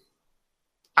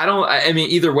I mean,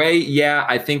 either way, yeah,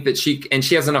 I think that she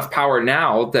has enough power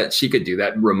now that she could do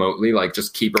that remotely, like,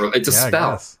 just keep her. It's a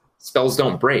spell. Spells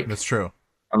don't break. That's true.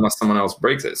 Unless someone else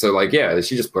breaks it. So, like, yeah,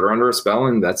 she just put her under a spell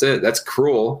and that's it. That's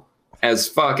cruel as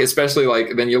fuck, especially,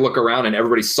 like, then you look around and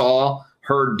everybody saw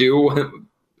her do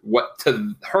what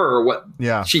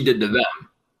she did to them.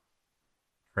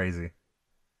 Crazy.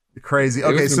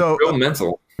 Okay, so real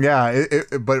mental. Yeah,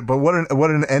 but what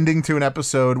an ending to an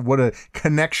episode. What a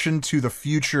connection to the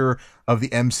future of the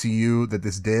MCU that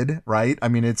this did, right? I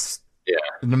mean, it's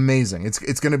amazing.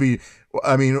 It's going to be.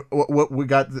 I mean, what we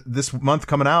got this month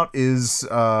coming out is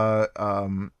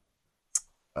Falcon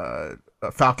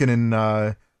and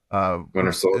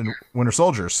Winter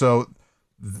Soldier. So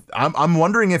I'm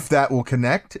wondering if that will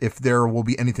connect. If there will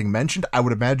be anything mentioned, I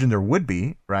would imagine there would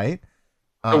be, right?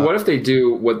 So what if they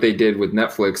do what they did with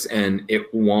Netflix and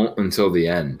it won't until the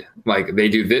end? Like, they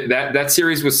do that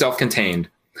series was self-contained.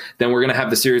 Then we're going to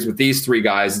have the series with these three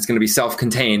guys. It's going to be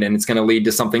self-contained and it's going to lead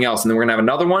to something else. And then we're going to have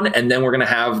another one. And then we're going to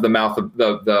have the mouth of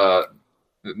the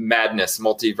madness,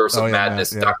 multiverse of madness,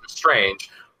 Doctor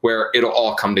Strange, where it'll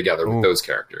all come together with those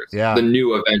characters. Yeah. The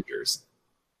new Avengers.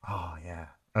 Oh, yeah.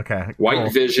 Okay.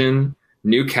 White Vision,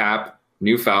 new Cap,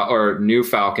 new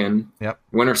Falcon,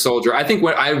 Winter Soldier.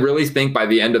 I really think by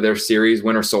the end of their series,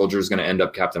 Winter Soldier is going to end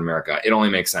up Captain America. It only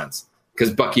makes sense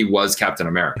because Bucky was Captain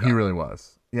America. He really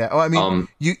was. Yeah. Oh, I mean,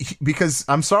 because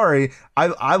I'm sorry,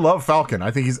 I love Falcon.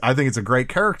 I think it's a great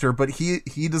character, but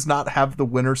he does not have the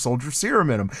Winter Soldier serum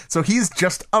in him, so he's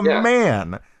just a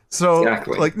man. So,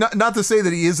 exactly. like, not to say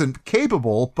that he isn't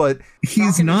capable, but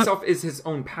he's Falcon not. Himself is his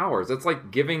own powers. It's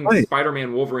like giving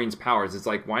Spider-Man Wolverine's powers. It's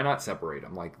like, why not separate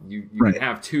them? Like, you can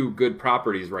have two good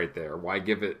properties right there. Why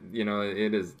give it?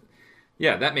 It is.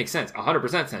 Yeah, that makes sense.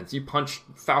 100% sense. You punch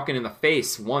Falcon in the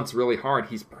face once really hard,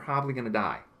 he's probably gonna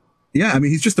die. Yeah, I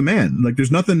mean, he's just a man. Like,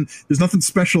 there's nothing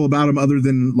special about him other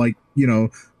than, like,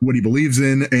 what he believes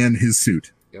in and his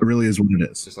suit. Yep. It really is what it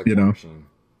is. Just like War Machine.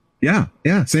 Yeah,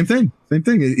 same thing.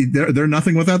 They're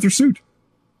nothing without their suit,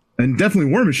 and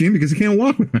definitely War Machine because he can't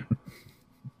walk without it.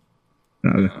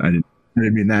 I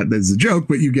didn't mean that as a joke,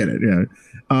 but you get it.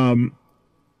 Yeah.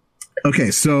 Okay,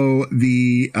 so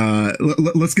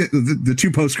let's get the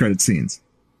two post-credit scenes.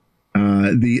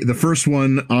 The first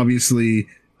one, obviously,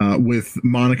 with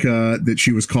Monica, that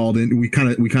she was called in. We kind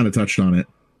of touched on it.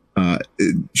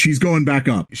 She's going back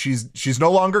up. She's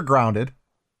no longer grounded.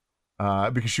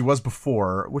 Because she was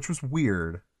before, which was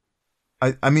weird.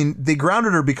 I mean, they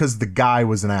grounded her because the guy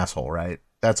was an asshole, right?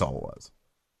 That's all it was.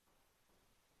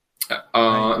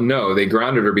 No, they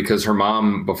grounded her because her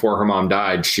mom, before her mom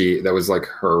died, that was like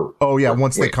her. Oh yeah,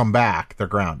 once they come back, they're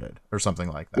grounded or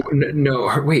something like that. No,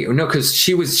 because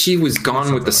she was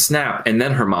gone with the snap, and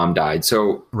then her mom died.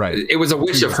 So it was a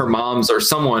wish of her mom's, or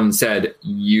someone said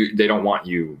they don't want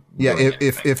you. Yeah,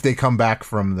 if they come back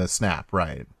from the snap,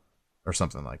 right? Or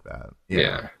something like that.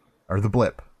 Yeah. Or the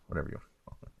blip, whatever you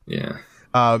call it. Yeah.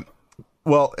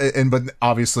 Well, but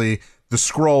obviously the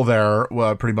scroll there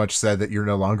pretty much said that you're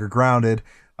no longer grounded,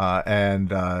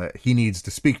 and he needs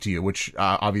to speak to you, which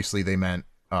obviously they meant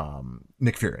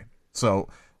Nick Fury. So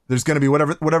there's going to be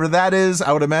whatever that is.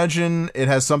 I would imagine it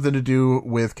has something to do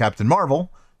with Captain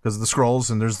Marvel because of the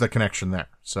scrolls, and there's the connection there.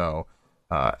 So,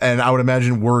 and I would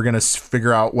imagine we're going to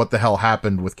figure out what the hell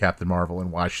happened with Captain Marvel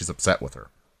and why she's upset with her.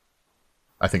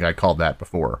 I think I called that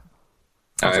before.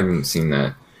 I haven't seen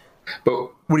that.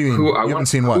 But what do you mean? You haven't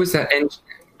seen what? Who is that?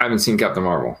 I haven't seen Captain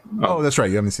Marvel. Oh, that's right.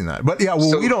 You haven't seen that. But yeah,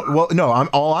 well, we don't. Well, no.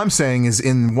 All I'm saying is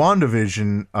in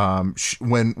WandaVision,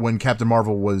 when Captain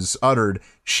Marvel was uttered,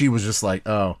 she was just like,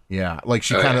 oh yeah, like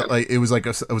she kind of like it was like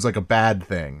a bad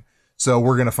thing. So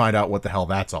we're gonna find out what the hell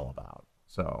that's all about.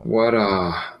 So what?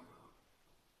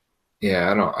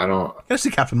 Yeah, I don't. I gotta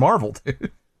see Captain Marvel,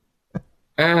 dude.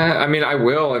 I mean, I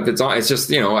will if it's on. It's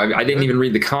just, I didn't even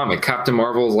read the comic. Captain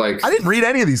Marvel's like, I didn't read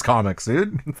any of these comics,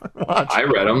 dude. I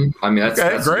read them. I mean,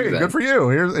 that's great. Good for you.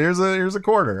 Here's a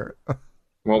quarter.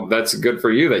 Well, that's good for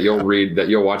you that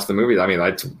you'll watch the movie. I mean,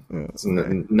 it's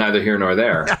neither here nor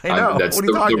there. I know. That's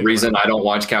the reason I don't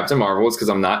watch Captain Marvel is because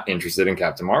I'm not interested in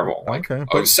Captain Marvel. Like, a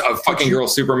fucking girl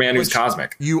Superman who's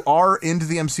cosmic. You are into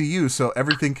the MCU, so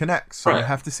everything connects. So you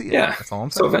have to see it. Yeah. That's all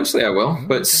I'm saying. So eventually I will.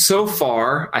 But so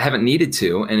far, I haven't needed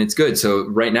to, and it's good. So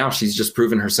right now, she's just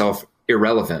proven herself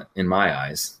irrelevant in my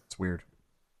eyes. It's weird.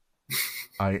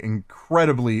 I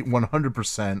incredibly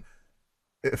 100%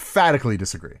 emphatically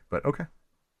disagree, but okay.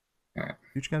 All right.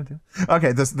 What you gotta do?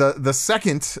 Okay, the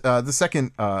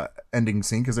second ending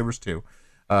scene, because there was two.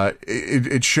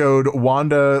 It showed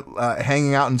Wanda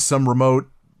hanging out in some remote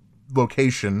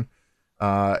location.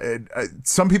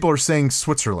 Some people are saying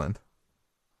Switzerland.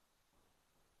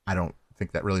 I don't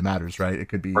think that really matters, right? It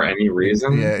could be for any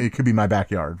reason. Yeah, it could be my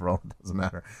backyard. For all, it doesn't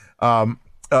matter.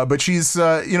 But she's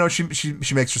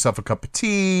she makes herself a cup of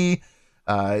tea.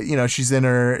 She's in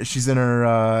her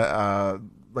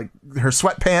like her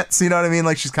sweatpants, you know what I mean?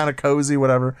 Like she's kind of cozy,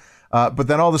 whatever. But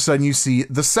then all of a sudden you see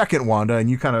the second Wanda, and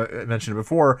you kind of mentioned it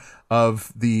before,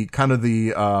 of the kind of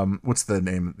the what's the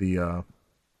name? The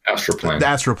Astroplane. The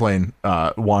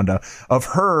Astroplane Wanda, of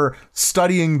her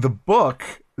studying the book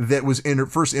that was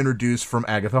first introduced from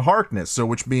Agatha Harkness. So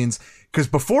which means, because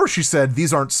before she said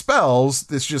these aren't spells,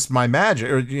 it's just my magic,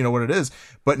 or what it is.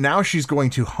 But now she's going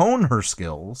to hone her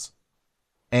skills,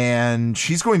 and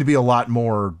she's going to be a lot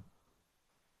more,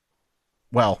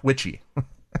 witchy.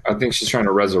 I think she's trying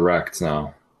to resurrect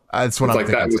now. That's what I'm like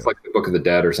thinking. That was like the Book of the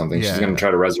Dead or something. Yeah. She's going to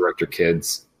try to resurrect her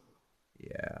kids.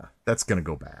 Yeah, that's going to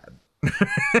go bad.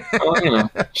 Well,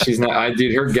 she's not.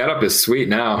 Dude, her getup is sweet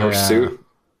now. Her suit.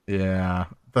 Yeah,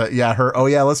 but yeah, her. Oh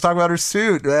yeah, let's talk about her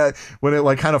suit. When it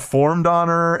like kind of formed on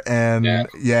her, and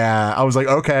I was like,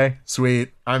 okay,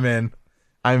 sweet, I'm in.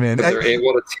 But they're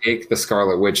able to take the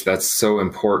Scarlet Witch. That's so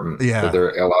important. Yeah, that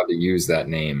they're allowed to use that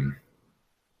name.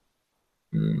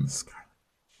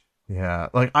 Yeah,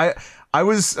 like I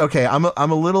was okay. I'm a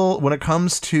little, when it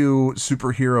comes to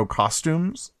superhero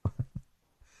costumes.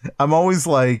 I'm always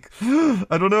like,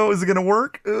 I don't know, is it gonna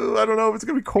work? I don't know if it's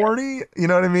gonna be corny. You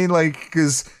know what I mean? Like,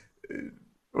 because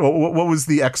what was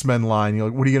the X-Men line? You're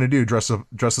like, what are you gonna do? Dress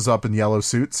us up in yellow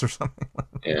suits or something?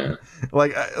 Yeah.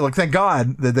 Like thank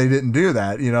God that they didn't do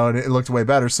that. You know, and it looked way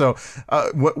better. So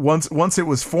once it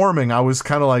was forming, I was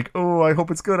kind of like, oh, I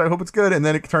hope it's good. I hope it's good. And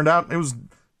then it turned out it was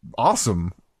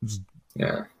awesome. It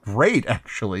was great,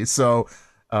 actually. So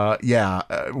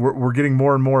we're getting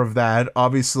more and more of that.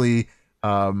 Obviously,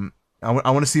 I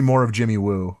want to see more of Jimmy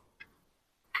Woo.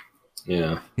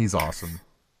 Yeah, he's awesome.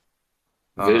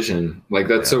 Vision, like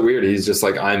that's so weird. He's just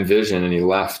like, I'm Vision, and he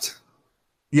left.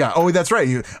 Yeah. Oh, that's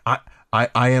right.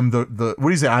 I am the what do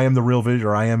you say? I am the real Vision,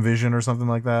 or I am Vision, or something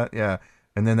like that. Yeah.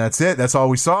 And then that's it. That's all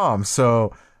we saw him.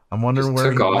 So I'm wondering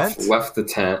where he went. Left the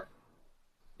tent.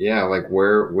 Yeah, like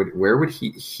where would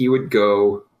he would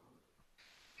go?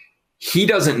 He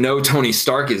doesn't know Tony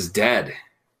Stark is dead.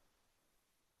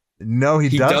 No,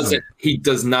 he doesn't. He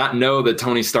does not know that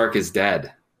Tony Stark is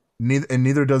dead.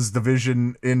 Neither does the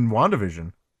Vision in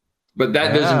WandaVision. But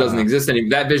that Vision doesn't exist anymore.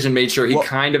 That Vision made sure he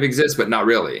kind of exists, but not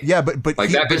really. Yeah, but like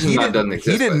that Vision doesn't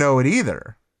exist. He didn't know it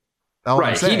either.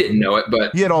 Right, he didn't know it,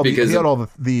 but he had all the memories.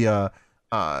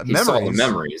 He saw the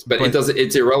memories, but it doesn't.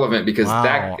 It's irrelevant because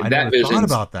that Vision. Thought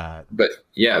about that. But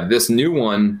yeah, this new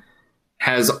one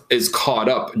is caught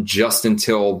up just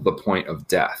until the point of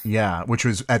death. Yeah, which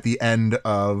was at the end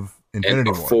of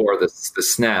Infinity War. Before the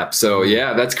snap. So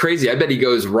yeah, that's crazy. I bet he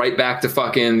goes right back to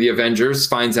fucking the Avengers,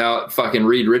 finds out fucking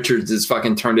Reed Richards has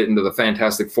fucking turned it into the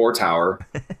Fantastic Four Tower.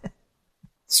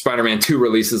 Spider-Man 2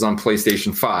 releases on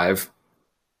PlayStation 5.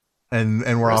 And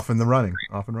we're off and running.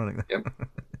 Yep.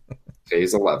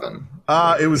 Phase 11.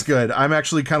 It was good. I'm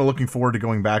actually kind of looking forward to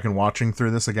going back and watching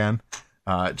through this again.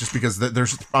 Just because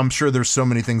I'm sure there's so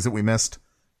many things that we missed,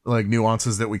 like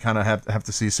nuances that we kind of have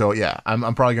to see. So yeah, I'm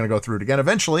probably going to go through it again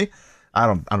eventually. I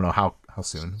don't know how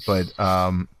soon, but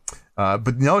no,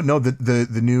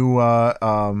 the new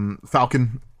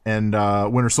Falcon and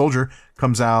Winter Soldier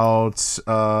comes out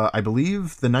I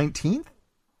believe the 19th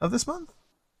of this month.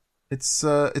 It's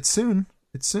soon.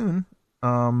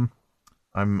 I'm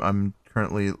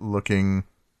currently looking.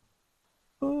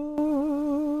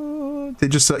 They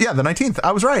just the 19th.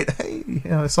 I was right. Hey,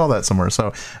 yeah, I saw that somewhere.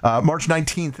 So March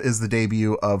 19th is the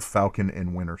debut of Falcon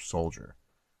and Winter Soldier.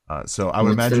 So I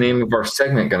would imagine. What's the name of our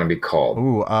segment going to be called?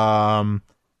 Ooh,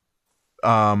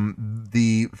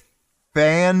 the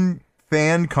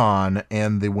FanCon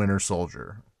and the Winter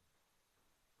Soldier.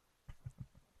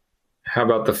 How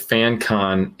about the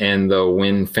FanCon and the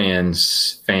Win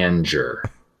Fans Fanger?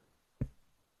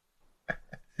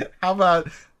 How about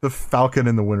the Falcon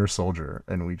and the Winter Soldier,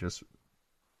 and we just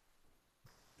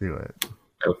do it?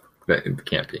 Oh, it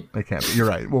can't be. It can't be. You're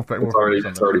right. It's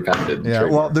already patented. Yeah.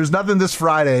 Well, there's nothing this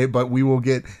Friday, but we will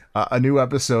get a new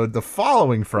episode the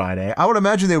following Friday. I would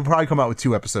imagine they would probably come out with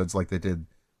 2 episodes like they did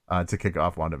to kick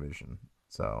off WandaVision.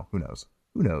 So who knows?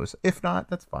 If not,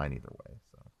 that's fine either way.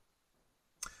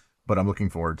 But I'm looking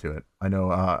forward to it. I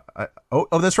know.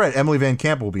 That's right. Emily Van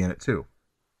Camp will be in it too.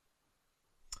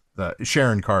 The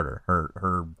Sharon Carter,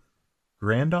 her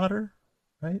granddaughter,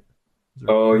 right?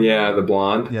 Oh yeah, the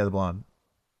blonde. Yeah, the blonde.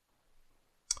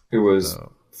 Who was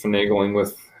finagling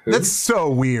with? Who? That's so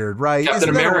weird, right? Captain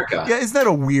America. Isn't that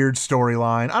a weird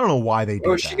storyline? I don't know why they did that.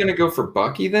 Oh, is she gonna go for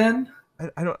Bucky then?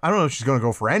 I don't know if she's gonna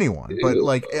go for anyone, but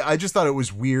like I just thought it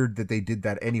was weird that they did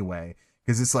that anyway.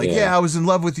 Because it's like, I was in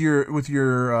love with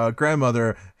your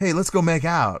grandmother. Hey, let's go make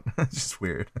out. It's just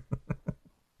weird.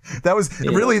 That was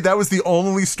the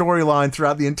only storyline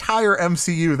throughout the entire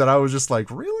MCU that I was just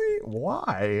like, really?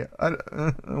 Why?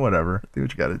 Whatever. Do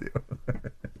what you got to do.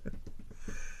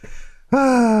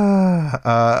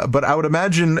 But I would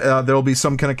imagine there'll be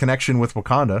some kind of connection with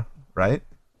Wakanda, right?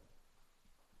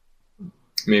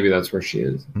 Maybe that's where she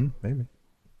is. Maybe.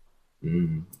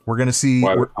 We're gonna see.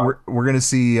 We're gonna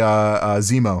see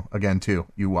Zemo again too.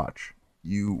 You watch.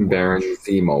 Baron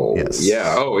Zemo. Yes.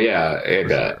 Yeah. Oh yeah. I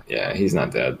bet. Yeah. He's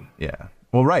not dead. Yeah.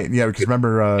 Well, right. Yeah. Because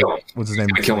remember, what's his name?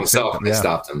 He killed himself. They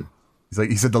stopped him.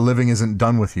 He said the living isn't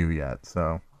done with you yet.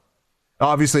 So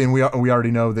obviously, and we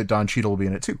already know that Don Cheadle will be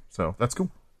in it too. So that's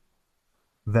cool.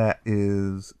 That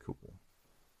is cool.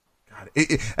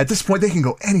 At this point, they can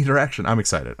go any direction. I'm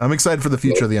excited. I'm excited for the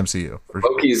future of the MCU.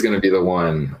 Loki is going to be the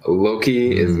one.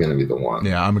 Loki is going to be the one.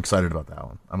 Yeah, I'm excited about that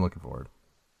one. I'm looking forward.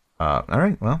 All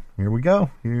right, well, here we go.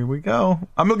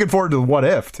 I'm looking forward to What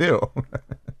If, too.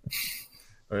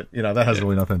 But, that has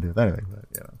really nothing to do with anything. But,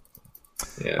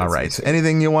 yeah, all right.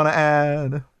 Anything you want to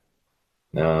add?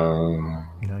 No.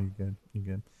 You're good.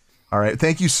 All right.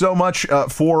 Thank you so much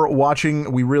for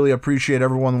watching. We really appreciate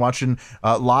everyone watching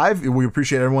live. We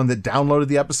appreciate everyone that downloaded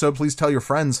the episode. Please tell your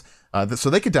friends so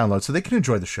they can download, so they can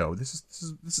enjoy the show. This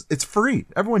is it's free.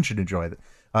 Everyone should enjoy it.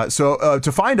 So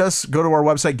to find us, go to our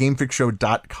website,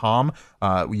 gamefixshow.com.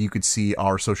 You could see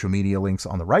our social media links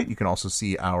on the right. You can also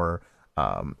see our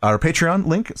Patreon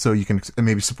link, so you can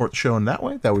maybe support the show in that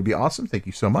way. That would be awesome. Thank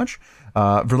you so much.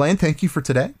 Verlaine, thank you for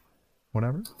today.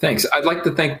 Whatever. Thanks. I'd like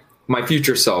to thank my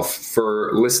future self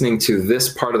for listening to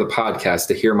this part of the podcast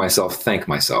to hear myself thank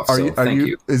myself. Thank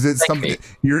you. Is it thank something me.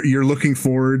 You're looking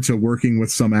forward to working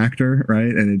with some actor, right?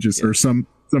 And it just or some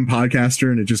podcaster,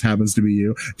 and it just happens to be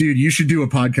you, dude. You should do a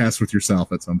podcast with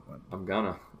yourself at some point. I'm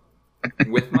gonna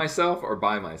with myself or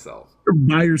by myself. Or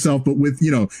by yourself, but with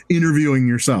interviewing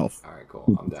yourself. All right,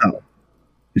 cool. I'm down.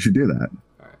 You should do that.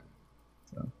 All right.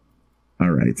 So,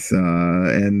 all right.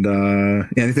 And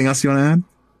anything else you want to add?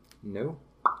 No.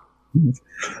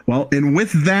 Well, and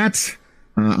with that,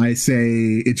 I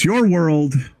say it's your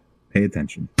world. Pay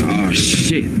attention. Oh,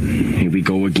 shit. Here we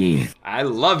go again. I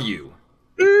love you.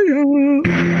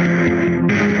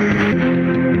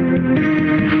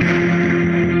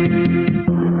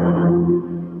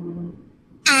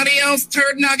 Adios,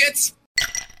 turd nuggets.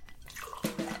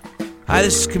 Hi,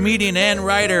 this is comedian and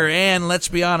writer, and let's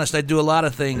be honest, I do a lot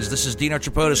of things. This is Dino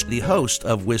Tripodis, the host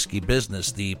of Whiskey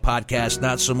Business, the podcast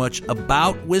not so much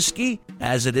about whiskey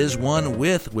as it is one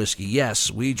with whiskey.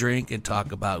 Yes, we drink and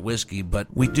talk about whiskey, but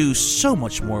we do so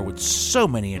much more with so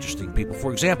many interesting people.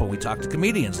 For example, we talk to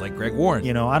comedians like Greg Warren.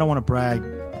 You know, I don't want to brag,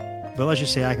 but let's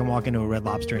just say I can walk into a Red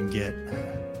Lobster and get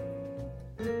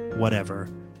whatever.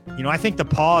 You know, I think the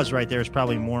pause right there is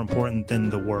probably more important than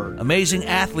the word. Amazing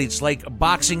athletes like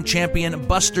boxing champion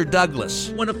Buster Douglas.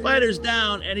 When a fighter's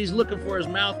down and he's looking for his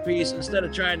mouthpiece instead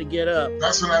of trying to get up.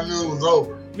 That's when I knew it was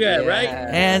over. Yeah, right?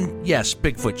 And yes,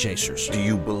 Bigfoot chasers. Do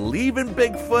you believe in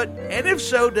Bigfoot? And if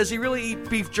so, does he really eat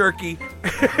beef jerky?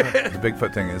 The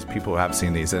Bigfoot thing is people have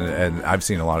seen these, and I've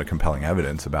seen a lot of compelling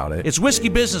evidence about it. It's Whiskey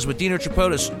Business with Dino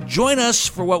Tripodis. Join us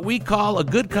for what we call a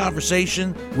good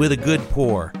conversation with a good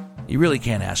pour. You really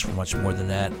can't ask for much more than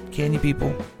that, can you,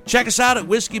 people? Check us out at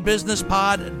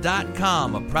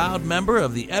whiskeybusinesspod.com, a proud member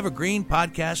of the Evergreen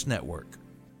Podcast Network.